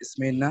 আল্লাহ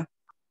ইসমে ইন্না,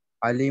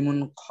 আলিমুন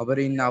খবর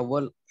ইন্না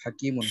আউয়াল,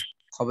 হাকিমুন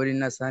খবর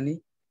ইন্না সানি,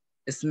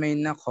 ইসমে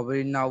ইন্না খবর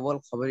ইন্না আউয়াল,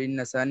 খবর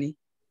ইন্না সানি,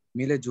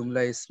 মিলে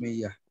জুমলা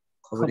ইসমিয়া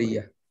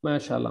খবরিয়া।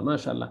 মাশাআল্লাহ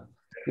মাশাআল্লাহ,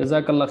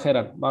 জাযাকাল্লাহ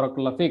খাইরান,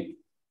 বারাকাল্লাহ ফিক।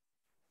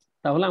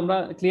 তাহলে আমরা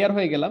ক্লিয়ার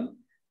হয়ে গেলাম,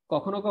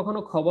 কখনো কখনো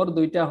খবর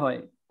দুইটা হয়,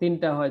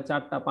 তিনটা হয়,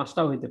 চারটা,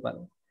 পাঁচটা হইতে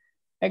পারে।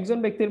 একজন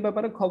ব্যক্তির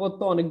ব্যাপারে খবর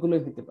তো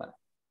অনেকগুলোই হইতে পারে,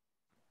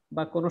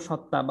 বা কোনো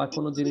সত্তা বা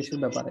কোনো জিনিসের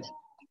ব্যাপারে।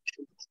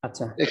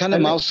 আচ্ছা, এখানে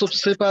মাউসুফ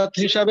সিফাত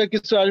হিসাবে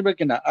কিছু আসবে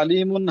কিনা?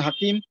 আলিমুন,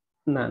 হাকিম?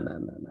 না না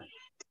না না,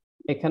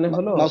 এখানে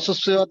হলো মাউসুফ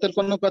সিফাতের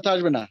কোনো কথা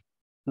আসবে না।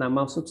 না,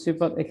 মাউসুফ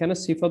সিফাত, এখানে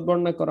সিফাত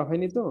বর্ণনা করা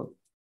হয়নি তো,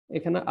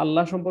 এখানে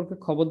আল্লাহ সম্পর্কে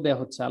খবর দেয়া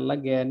হচ্ছে, আল্লাহ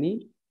জ্ঞানী,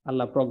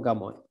 আল্লাহ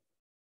প্রজ্ঞাময়।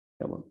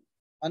 কেমন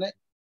মানে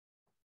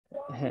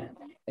হ্যাঁ,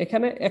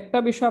 এখানে একটা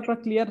বিষয় আপনার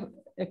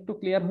একটু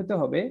ক্লিয়ার হতে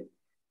হবে,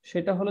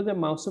 সেটা হলো যে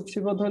মাউসুফ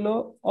সিফাত হলো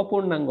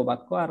অপূর্ণাঙ্গ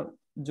বাক্য আর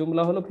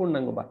জুমলা হলো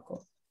পূর্ণাঙ্গ বাক্য।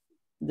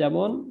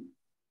 যেমন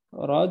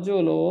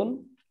রাজুলুন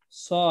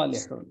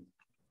সালিহুন,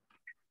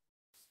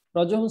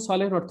 রাজুলুন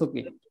সালিহুন অর্থ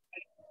কি?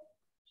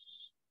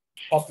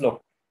 সৎ লোক।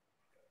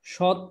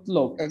 সৎ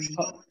লোক,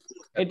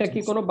 এটা কি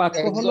কোনো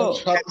বাক্য হলো?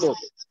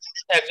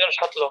 একজন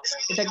সৎ লোক,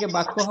 এটা কি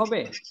বাক্য হবে?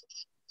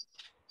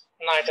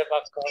 না, এটা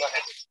বাক্য হবে না,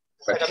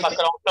 এটা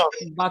বাক্যের অংশ হবে।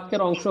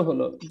 বাক্যের অংশ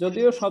হলো,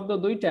 যদিও শব্দ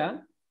দুইটা,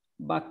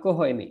 বাক্য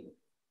হয়নি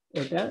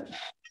এটা।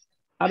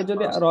 আর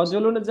যদি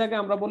রাজুলুনের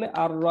জায়গায় আমরা বলি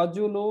আর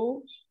রাজুলু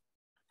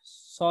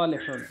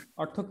সালিহুন,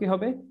 অর্থ কি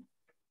হবে?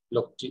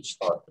 লোকটি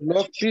সৎ।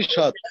 লোকটি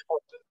সৎ।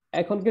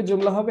 এখন কি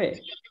জুমলা হবে?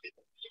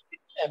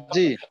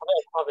 জি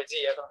হবে, জি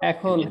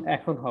এখন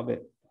এখন হবে।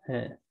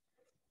 হ্যাঁ,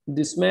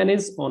 this man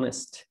is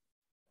honest,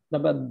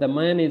 the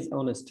man is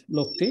honest,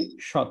 লোকটি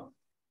সৎ।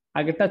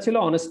 আগেরটা ছিল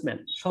অনেস্ট ম্যান,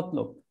 সৎ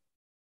লোক,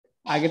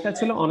 আগেরটা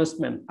ছিল অনেস্ট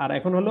ম্যান, আর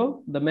এখন হলো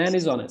দ্য ম্যান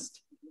ইজ অনেস্ট,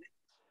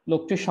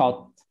 লোকটি সৎ।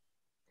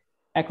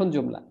 এখন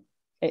জুমলা।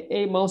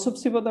 এই মাউসুফ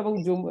সিফাত এবং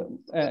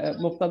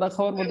মুবতাদা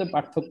খবর মধ্যে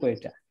পার্থক্য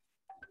এটা।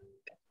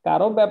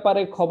 কারো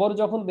ব্যাপারে খবর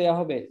যখন দেয়া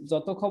হবে,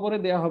 যত খবরে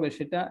দেয়া হবে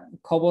সেটা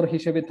খবর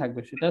হিসেবে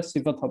থাকবে, সেটা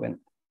সিফাত হবে না।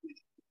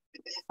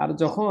 আর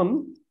যখন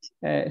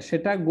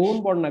সেটা গুণ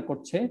বর্ণনা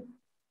করছে,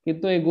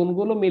 কিন্তু এই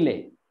গুণগুলো মিলে,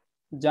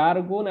 যার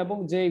গুণ এবং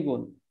যেই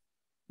গুণ,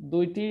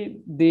 দুইটি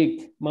দিক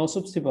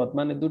মাউসুফ সিফাত,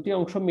 মানে দুটি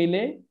অংশ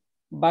মিলে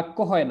বাক্য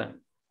হয় না,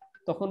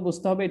 তখন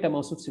বুঝতে হবে এটা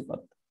মাউসুফ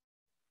সিফাত।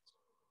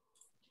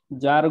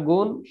 যার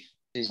গুণ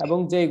এবং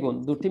যেই গুণ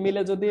দুটি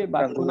মিলে যদি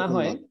বাক্য না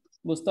হয়,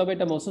 বুঝতে হবে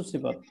এটা মাউসুফ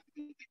সিফাত।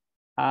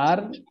 আর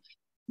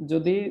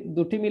যদি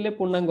দুটি মিলে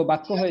পূর্ণাঙ্গ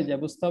বাক্য হয়ে যায়,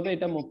 বুঝতে হবে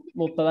এটা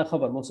মুবতাদা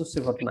খবর, মাউসুফ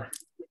সিফাত না।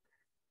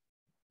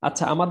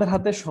 আচ্ছা, আমাদের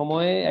হাতে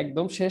সময়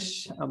একদম শেষ,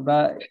 আমরা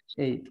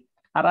এই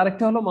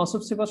আরেকটা হলো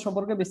মাউসুফ সিফাত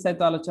সম্পর্কে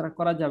বিস্তারিত আলোচনা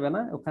করা যাবে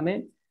না, ওখানে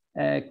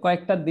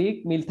কয়েকটা দিক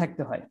মিল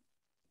থাকতে হয়।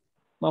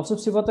 মাউসুফ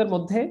সিফাতের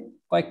মধ্যে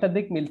কয়েকটা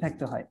দিক মিল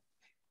থাকতে হয়,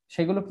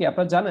 সেগুলো কি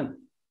আপনারা জানেন?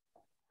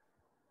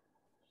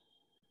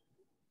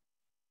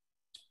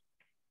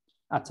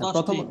 আচ্ছা,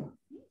 প্রথম,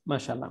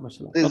 মাশাআল্লাহ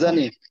মাশাআল্লাহ,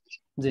 জানি।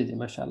 জি জি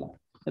মাশাআল্লাহ,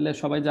 তাহলে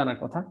সবাই জানার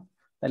কথা,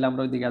 তাহলে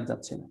আমরা ওইদিকে আর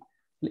যাচ্ছি না।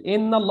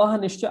 ইন্নাল্লাহ,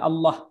 নিশ্চয়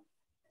আল্লাহ,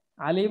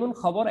 আলিমুন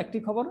খবর একটি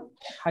খবর,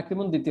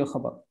 হাকিমুন দ্বিতীয়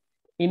খবর,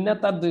 ইন্না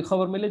তার দুই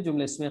খবর মিলে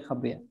জুমলা ইসমিয়া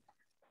খাবরিয়া।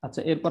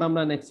 আচ্ছা, এরপর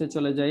আমরা নেক্সটে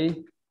চলে যাই।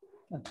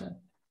 আচ্ছা,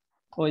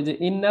 ওই যে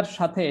ইন্নার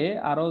সাথে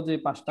আরো যে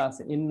পাঁচটা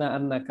আছে, ইন্না,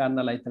 আন্না,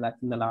 কান্না, লাইতালা,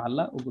 কিন্নালা,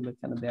 আল্লাহ, ওগুলো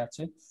এখানে দেয়া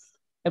আছে।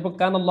 এরপর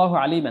কানাল্লাহু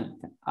আলিমান,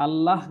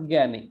 আল্লাহ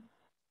জ্ঞানী,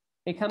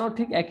 এখানেও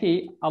ঠিক একই,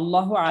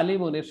 আল্লাহু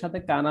আলিমুন এর সাথে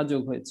কানা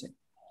যোগ হয়েছে।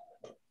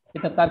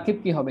 এটা তারকিব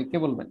কি হবে, কে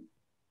বলবেন?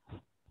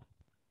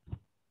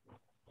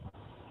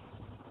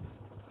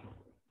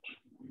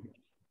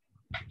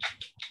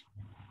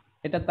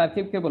 এটা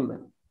তারকিব কে বলবেন?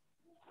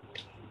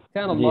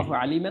 কানাল্লাহু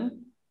আলিমান,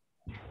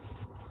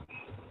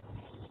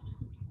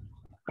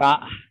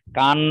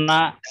 কান্না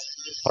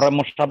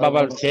মুশাব্বাহ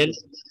বিল ফিল,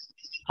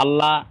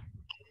 আল্লাহ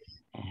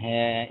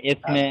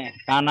ইসমে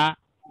কানা,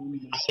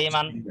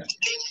 আলিমান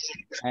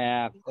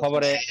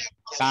খবরে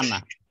কানা,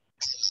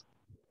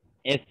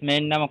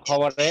 ইসমের নাম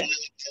খবরে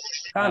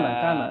কানা,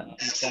 কানা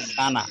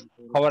কানা,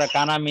 খবরে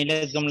কানা মিলে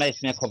জুমলা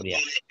ইসমে খবরিয়া।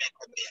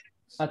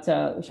 আচ্ছা,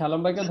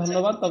 শালম ভাইকে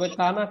ধন্যবাদ। তবে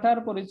কানাটার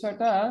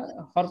পরিচয়টা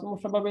হরফ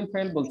মুশাব্বাহ বিল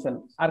ফাইল বলছেন,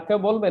 আর কেউ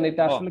বলবেন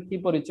এটা আসলে কি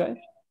পরিচয়?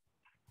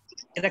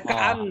 এটা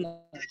কান,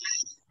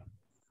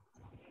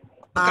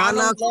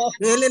 কানা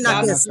ফেলে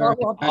নাকিস,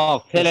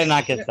 ফেলে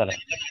নাকিস তাহলে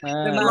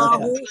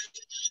আল্লাহু,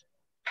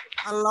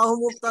 আল্লাহু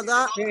মুবতাদা,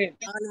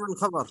 আলিমান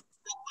খবর।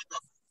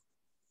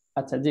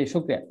 আচ্ছা জি,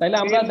 শুকরিয়া। তাইলে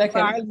আমরা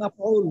দেখেন ফাইল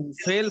মাফউল,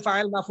 ফেল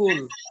ফাইল মাফউল।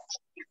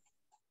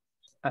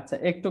 আচ্ছা,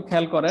 একটু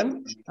খেয়াল করেন,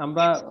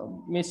 আমরা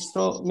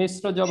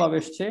মিশ্র জবাব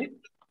এসছে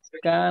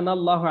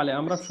কানাল্লাহু আলিম,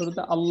 আমরা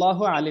শুরুতে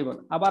আল্লাহু আলিমুন,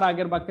 আবার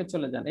আগের বাক্যে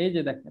চলে যান, এই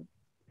যে দেখেন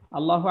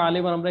আল্লাহু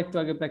আলিমুন, আমরা একটু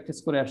আগে প্র্যাকটিস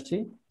করে আসছি,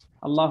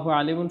 আল্লাহু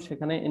আলিমুন,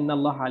 সেখানে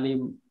ইন্নাল্লাহ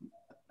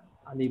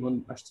আলিমুন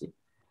আসছি,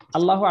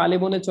 আল্লাহু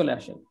আলিমুনে চলে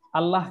আসেন,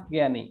 আল্লাহ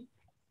জ্ঞানী,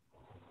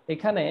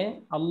 এখানে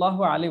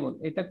আল্লাহু আলিমুন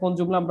এটা কোন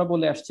জুমলা আমরা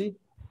বলে আসছি?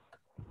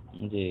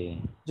 জি,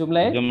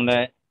 জুমলায়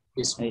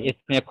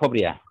ইসমে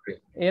খবরিয়া।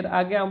 এর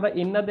আগে আমরা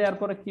ইন্না দেওয়ার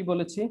পরে কি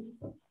বলেছি?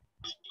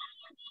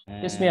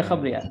 ইসমিয়া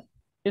খবরিয়া।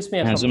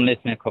 ইসমিয়া হ্যাঁ, খবরিয়া। জুমলা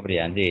ইসমে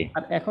খবরিয়া, জি।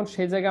 আর এখন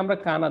সেই জায়গায় আমরা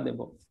কানা দেব,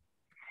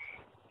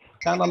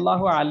 কান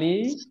আল্লাহু আলী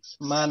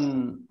মান।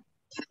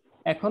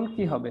 এখন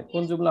কি হবে,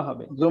 কোন জুমলা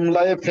হবে?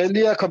 জুমলায়ে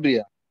ফেলিয়া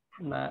খবরিয়া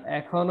না,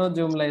 এখনো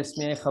জুমলা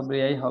ইসমিয়া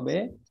খবরিয়াই হবে,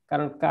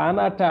 কারণ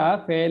কানাটা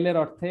ফেলের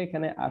অর্থে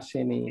এখানে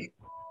আসেনি।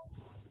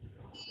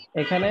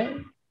 এখানে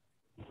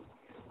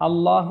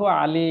আল্লাহু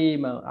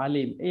আলিম,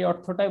 আলিম এই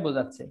অর্থটাই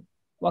বোঝাচ্ছে।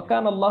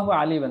 ওয়াকান আল্লাহু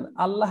আলিমান,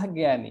 আল্লাহ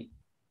জ্ঞানী।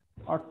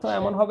 অর্থ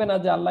এমন হবে না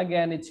যে আল্লাহ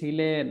জ্ঞানী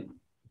ছিলেন,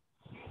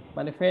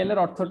 মানে ফেলের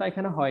অর্থটা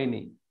এখানে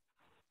হয়নি,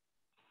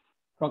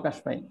 প্রকাশ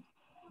পায়নি।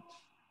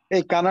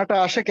 এই কানাটা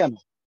আসে কেন?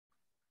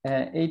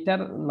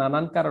 এইটার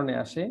নানান কারণে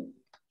আসে।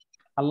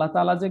 আল্লাহ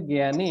তাআলা যে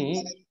জ্ঞানী,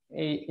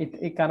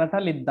 এই কানাটা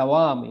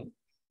লিদ্দাওয়ামি,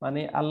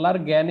 মানে আল্লাহর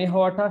জ্ঞানী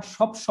হওয়াটা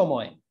সব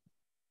সময়,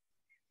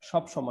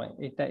 সব সময়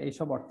এটা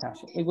এইসব অর্থে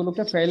আসে।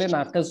 এগুলোকে ফেলে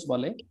নাকিস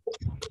বলে।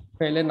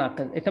 ফেলে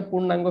নাকিস এটা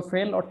পূর্ণাঙ্গ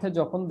ফেল অর্থে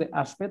যখন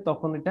আসবে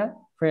তখন এটা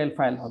ফেল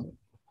ফাইল হবে,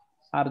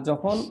 আর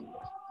যখন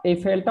এই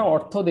ফেলটা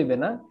অর্থ দেবে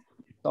না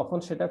তখন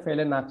সেটা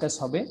ফেলে নাকিস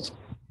হবে।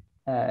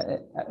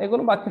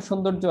 এগুলো বাক্যের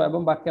সৌন্দর্য এবং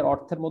বাক্যের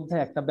অর্থের মধ্যে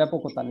একটা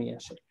ব্যাপকতা নিয়ে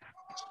আসে।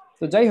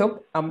 তো যাই হোক,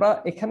 আমরা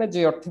এখানে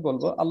যে অর্থে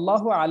বলবো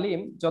আল্লাহু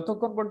আলিম,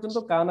 যতক্ষণ পর্যন্ত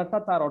কানাটা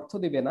তার অর্থ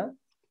দিবে না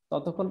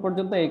ততক্ষণ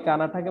পর্যন্ত এই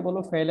কানাটাকে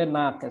বলবো ফেলে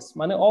নাকিস,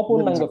 মানে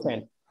অপূর্ণাঙ্গ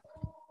ফেল।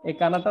 এই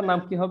কানাটার নাম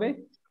কি হবে?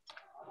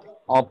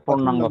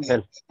 অপূর্ণাঙ্গ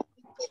ফেল,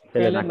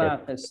 ফেলে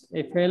নাকিস।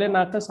 এই ফেলে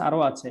নাকিস আরো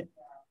আছে,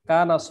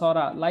 কানা,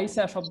 সরা,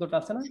 লাইসা শব্দটা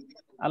আছে না,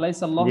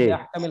 আলাইসা আল্লাহু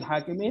বিআহকামিল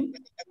হাকিমিন,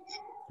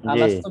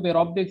 আলাস্তু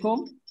বিরাব্বিকুম।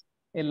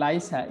 এই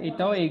লাইসা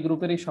এটাও এই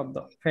গ্রুপেরই শব্দ,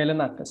 ফেলে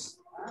নাকিস।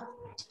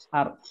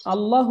 আর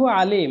আল্লাহু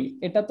আলিম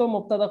এটা তো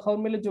মুবতাদা খবর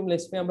মিলে জুমলা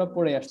ইসমে আমরা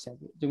পড়ে আসছি,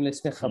 জুমলা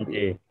ইসমে খবর।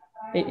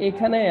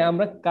 এখানে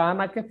আমরা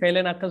কানাকে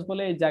ফেলে নাকিস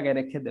বলে এই জায়গায়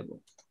রেখে দেব,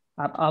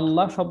 আর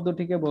আল্লাহ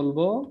শব্দটিকে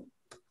বলবো,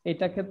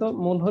 এটাকে তো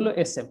মূল হলো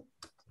এসএম,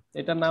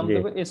 এটার নাম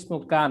দেবো ইসমু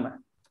কানা।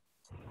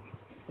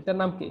 এটার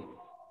নাম কি?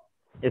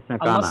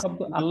 আল্লাহ শব্দ।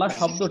 আল্লাহ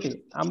শব্দটি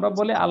আমরা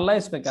বলি আল্লাহ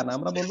ইসমে কানা,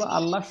 আমরা বলবো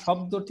আল্লাহ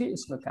শব্দটি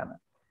ইসমে কানা।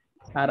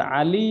 আর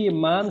আলী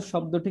মান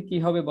শব্দটি কি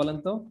হবে বলেন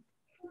তো?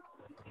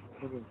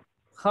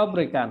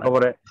 খবরে কানা।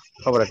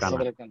 খবরে কানা।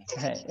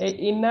 হ্যাঁ, এই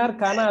ইন্নার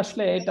কানা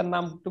আসলে এটার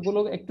নামগুলো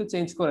একটু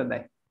চেঞ্জ করে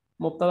দেয়,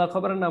 মুবতাদা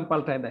খবরের নাম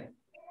পাল্টায় দেয়।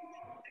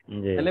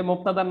 তাহলে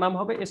মুবতাদার নাম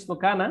হবে ইসমু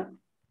কানা,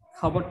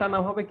 খবরটার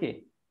নাম হবে কি?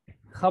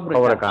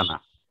 খবরে কানা।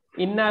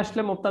 ইন্না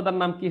আসলে মুবতাদার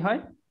নাম কি হয়?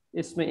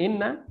 ইসমে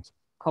ইন্না।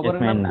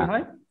 খবরের নাম কি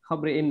হয়?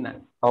 খবরে ইন্না।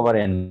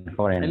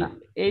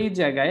 এই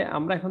জায়গায়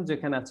আমরা এখন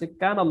যেখানে আছি,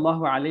 কান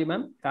আল্লাহু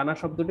আলিমান, কানা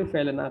শব্দটি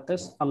ফেলে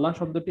নাকিস, আল্লাহ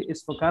শব্দটি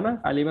ইসমু কানা,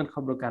 আলিমান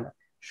খবরু কানা,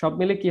 সব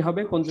মিলে কি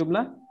হবে কোন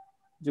জুমলা?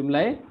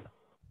 জুমলায়ে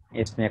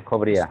ইসমিয়া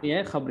খবরিয়া। ইসমিয়া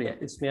খবরিয়া,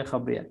 ইসমিয়া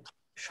খবরিয়া।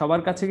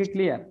 সবার কাছে কি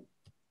ক্লিয়ার?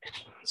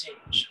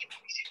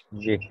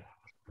 জি।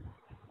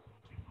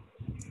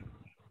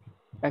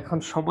 এখন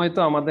সময় তো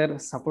আমাদের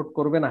সাপোর্ট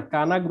করবে না।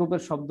 কানা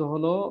গ্রুপের শব্দ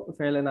হলো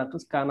ফেলে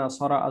নাকিস, কানা,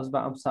 সরা, আসবা,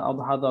 আমসা,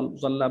 আবহাদাল,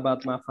 জাল্লাবাত,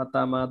 মা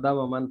ফাতা, মা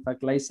দাওয়া, মান ফাক,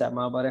 লাইসা,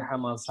 মা বারেহা,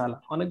 মা সালা,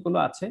 অনেকগুলো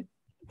আছে,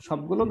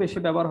 সবগুলো বেশি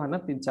ব্যবহার হয় না,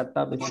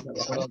 3-4টা বেশি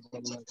ব্যবহার হয়।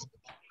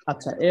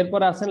 আচ্ছা,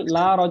 এরপর আছেন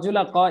লা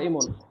রাজুলা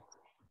কাইমুন।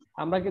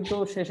 আমরা কিন্তু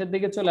শেষের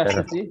দিকে চলে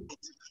আসতেছি,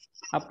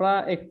 আপনারা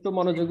একটু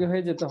মনোযোগী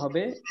হয়ে যেতে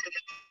হবে।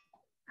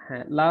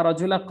 হ্যাঁ, লা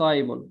রাজুলা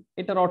কাইমুন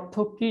এটার অর্থ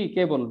কি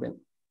কে বলবেন?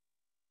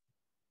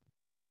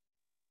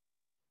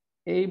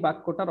 এই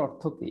বাক্যটার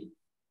অর্থ কি?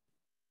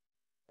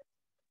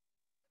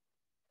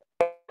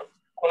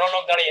 কোন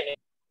লোক দাঁড়িয়ে নেই।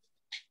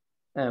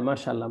 হ্যাঁ,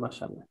 মাশাআল্লাহ,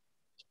 মাশাআল্লাহ।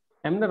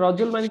 এমনি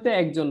রজুল মানে তো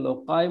একজন লোক,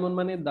 কাইমুন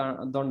মানে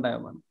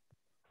দণ্ডায়মান।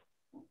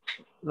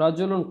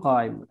 রজুলুন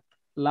কাইম,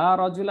 লা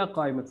রাজুলা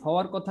কাইম,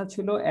 হওয়ার কথা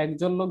ছিল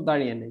একজন লোক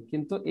দাঁড়িয়ে নেই,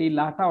 কিন্তু এই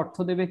লাটা অর্থ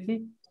দেবে কি?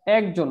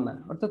 একজন না,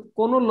 অর্থাৎ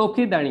কোন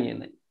লোকই দাঁড়িয়ে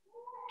নেই।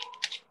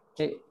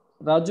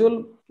 রাজুল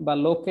বা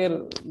লোকের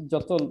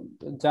যত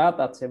জাত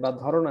আছে বা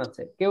ধরন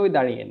আছে কেউই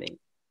দাঁড়িয়ে নেই,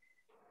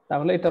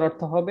 তাহলে এটার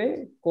অর্থ হবে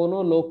কোন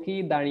লোকই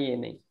দাঁড়িয়ে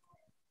নেই।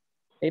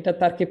 এটা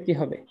তারকিব কি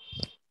হবে?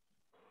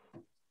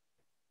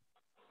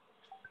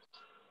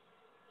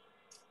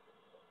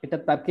 এটা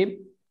তারকিব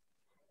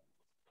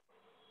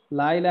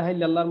লা ইলাহা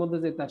ইল্লাল্লাহর মধ্যে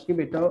যে তারকিব,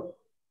 এটাও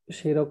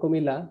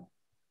সেরকমই লা।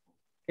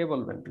 কে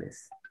বলবেন প্লিজ?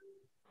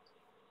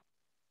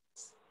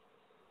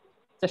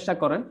 চেষ্টা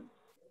করেন।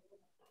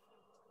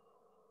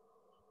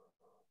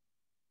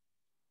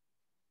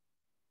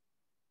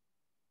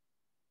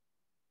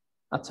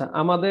 আচ্ছা,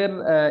 আমাদের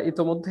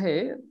ইতোমধ্যে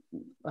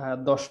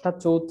 10টা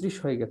 34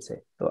 হয়ে গেছে,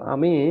 তো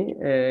আমি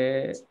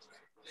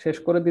শেষ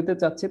করে দিতে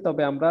চাচ্ছি,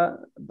 তবে আমরা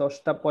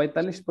 10টা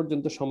 45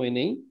 পর্যন্ত সময়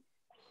নেই,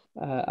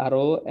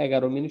 আরো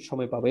 11 মিনিট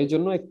সময় পাবো। এই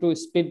জন্য একটু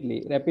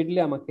র্যাপিডলি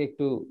আমাকে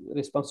একটু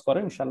রেসপন্স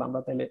করেন, ইনশাআল্লাহ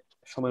আমরা তাহলে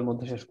সময়ের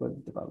মধ্যে শেষ করে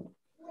দিতে পারবো।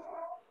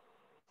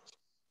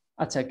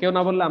 আচ্ছা, কেউ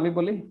না বললে আমি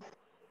বলি,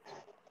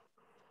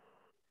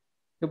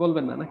 কেউ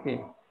বলবেন না নাকি?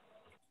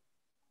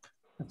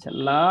 আচ্ছা,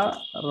 লা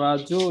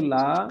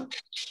রাজুলা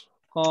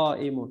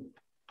কাইমুন।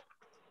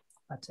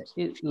 আচ্ছা,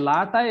 এই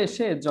লাটা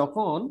এসে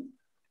যখন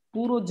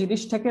পুরো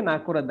জিনিসটাকে না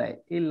করে দেয়,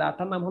 এই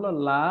লাটার নাম হলো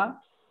লা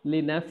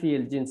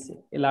লিনাফিল জিনসি।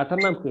 এই লাটার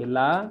নাম কি?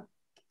 লা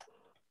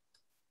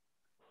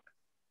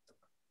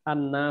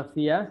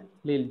আন-নাফিয়া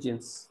লিল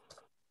জিনস,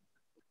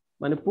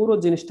 মানে পুরো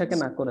জিনিসটাকে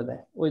না করে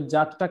দেয়, ওই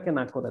জাতটাকে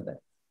না করে দেয়।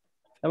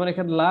 যেমন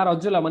এখানে লা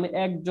রাজুলা মানে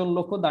একজন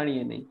লোকও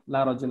দাঁড়িয়ে নেই, লা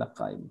রাজুলা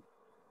কায়েম।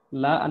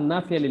 লা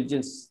আন-নাফিয়া লিল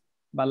জিনস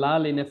বা লা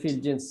লিনাফিল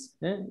জিনস,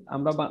 হ্যাঁ,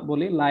 আমরা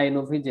বলি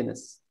লাইনোফি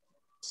জেনেস,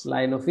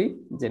 লাইনোফি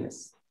জেনেস।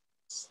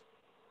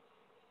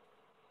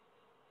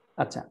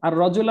 আচ্ছা, আর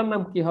রজুলার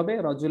নাম কি হবে?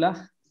 রজুলা,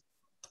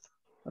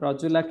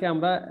 রজুলাকে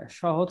আমরা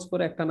সহজ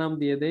করে একটা নাম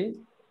দিয়ে দেই,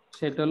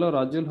 সেটা হলো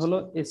রজুল হলো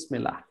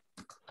ইসমিল্লাহ।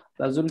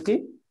 রজুল কি?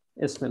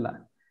 ইসমিল্লাহ।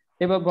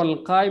 এবার বল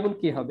কায়মুন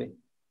কি হবে?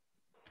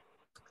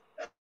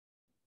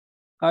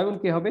 কায়মুন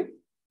কি হবে?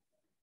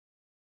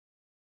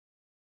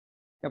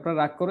 আপনারা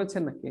রাগ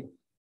করেছেন নাকি?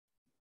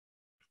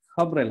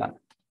 খবরেলা।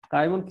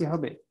 কায়মুন কি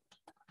হবে?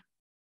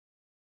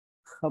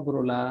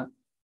 খবরুলা।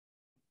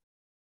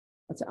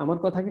 আচ্ছা, আমার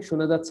কথা কি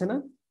শোনা যাচ্ছে না?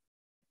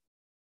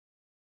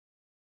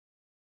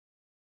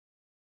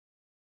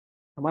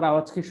 আমার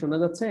আওয়াজ কি শোনা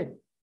যাচ্ছে?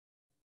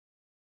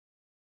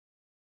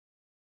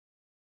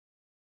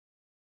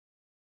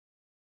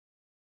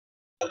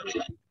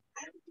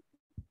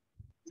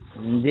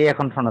 জি,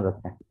 এখন শোনা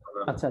যাচ্ছে।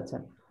 আচ্ছা আচ্ছা,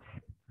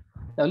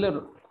 তাহলে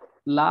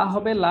লা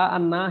হবে লা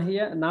আর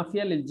নাহিয়া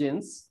নাফিয়া লিল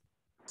জিনস,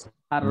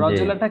 আর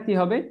রজুলাটা কি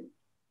হবে?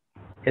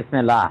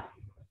 ইসমে লা।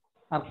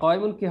 আর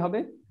কায়মুন কি হবে?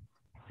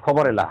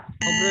 খবরে লা।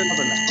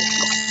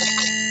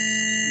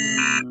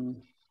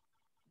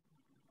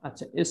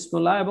 আচ্ছা,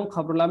 ইসমুল্লাহ এবং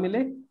খবরুল্লাহ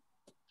মিলে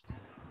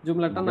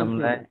জুমলাটার নাম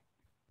কি হবে?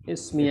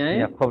 ইসমিয়ায়ে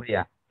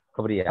খবরিয়া।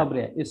 খবরিয়া।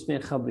 খবরিয়া, ইসমে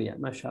খবরিয়া।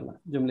 মাশাআল্লাহ,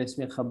 জুমলা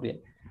ইসমে খবরিয়া।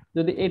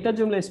 যদি এটা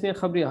জুমলা ইসমে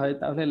খবরিয়া হয়,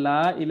 তাহলে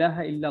লা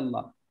ইলাহা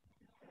ইল্লাল্লাহ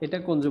এটা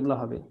কোন জুমলা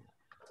হবে?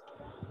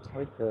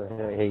 ওই তো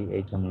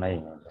এই জুমলাই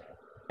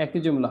একই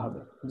জুমলা হবে।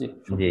 জি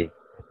জি।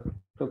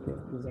 ওকে,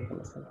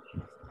 জাযাকাল্লাহ খাইর।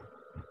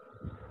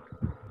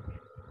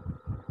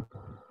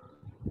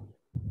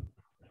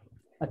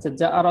 আচ্ছা,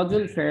 জা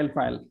রাজুল ফাইল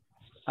ফাইল,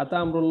 আতা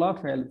আমরুল্লাহ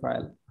ফাইল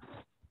ফাইল,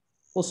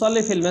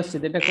 উসাল্লি ফিল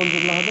মসজিদ এটা কোন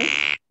জুমলা হবে?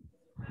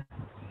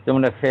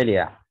 জুমলা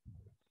ফেলিয়া।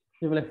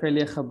 জুমলা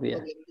ফেলিয়া খবরিয়া,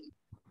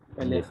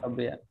 ফেলিয়া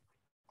খবরিয়া।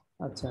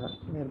 আচ্ছা,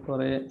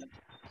 এরপরে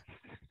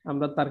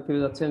আমরা তারকিবে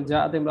যাচ্ছেন,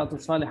 জাআত ইমরাতু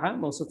সালিহা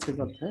মওসুফ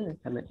সিফাত। হ্যাঁ,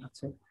 এখানে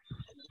আছে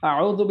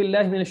আউযু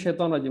বিল্লাহি মিনাশ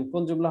শাইতানির রাজিম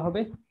কোন জুমলা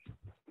হবে?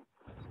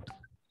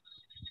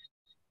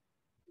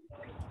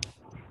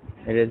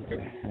 এটা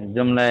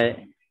জুমলায়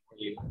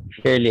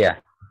ফেলিয়া।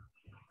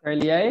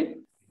 ফেলিয়ায়ে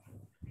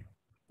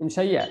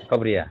ইনশাইয়া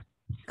খবরিয়া।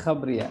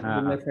 খবরিয়া,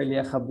 জুমলা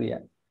ফেলিয়া খবরিয়া।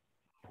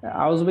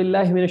 আউযু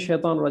বিল্লাহি মিনাশ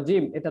শাইতানির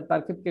রাজিম এটা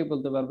তারকিব কে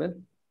বলতে পারবেন?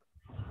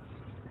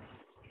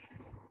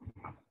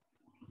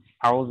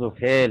 আউযু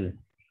ফেল,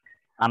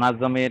 আনা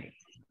জমির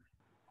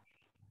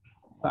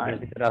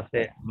ভিতরে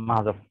আছে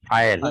মাহযুফ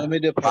ফাইল,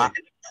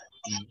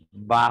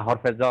 বা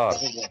হরফে জর,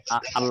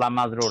 আল্লাহ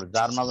মাজরুর,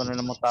 যার মাজরুর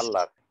হলো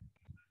মুতাল্লাক,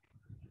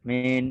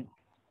 মিন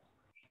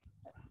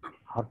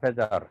হরফে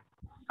জর,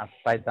 আর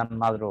শয়তান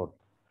মাজরুর,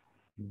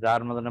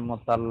 যার মাজরুর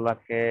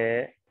মুতাল্লাকে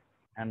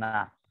না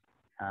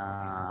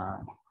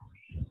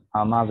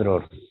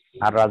মাজরুর,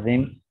 আর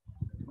রাজিম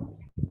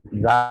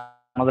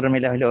যার মাজরুর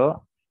মিলে হলো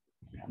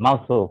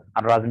মাউসুফ,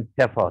 আর রাজিম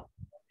সিফাত,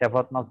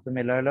 সিফাত মাউসুফ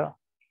মিলে হলো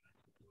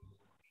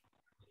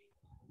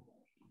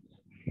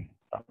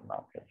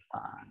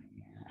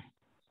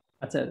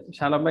আচ্ছা,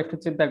 শালাম ভাই একটু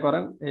চিন্তা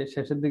করেন, এই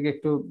শেষের দিকে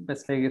একটু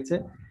ব্যস্ত হয়ে গেছে।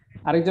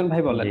 আরেকজন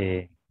ভাই বলেন,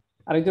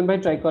 আরেকজন ভাই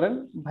ট্রাই করেন।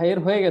 ভাইয়ের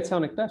হয়ে গেছে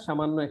অনেকটা,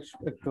 সামান্য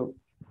একটু।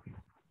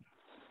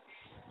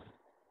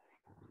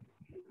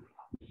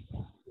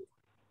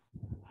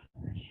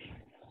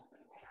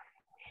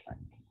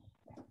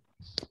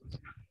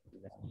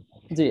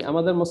 জি,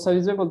 আমাদের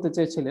মুস্তাফিজ ভাই বলতে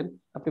চেয়েছিলেন,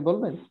 আপনি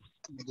বলবেন?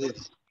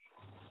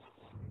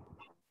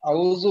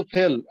 আউযু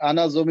ফেল,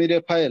 আনা জমিরে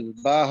ফাইল,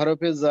 বা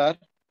হরফে জার,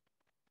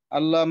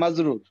 আল্লাহ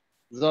মাজরুর,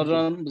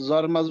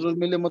 জর মাজরুর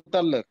মিলে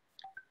মুতাল্লাক,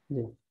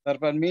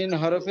 তারপর মিন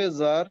হরফে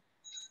জার,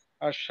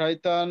 আর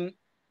শয়তান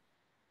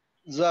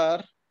জার,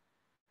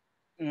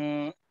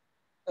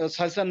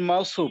 শয়তান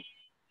মাউসুফ,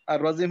 আর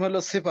রাজিম হলো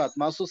সিফাত,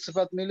 মাউসুফ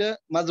সিফাত মিলে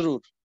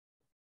মাজরুর,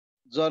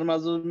 জর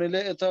মাজরুর মিলে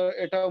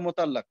এটাও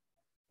মুতাল্লাক।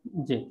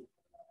 জি,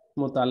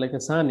 মুতাল্লিক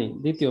সানি,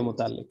 দ্বিতীয়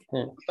মুতাল্লিক।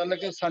 হ্যাঁ,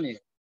 মুতাল্লিক সানি,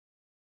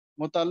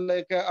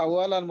 মুতাল্লিক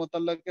আউয়াল আর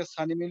মুতাল্লিক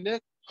সানি মিলে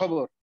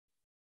খবর।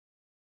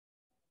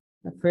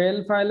 ফেল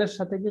ফাইলের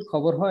সাথে কি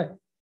খবর হয়?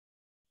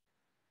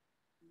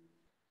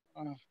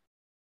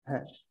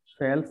 হ্যাঁ,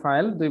 ফেল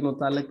ফাইল দুই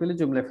মুতাল্লিক মিলে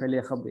জুমলা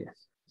ফেলিয়া খবরিয়া,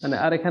 মানে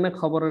আর এখানে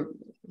খবরের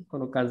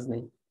কোনো কাজ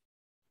নেই।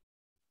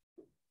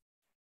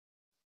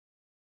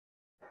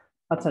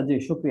 আচ্ছা, জি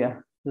শুকরিয়া,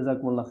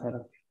 জাযাকুমুল্লাহ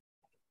খাইরান।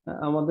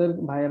 আমাদের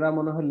ভাইয়েরা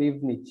মনে হয় লিভ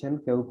নিচ্ছেন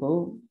কেউ কেউ।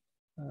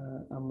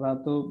 আমরা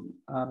তো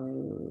আর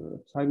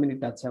 6 মিনিট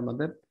আছে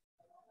আমাদের,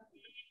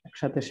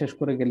 একসাথে শেষ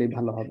করে গেলেই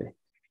ভালো হবে।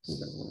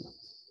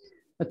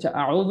 আচ্ছা,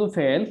 আউযু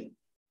ফেল,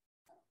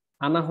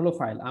 আনা হলো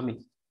ফাইল আমি,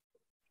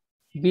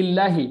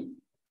 বিল্লাহি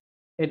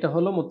এটা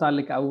হলো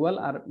মুতাল্লিক আউয়াল,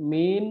 আর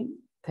মিন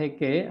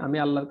থেকে, আমি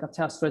আল্লাহর কাছে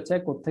আশ্রয় চাই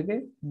কোত্থেকে?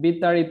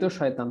 বিতাড়িত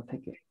শয়তান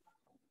থেকে।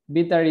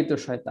 বিতাড়িত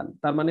শয়তান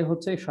তার মানে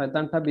হচ্ছে এই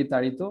শয়তানটা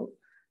বিতাড়িত।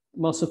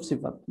 মাউসুফ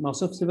সিফাত,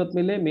 মাউসুফ সিফাত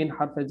মিলে মিন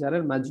হারফে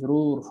জারের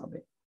মাজরুর হবে,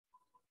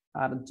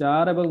 আর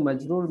জার এবং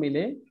মাজরুর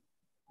মিলে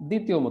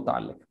দ্বিতীয়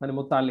মুতাআল্লিক মানে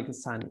মুতাআল্লিক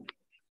সানি।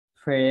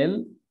 ফেল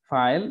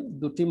ফাইল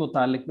দুটি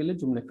মুতাআল্লিক মিলে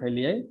জুমলা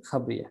ফেলিয়ায়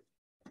খাবরিয়া।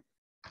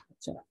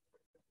 আচ্ছা,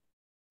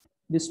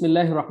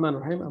 বিসমিল্লাহির রহমানির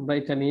রহিম। আমরা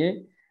এটা নিয়ে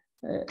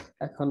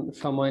এখন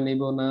সময়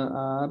নেব না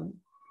আর।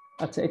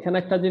 আচ্ছা, এখানে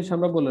একটা জিনিস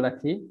আমরা বলে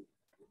রাখি,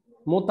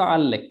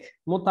 মুতাআল্লিক,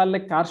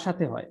 মুতাআল্লিক কার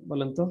সাথে হয়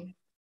বলেন তো?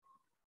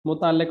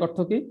 মুতাআল্লিক অর্থ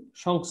কি?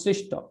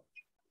 সংশ্লিষ্ট।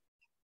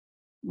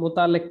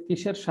 মুতাআল্লিক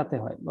কিসের সাথে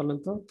হয় বলেন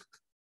তো?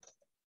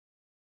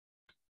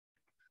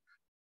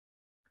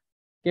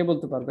 কে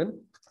বলতে পারবেন?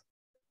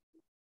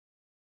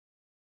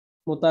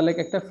 মুতাআল্লিক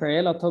একটা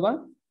ফেল অথবা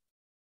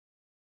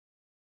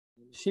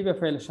শিবে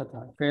ফেলের সাথে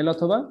হয়, ফেল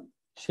অথবা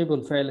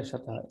শিবুল ফেলের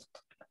সাথে হয়।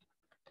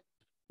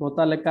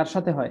 মুতাআল্লিক কার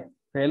সাথে হয়?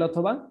 ফেল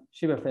অথবা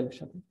শিবে ফেলের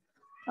সাথে।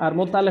 আর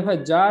মুতাআল্লিক হয়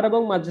জার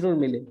এবং মাজরুর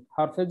মিলে,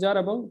 হরফে জার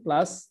এবং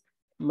প্লাস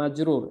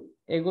মাজরুর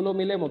এগুলো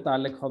মিলে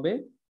মুতাআল্লিক হবে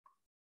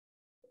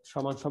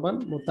সমান সমান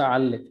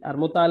মুতাআল্লিক। আর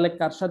মুতাআল্লিক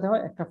কার সাথে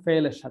হয়? একটা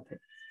ফেলের সাথে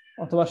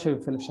অথবা শিবে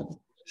ফেলের সাথে।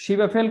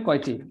 শিবে ফেল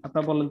কয়টি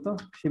আপনারা বলেন তো?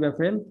 শিবে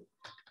ফেল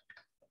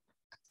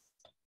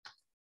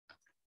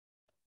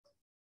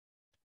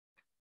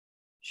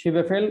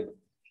শিবে ফেল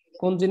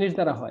কোন জিনিস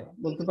দ্বারা হয়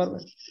বলতে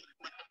পারবেন?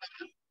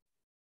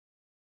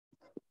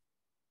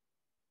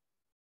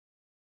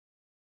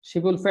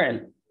 শিবুল ফেল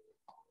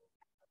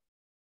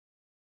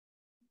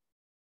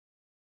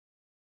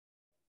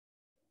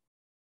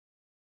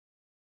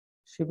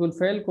শিবুল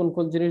ফেল কোন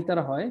কোন জিনিস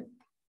দ্বারা হয়?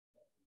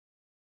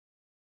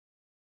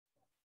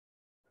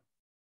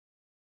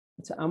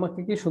 আচ্ছা, আমাকে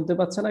কি শুনতে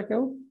পাচ্ছে না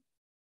কেউ?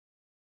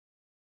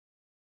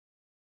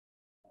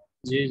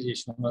 জি জি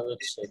শোনা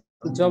যাচ্ছে।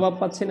 জবাব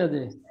পাচ্ছি না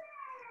যে।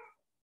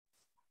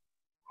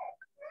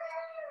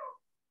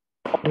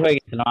 হয়ে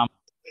গেছিল,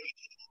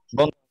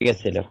 বন্ধ হয়ে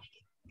গেছিল।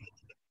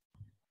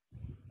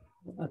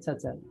 আচ্ছা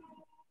আচ্ছা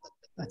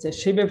আচ্ছা,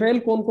 শিবে ফেল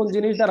কোন কোন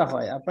জিনিস দ্বারা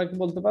হয় আপনারা কি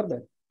বলতে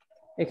পারবেন?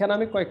 এখানে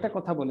আমি কয়েকটা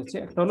কথা বলেছি।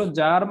 একটা হলো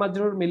জার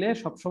মাজরুর মিলে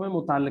সবসময়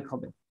মুতাআল্লিক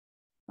হবে,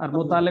 আর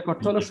মুতাআল্লিক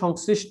অর্থ হলো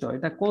সংশ্লিষ্ট।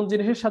 এটা কোন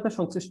জিনিসের সাথে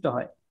সংশ্লিষ্ট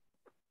হয়?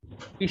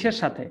 কিসের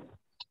সাথে?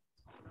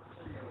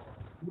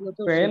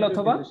 ফেল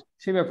অথবা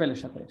শিবে ফেলের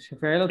সাথে।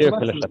 ফেল অথবা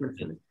শিবে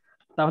ফেল।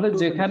 তাহলে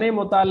যেখানে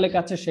মুতাআল্লিক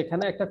আছে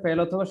সেখানে একটা ফেল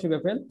অথবা শিবে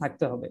ফেল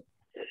থাকতে হবে।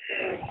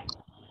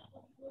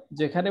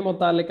 যেখানে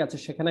মুতাআল্লিক আছে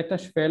সেখানে একটা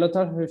ফেল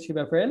অথবা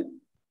শিবে ফেল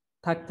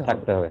থাকতে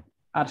হবে।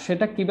 আর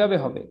সেটা কিভাবে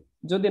হবে?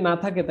 যদি না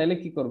থাকে তাহলে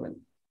কি করবেন?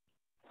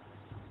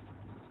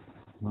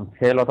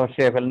 ফেল অথবা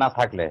শিবে ফেল না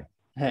থাকলে,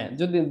 হ্যাঁ,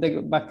 যদি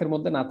বাক্যের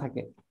মধ্যে না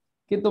থাকে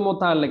কিন্তু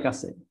মুতাআল্লিক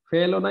আছে,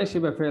 ফেলও নাই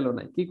শিবে ফেলও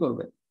নাই, কি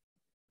করবে?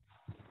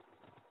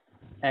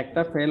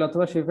 একটা ফেল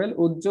অথবা শিবে ফেল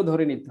উজ্জ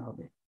ধরে নিতে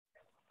হবে,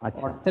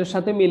 অর্থের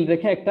সাথে মিল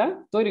রেখে একটা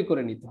তৈরি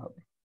করে নিতে হবে।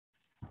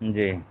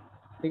 জি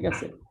ঠিক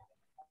আছে।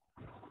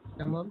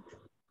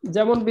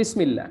 যেমন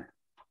বিসমিল্লাহ,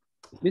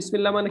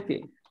 বিসমিল্লাহ মানে কি?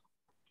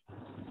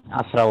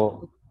 আশরাও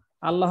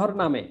আল্লাহর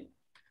নামে।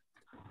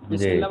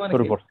 বিসমিল্লাহ মানে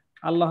কি?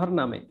 আল্লাহর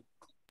নামে।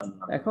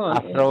 এখন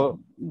আশরাও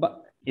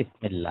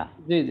বিসমিল্লাহ।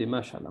 জি জি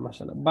মাশাআল্লাহ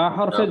মাশাআল্লাহ।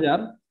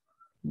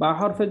 বা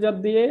হরফে জার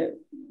দিয়ে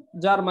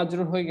জার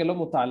মাজরুর হয়ে গেল,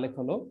 মুতাআল্লিক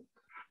হলো।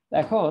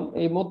 এখন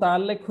এই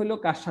মুতাআল্লিক হইলো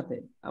কার সাথে?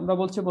 আমরা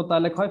বলছি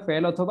মুতাআল্লিক হয়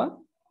ফেল অথবা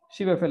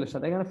শিবে ফেলের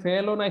সাথে। এখানে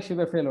ফেলও নাই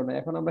শিবে ফেলও নাই,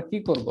 এখন আমরা কি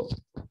করব?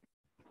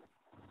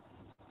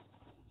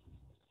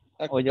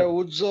 একটা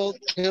উজ্জ্বল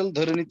ফেল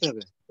ধরে নিতে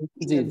হবে।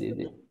 জি জি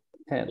জি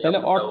হ্যাঁ, তাহলে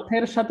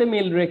অর্থের সাথে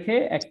মিল রেখে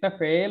একটা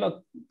ফেল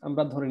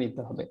আমরা ধরে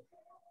নিতে হবে।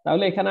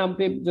 তাহলে এখানে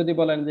আপনি যদি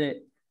বলেন যে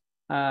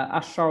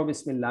আশরাউ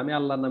বিসমিল্লাহ, আমি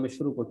আল্লাহর নামে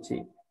শুরু করছি,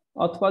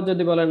 অথবা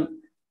যদি বলেন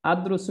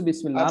আদরুসু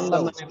বিসমিল্লাহ,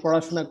 আল্লাহর নামে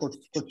পড়াশোনা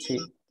করছি,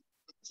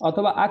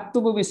 অথবা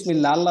আক্তুবু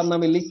বিসমিল্লাহ, আল্লাহর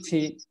নামে লিখছি।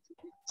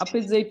 আপনি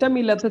যেটা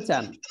মিলাতে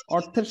চান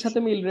অর্থের সাথে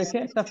মিল রেখে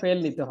একটা ফেল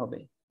নিতে হবে,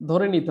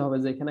 ধরে নিতে হবে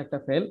যে এখানে একটা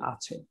ফেল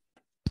আছে।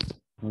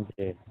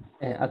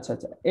 আচ্ছা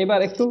আচ্ছা, এবার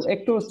একটু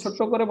একটু ছোট্ট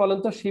করে বলেন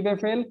তো শিবে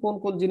ফেল কোন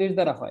কোন জিনিস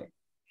দ্বারা হয়?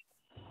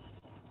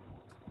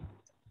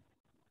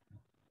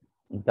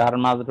 জার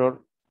মাজরুর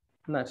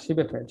না,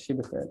 শিবে ফেল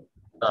শিবে ফেল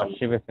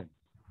শিবে ফেল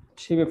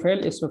শিবে ফেল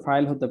ইসমে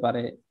ফাইল হতে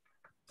পারে,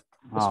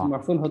 ইসমে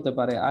মাফউল হতে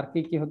পারে, আর কি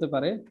কি হতে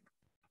পারে?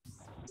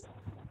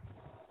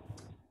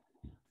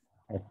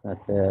 ইসমে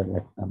ফেল,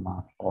 ইসমে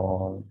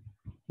মাফউল,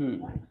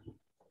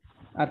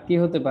 আর কি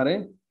হতে পারে?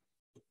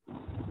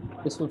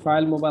 ইসমে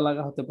ফাইল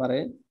মুবালাগা হতে পারে।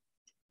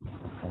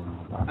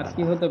 আর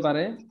কি হতে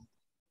পারে?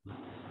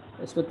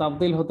 ইসমে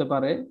তাফদিল হতে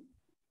পারে,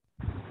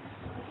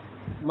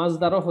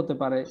 মাজদারও হতে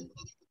পারে,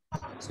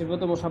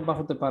 সিফাতে মুশাব্বাহ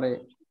হতে পারে।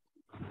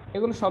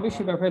 এগুলো সবই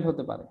শিবে ফেল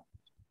হতে পারে,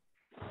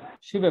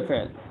 শিবে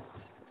ফেল।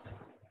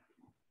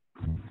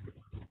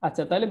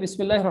 আচ্ছা, তাহলে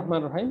বিসমিল্লাহির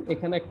রহমানির রহিম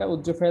এখানে একটা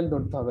উজ্জ ফেল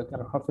ধরতে হবে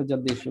কারণ হরফে জার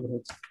দিয়ে শুরু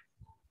হয়েছে।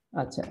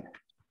 আচ্ছা,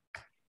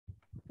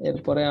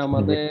 এরপরে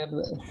আমাদের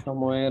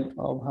সময়ের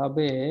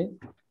অভাবে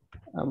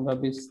আমরা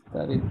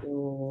বিস্তারিত,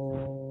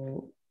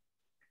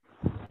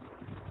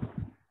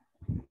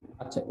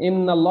 আচ্ছা,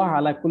 ইন্নাল্লাহ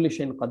আলা কুল্লি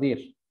শাইইন কাদির,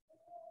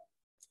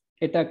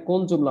 এটা কোন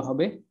জুমলা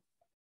হবে?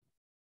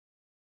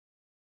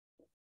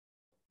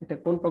 এটা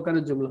কোন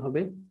প্রকারের জুমলা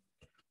হবে?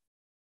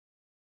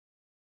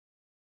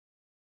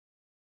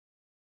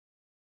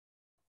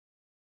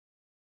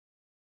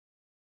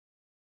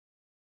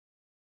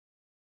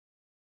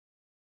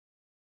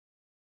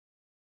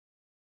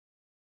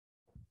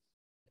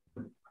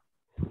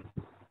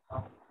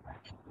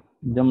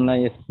 जुमला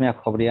इस्मिया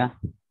खबरिया।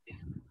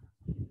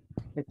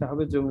 এটা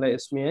হবে জুমলা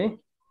ইসমিয়া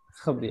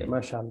খবরিয়া।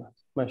 মাশাআল্লাহ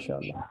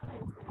মাশাআল্লাহ,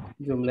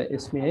 জুমলা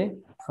ইসমিয়া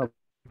খবর।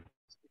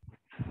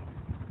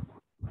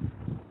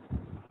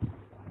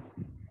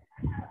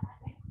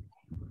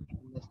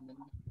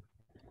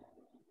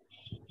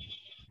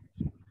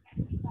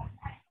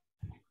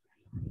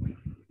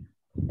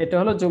 এটা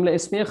হলো জুমলা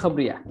ইসমিয়া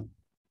খবরিয়া।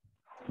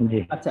 জি।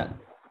 আচ্ছা,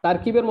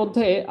 তারকিবের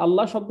মধ্যে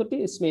আল্লাহ শব্দটি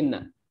ইসমিন না,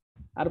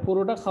 আর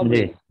পুরোটা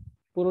খবরি,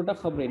 পুরোটা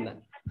খবরি না।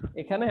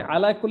 এখানে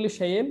আলা কুল্লি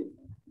শাইইন,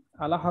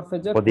 আলা হরফে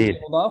জার, কুল্লি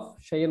মুদাফ,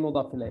 শাইইন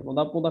মুদাফ ইলাইহি,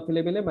 মুদাফ মুদাফ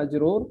ইলাইহি মিলে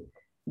মাজরুর,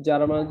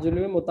 যার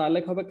মাজরুর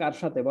মুতাআল্লিক হবে কার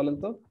সাথে বলেন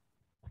তো?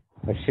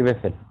 শিবে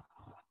ফেল।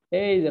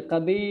 এই যে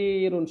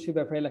কাদিরুন,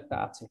 শিবে ফেল একটা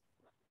আছে,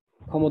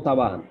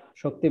 ক্ষমতাবান,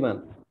 শক্তিমান।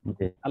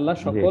 আল্লাহ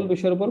সকল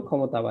বিষয়ের উপর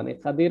ক্ষমতাবান। এই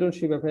কাদিরুন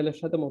শিবে ফেলের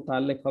সাথে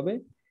মুতাআল্লিক হবে,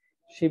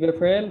 শিবে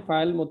ফেল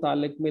ফাইল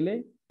মুতাআল্লিক মিলে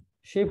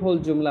শিফুল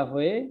জুমলা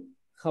হয়ে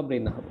খবরি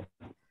না হবে।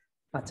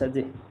 আচ্ছা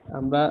জি,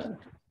 আমরা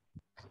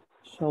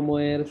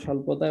সময়ের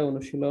স্বল্পতায়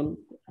অনুশীলন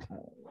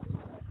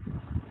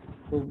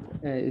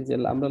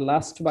আমরা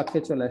লাস্ট বাক্যে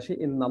চলে আসি,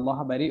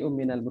 ইন্নাল্লাহা বারিউম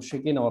মিনাল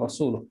মুশরিকিন ওয়া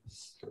রাসূলুহু।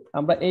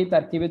 আমরা এই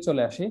তারকিবে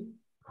চলে আসি।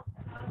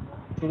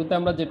 শুরুতে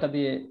আমরা যেটা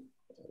দিয়ে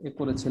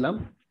করেছিলাম,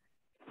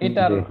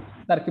 এটার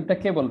তারকিবটা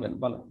কে বলবেন?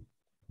 বলেন।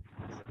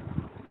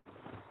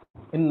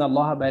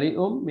 ইন্নাল্লাহা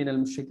বারিউম মিনাল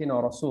মুশরিকিন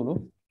ওয়া রাসূলুহু,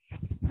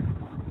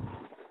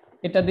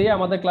 এটা দিয়ে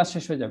আমাদের ক্লাস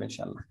শেষ হয়ে যাবে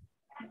ইনশাআল্লাহ।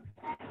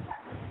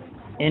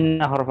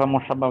 ইন্না হরফা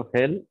মুশাব্বাহ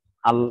ফেল,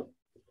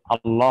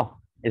 আল্লাহ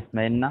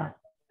ইসমে ইন্না,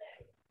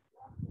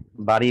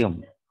 বারিউম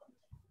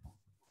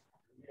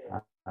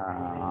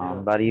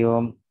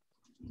বারিউম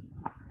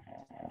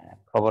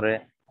খবরে।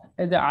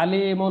 এই যে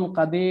আলিমুন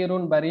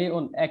কাদিরুন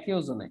বারিউন একই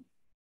ওজনে।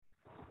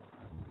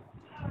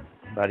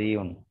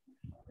 বারিউন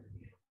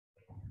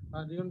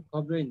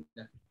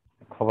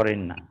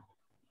খবরিন না,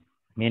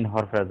 মিন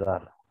হরফে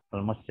জার,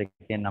 আল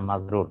মুশরিকিন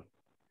মাজরুর,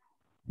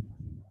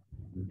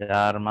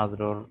 জার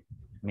মাজরুর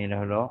মিল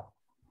হলো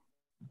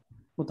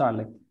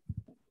মুতাআল্লিক।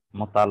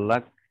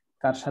 মুতাআল্লিক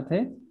কার সাথে?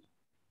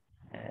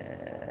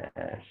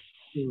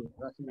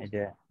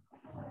 এটা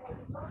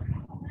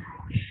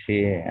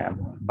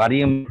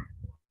বারিউম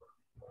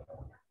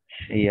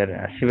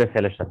শিবে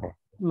ফেলের সাথে।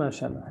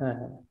 মাশাআল্লাহ, হ্যাঁ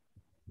হ্যাঁ,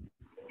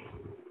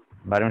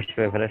 বারিউম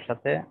শিবে ফেলের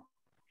সাথে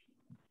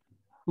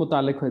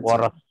মুতাআল্লিক হয়েছে।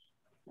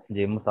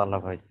 জি,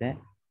 মুতাআল্লিক হয়েছে।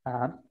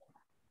 আর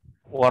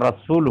ওয়া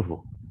রাসূলুহু,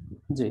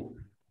 জি,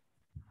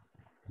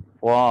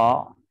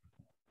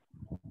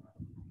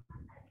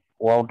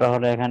 ওয়াওটা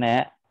হলো এখানে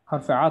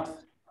হরফে আতফ,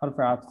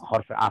 হরফে আতফ,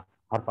 হরফে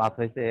আতফ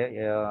হয়েছে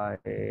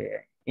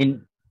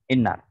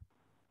ইন্নার।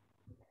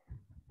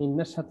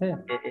 ইন্নার সাথে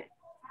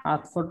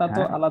আতফটা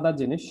তো আলাদা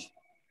জিনিস।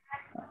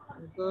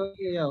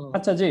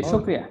 আচ্ছা জি,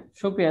 শুকরিয়া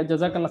শুকরিয়া,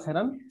 জাযাকাল্লাহ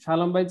খাইরান।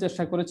 শালম ভাই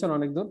চেষ্টা করেছেন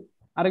অনেক দূর।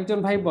 আরেকজন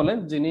ভাই বলেন,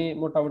 যিনি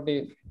মোটামুটি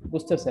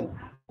বুঝতেছেন,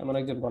 এমন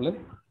একজন বলেন।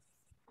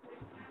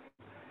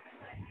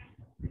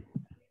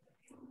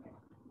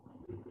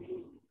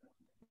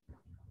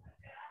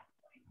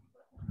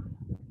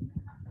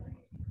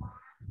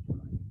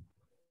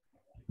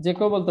 যে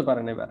কেউ বলতে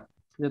পারেন এবার,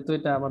 যেহেতু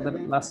এটা আমাদের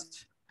লাস্ট।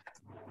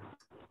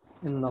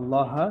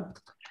 ইন্নাল্লাহা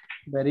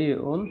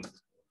বারিউন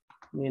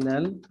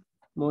মিনাল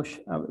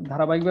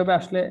ধারাবাহিকভাবে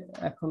আসলে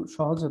এখন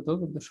সহজ হতো,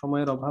 কিন্তু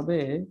সময়ের অভাবে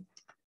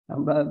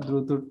আমরা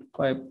দ্রুত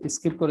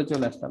স্কিপ করে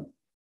চলে আসতাম।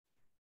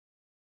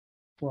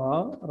 ওয়া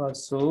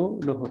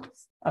রাসূলুহু।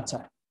 আচ্ছা,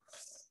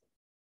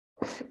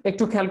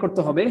 একটু খেয়াল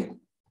করতে হবে।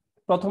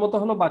 প্রথমত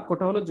হলো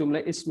বাক্যটা হলো জুমলা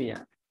ইসমিয়া।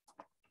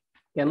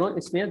 কেন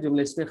ইসমিয়া?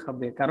 জুমলা ইসমিয়া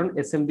খাবরিয়া, কারণ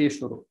এসএম দিয়ে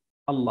শুরু,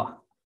 আল্লাহ।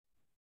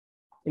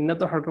 ইন্না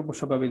তো হরফে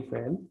মুশাব্বাহ বিল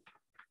ফাইল,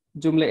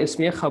 জুমলা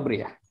ইসমিয়া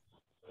খাবরিয়া।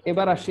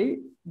 এবার আসি,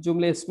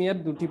 জুমলা ইসমিয়ার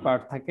দুটি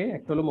পার্ট থাকে,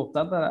 একটা হলো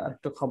মুবতাদা আর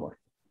একটা খবর।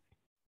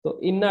 তো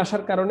ইন্না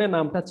আসার কারণে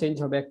নামটা চেঞ্জ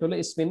হবে, একটা হলো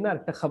ইসমিন্না আর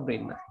একটা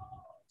খাবরিন্না।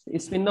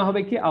 ইসমিন্না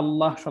হবে কি?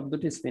 আল্লাহ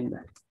শব্দটি ইসমিন্না,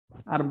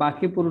 আর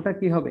বাকি পুরোটা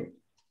কি হবে?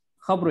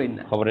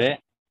 খবরিন্না,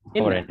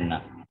 খবরিন্না,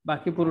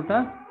 বাকি পুরোটা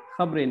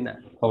খবরিন্না,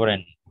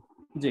 খবরিন্না।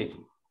 জি,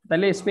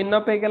 তাহলে ইসমিন্না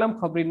পেয়ে গেলাম,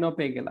 খবরিন্না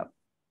পেয়ে গেলাম।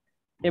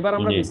 এবার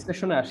আমরা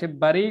বিশ্লেষণে আসি।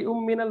 বারিউম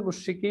মিনাল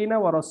মুশরিকিনা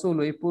ওয়া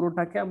রাসূলুহু, এই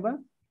পুরোটাকে আমরা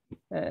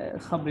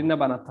খবরিন্না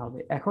বানাতে হবে।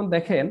 এখন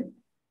দেখেন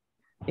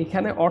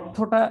এখানে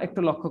অর্থটা একটু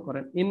লক্ষ্য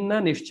করেন। ইন্না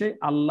নিশ্চয়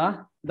আল্লাহ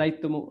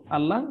দায়িত্ব,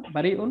 আল্লাহ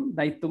বারিউন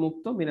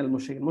দায়িত্বমুক্ত মিনাল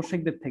মুশরিকিন,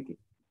 মুশরিকদের থেকে।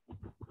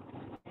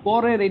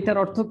 পরের এটার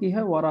অর্থ কি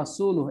হয়? ওয়া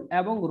রাসূলুহু,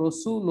 এবং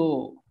রসূলও,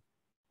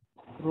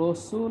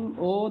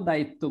 রসূলও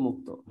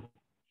দায়িত্বমুক্ত,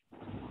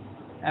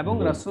 এবং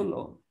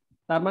রাসূলও।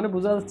 তার মানে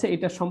বোঝা যাচ্ছে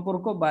এটা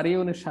সম্পর্ক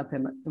বারিউনের সাথে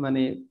না,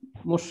 মানে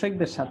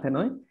মুশরিকদের সাথে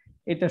নয়,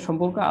 এটা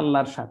সম্পর্ক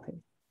আল্লাহর সাথে।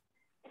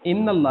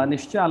 ইন্নাল্লাহ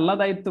নিশ্চয় আল্লাহ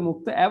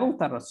দায়িত্বমুক্ত এবং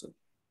তার রাসূল,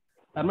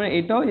 তার মানে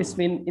এটাও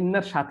ইসমিন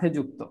ইন্নার সাথে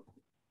যুক্ত।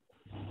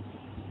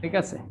 ঠিক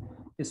আছে,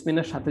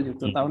 ইসমিনের সাথে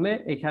যুক্ত। তাহলে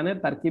এখানে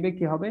তারকিবে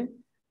কি হবে?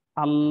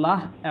 আল্লাহ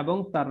এবং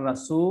তার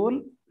রাসূল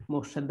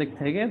মুশাদ্দিক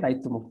থেকে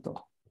দায়িত্বমুক্ত।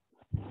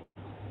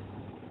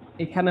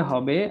 এখানে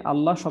হবে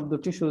আল্লাহ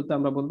শব্দটি শুরুতে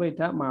আমরা বলবো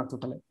এটা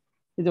মা'তুফ আলাইহি।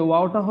 এই যে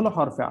ওয়াওটা হলো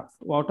হরফে আতফ।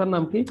 ওয়াওটার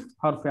নাম কি?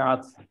 হরফে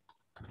আতফ।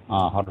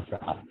 হরফে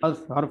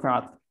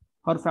আতফ।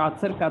 হরফে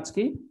আতফের কাজ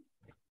কি?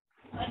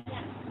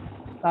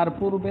 তার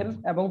পূর্বের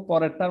এবং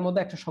পরেরটার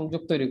মধ্যে একটা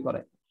সংযোগ তৈরি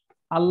করে।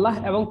 আল্লাহ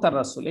এবং তার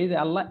রাসূল, এই যে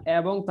আল্লাহ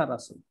এবং তার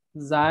রাসূল,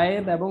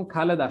 জায়েদ এবং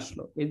খালেদ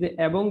আসলো, এই যে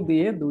এবং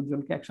দিয়ে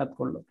দুজনকে একসাথে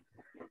করলো।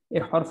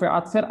 এই হরফে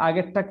আতফের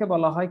আগেরটাকে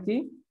বলা হয় কি?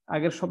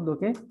 আগের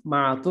শব্দকে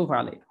মা'তুফ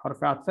আলাইহি।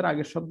 হরফে আতফের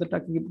আগের শব্দটা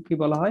কি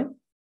বলা হয়?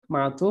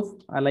 মা'তুফ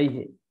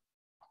আলাইহি,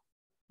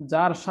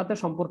 যার সাথে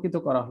সম্পর্কিত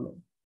করা হলো।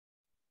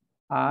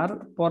 আর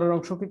পরের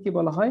অংশকে কি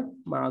বলা হয়?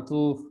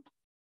 মা'তুফ।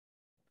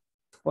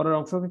 পরের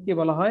অংশকে কি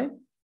বলা হয়?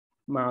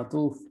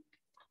 মা'তুফ।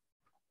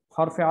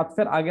 হরফে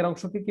আতফের আগের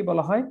অংশকে কি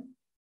বলা হয়?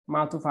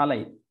 মা'তুফ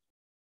আলাইহি।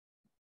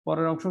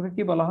 পরের অংশকে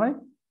কি বলা হয়?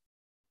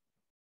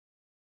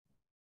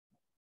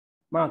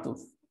 মা'তুফ।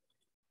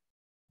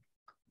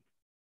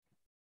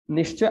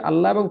 নিশ্চয়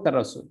আল্লাহ এবং তার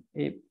রাসূল,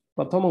 এই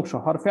প্রথম অংশ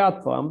হরফে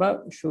আতফ, আমরা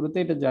শুরুতে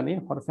এটা জানি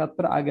হরফে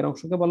আতফের আগের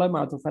অংশকে বলা হয়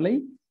মা'তুফ আলাইহি,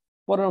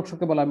 পরের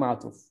অংশকে বলা হয়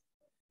মা'তুফ।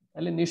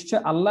 তাহলে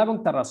নিশ্চয় আল্লাহ এবং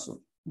তার রাসূল,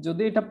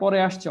 যদি এটা পরে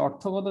আসছে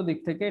অর্থগত দিক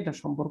থেকে এটা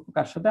সম্পর্ক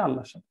কার সাথে?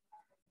 আল্লাহর সাথে।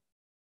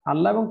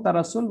 আল্লাহ এবং তার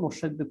রাসূল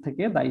মুশরিকদের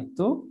থেকে দায়িত্ব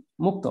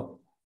মুক্ত।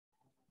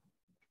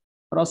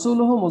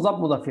 রাসূলুহু মুযাফ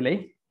মুযাফ ইলাইহি,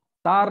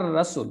 তার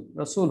রাসূল,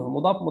 রাসূলুহু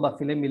মুযাফ মুযাফ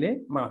ইলাইহি মিলে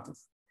মা'তুফ।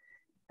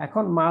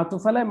 এখন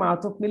মা'তুফ আলাইহি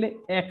মা'তুফ মিলে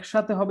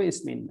একসাথে হবে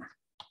ইসমিন্না।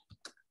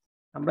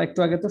 আমরা একটু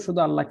আগে তো শুধু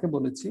আল্লাহকে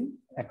বলেছি,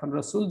 এখন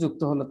রাসূল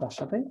যুক্ত হলো তার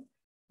সাথে।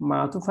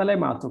 মা'তুফ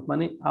আলাইহি মা'তুফ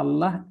মানে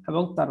আল্লাহ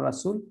এবং তার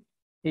রাসূল,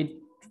 এই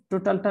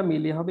টোটালটা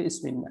মিলিয়ে হবে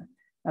ইসমিন্না।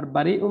 আর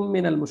বারিউম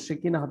মিনাল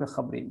মুশরিকিন হবে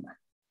খাবরিন্না।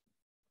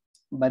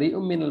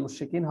 বারিউম মিনাল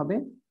মুশরিকিন হবে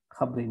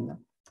খাবরিন্না।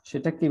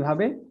 সেটা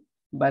কিভাবে?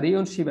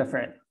 বারিউন শিবা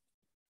ফাইল,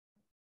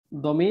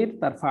 দমির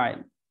তার ফাইল,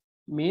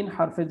 মিন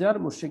হারফে জার,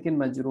 মুশরিকিন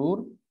মাজরুর,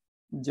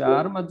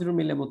 জার মাজরুর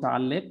মিলে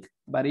মুতাআল্লিক,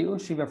 বারিউন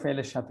শিবা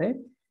ফাইলের সাথে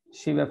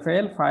শিবা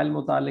ফাইল ফাইল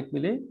মুতাআল্লিক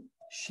মিলে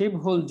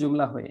শিবহুল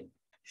জুমলা হয়ে,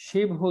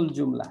 শিবহুল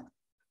জুমলা,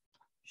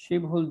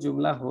 শিবহুল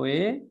জুমলা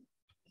হয়ে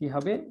কি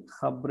হবে?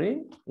 খাবরে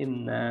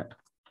ইন্না।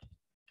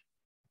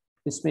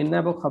 ইসমে ইন্না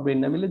এবং খাবরে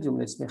ইন্না মিলে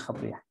জুমলা ইসমে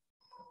খাবরিয়া।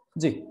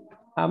 জি,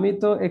 আমি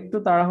তো একটু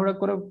তাড়াহুড়া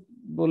করে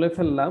বলে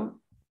ফেললাম,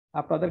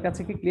 আপনাদের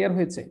কাছে কি ক্লিয়ার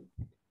হয়েছে?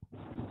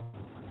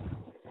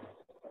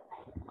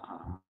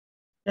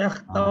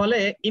 তাহলে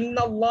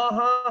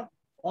ইন্নাল্লাহা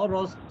ওয়া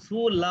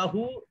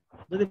রাসূলুহু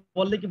যদি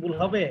বললে কি ভুল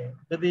হবে?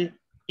 যদি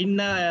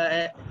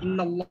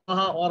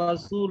ইন্নাল্লাহা ওয়া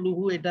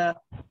রাসূলুহু এটা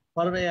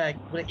পড়বে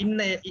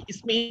ইন্না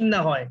ইসমে ইন্না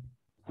হয়,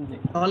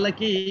 তাহলে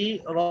কি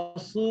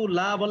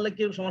রাসূলা বললে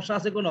কি সমস্যা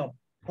আছে কোনো?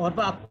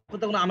 হরফে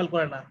আতফে কোনো আমল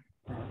করে না।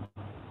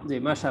 জি,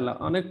 মাশাআল্লাহ,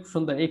 অনেক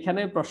সুন্দর।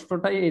 এখানে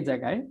প্রশ্নটাই এই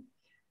জায়গায়,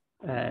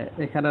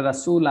 এখানে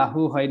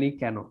রাসূলাহু হয়নি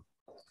কেন?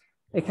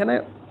 এখানে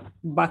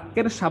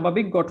বাক্যের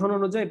স্বাভাবিক গঠন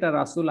অনুযায়ী এটা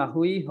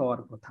রাসূলাহুই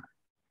হওয়ার কথা।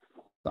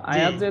 তো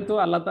আয়াত যেহেতু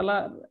আল্লাহ তাআলা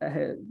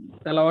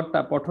তেলাওয়াতটা,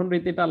 পঠন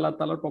রীতিটা আল্লাহ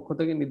তাআলার পক্ষ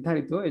থেকে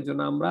নির্ধারিত,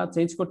 এজন্য আমরা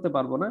চেঞ্জ করতে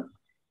পারবো না।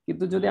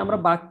 কিন্তু যদি আমরা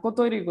বাক্য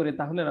তৈরি করি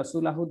তাহলে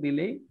রাসূলাহু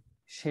দিলেই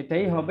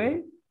সেটাই হবে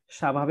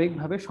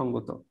স্বাভাবিকভাবে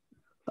সঙ্গত।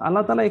 তো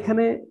আল্লাহ তাআলা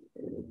এখানে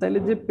তাইলে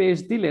যে পেশ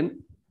দিলেন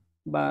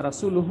বা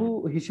রাসূলুহু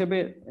হিসেবে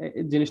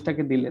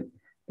জিনিসটাকে দিলেন,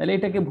 তাহলে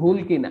এটাকে ভুল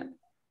কিনা?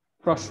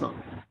 প্রশ্ন।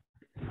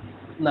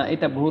 না,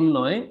 এটা ভুল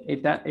নয়,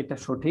 এটা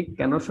সঠিক।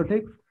 কেন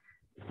সঠিক?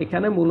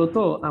 এখানে মূলত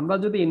আমরা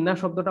যদি ইন্না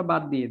শব্দটা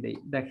বাদ দিয়ে দেই,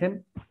 দেখেন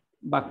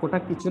বাক্যটা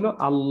কি ছিল?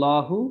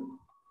 আল্লাহু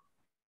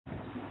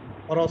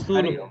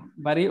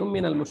বারিউম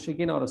মিনাল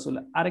মুশরিকিন ওয়া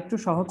রাসূলুহু। আর একটু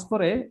সহজ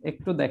করে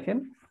একটু দেখেন,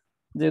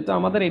 যেহেতু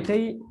আমাদের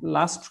এটাই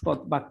লাস্ট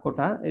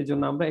বাক্যটা, এই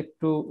জন্য আমরা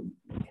একটু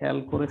খেয়াল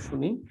করে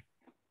শুনি।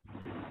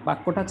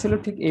 বাক্যটা ছিল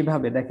ঠিক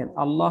এইভাবে, দেখেন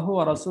আল্লাহু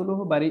ওয়া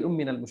রাসূলুহু বারিউম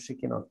মিনাল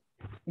মুশরিকিন।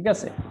 ঠিক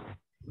আছে?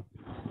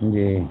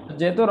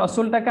 যেহেতু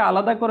রাসূলটাকে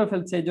আলাদা করে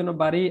ফেলছে, এই জন্য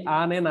বারি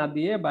আনে না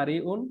দিয়ে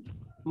বারিউন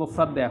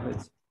মুফরাদ দেয়া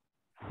হয়েছে।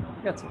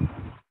 ঠিক আছে?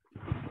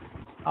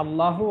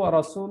 আল্লাহু ওয়া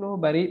রাসূলুহু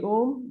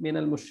বারিউম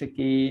মিনাল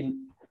মুশরিকিন,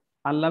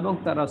 আল্লাহ এবং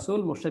তার রাসূল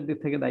মুশরিকদের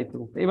থেকে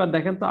দায়িত্বমুক্ত। এবার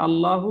দেখেন তো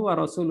আল্লাহু আর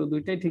রাসূলু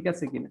দুইটাই ঠিক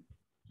আছে কিনা?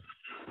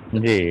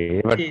 জি,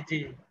 এবার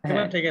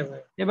ঠিক আছে।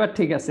 এবার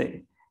ঠিক আছে,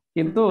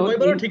 কিন্তু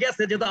ওইবারও ঠিক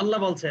আছে যেহেতু আল্লাহ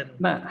বলছেন।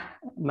 না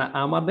না,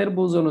 আমাদের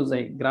বুঝ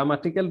অনুযায়ী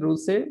গ্রামাটিক্যাল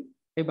রুলসে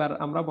এবার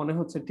আমরা মনে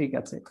হচ্ছে ঠিক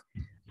আছে,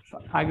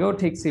 আগেও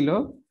ঠিক ছিল।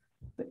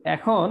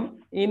 এখন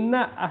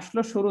ইন্না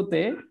আসলো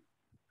শুরুতে,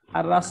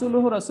 আর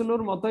রাসূলুহু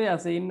রাসূলুর মতোই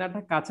আছে, ইন্নাটা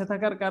কাছে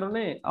থাকার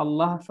কারণে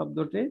আল্লাহ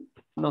শব্দটি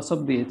নসব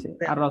দিয়েছে,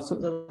 আর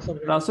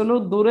রাসূলু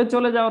দূরে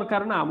চলে যাওয়ার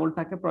কারণে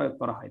আমলটাকে প্রয়োগ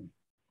করা হয়নি।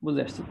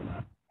 বুঝে আসছে?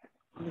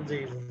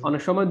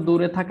 অনেক সময়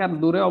দূরে থাকার,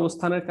 দূরে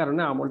অবস্থানের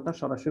কারণে আমলটা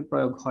সরাসরি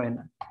প্রয়োগ হয়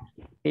না।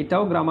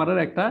 এটাও গ্রামারের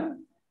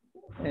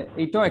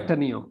এটাও একটা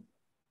নিয়ম,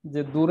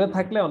 যে দূরে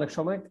থাকলে অনেক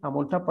সময়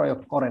আমলটা প্রয়োগ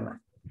করে না।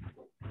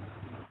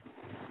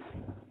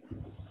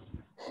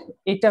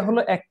 এটা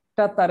হলো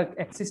একটা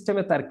এক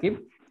সিস্টেমে তারকিব,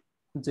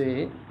 যে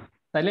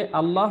তাইলে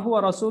আল্লাহু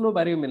ওয়া রাসূলুহু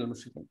বারিউম মিনাল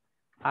মুশরিকিন,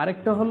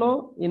 আরেকটা হলো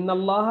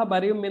ইন্নাল্লাহা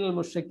বারিউম মিনাল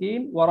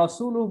মুশরিকিন ওয়া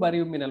রাসূলুহু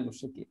বারিউম মিনাল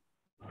মুশরিকিন।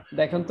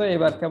 দেখেন তো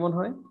এবার কেমন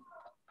হয়।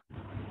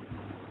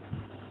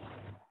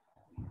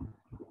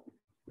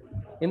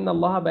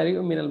 ইন্নাল্লাহা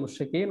বারিউম মিনাল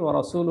মুশরিকিন ওয়া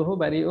রাসূলুহু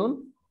বারিউন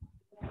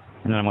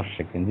মিনাল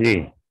মুশরিকিন। জি,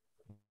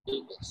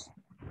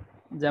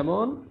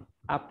 যেমন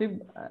আপনি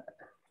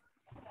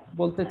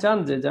বলতে চান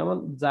যে যেমন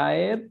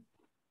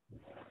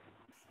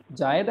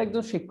জায়েদ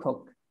একজন শিক্ষক,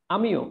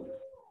 আমিও,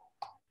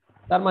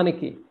 তার মানে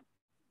কি?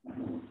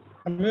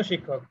 আমিও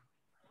শিক্ষক।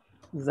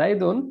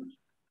 জাইদুন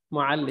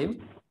মুআল্লিম,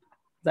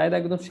 জায়েদ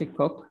একজন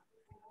শিক্ষক,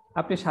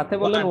 আপনি সাথে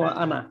বললেন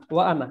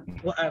ওয়া আনা।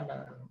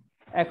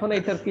 এখন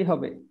এটার কি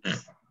হবে?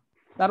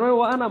 তার মানে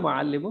ওয়া আনা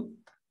মুআল্লিমু,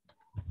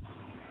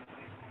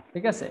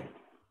 ঠিক আছে?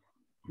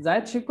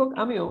 জায়েদ শিক্ষক,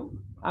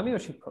 আমিও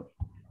শিক্ষক।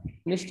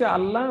 নিশ্চয়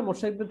আল্লাহ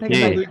মুশরিকদের থেকে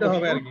দুইটা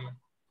হবে আর কি,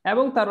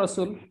 এবং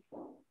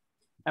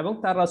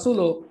তার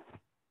রাসূলও,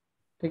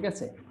 ঠিক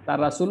আছে, তার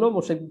রাসূলও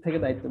মুশরিকদের থেকে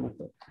দায়িত্বমুক্ত।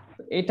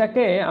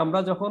 এটাকে আমরা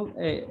যখন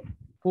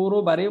পুরো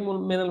বাড়ি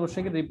মিনাল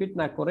মুশরিকিন রিপিট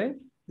না করে,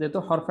 যেহেতু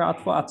হরফে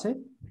আতফ আছে,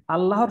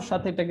 আল্লাহর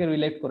সাথে এটাকে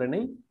রিলেট করে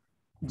নেই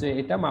যে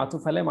এটা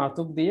মাতুফ আলে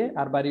মাতুফ দিয়ে,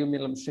 আর বারিউ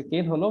মিনাল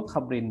মুশরিকিন হলো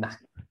খাবরিন না।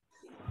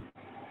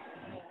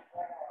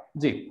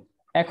 জি,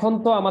 এখন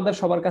তো আমাদের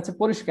সবার কাছে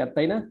পরিষ্কার,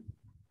 তাই না?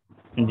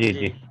 জি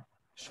জি।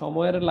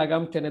 সময়ের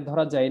লাগাম টেনে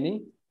ধরা যায়নি।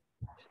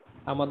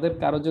 আমাদের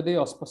কারো যদি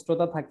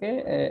অস্পষ্টতা থাকে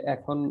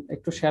এখন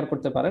একটু শেয়ার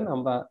করতে পারেন,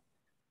 আমরা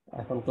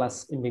এখন ক্লাস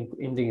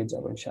এন্ডিং এ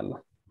যাব ইনশাআল্লাহ।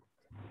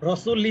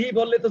 রাসূলই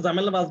বললে তো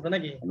ঝামেলা বাজবে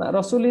নাকি? না,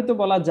 রাসূলই তো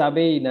বলা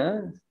যাবেই না,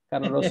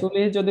 কারণ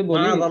রাসূলই যদি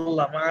বলি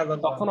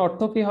তখন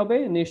অর্থ কি হবে?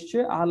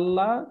 নিশ্চয়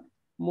আল্লাহ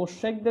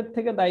মুশরিকদের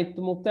থেকে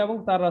দায়িত্বমুক্ত এবং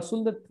তার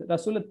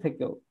রাসূলের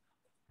থেকেও,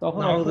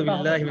 তখন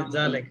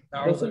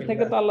রাসূল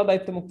থেকে তো আল্লাহ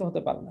দায়িত্বমুক্ত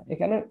হতে পারে না।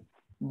 এখানে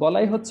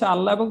বলাই হচ্ছে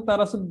আল্লাহ এবং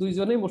তার রাসূল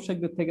দুইজনেই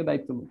মুশরিকদের থেকে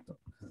দায়িত্বমুক্ত,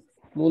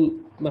 মূল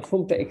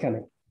মাফহুমটা এখানে।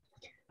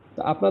 তো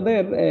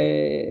আপনাদের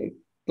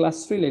ক্লাস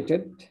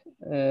রিলেটেড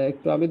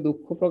একটু আমি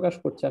দুঃখ প্রকাশ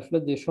করছি, আসলে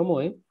যে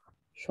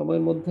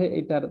সময়ের মধ্যে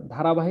এটার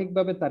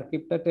ধারাবাহিকভাবে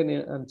তারকিবটা টেনে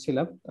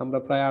আনছিলাম, আমরা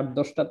প্রায়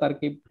 8-10টা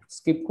তারকিব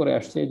স্কিপ করে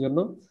আসছি, এই জন্য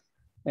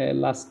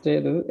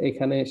লাস্টের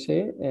এখানে এসে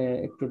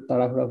একটু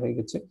তাড়াহুড়া হয়ে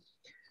গেছে।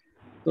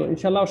 তো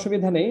ইনশাআল্লাহ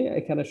অসুবিধা নেই,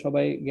 এখানে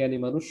সবাই জ্ঞানী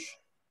মানুষ।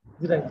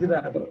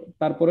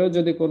 তারপরেও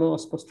যদি কোনো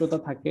অস্পষ্টতা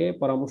থাকে,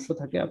 পরামর্শ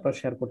থাকে, আপনারা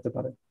শেয়ার করতে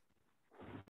পারেন।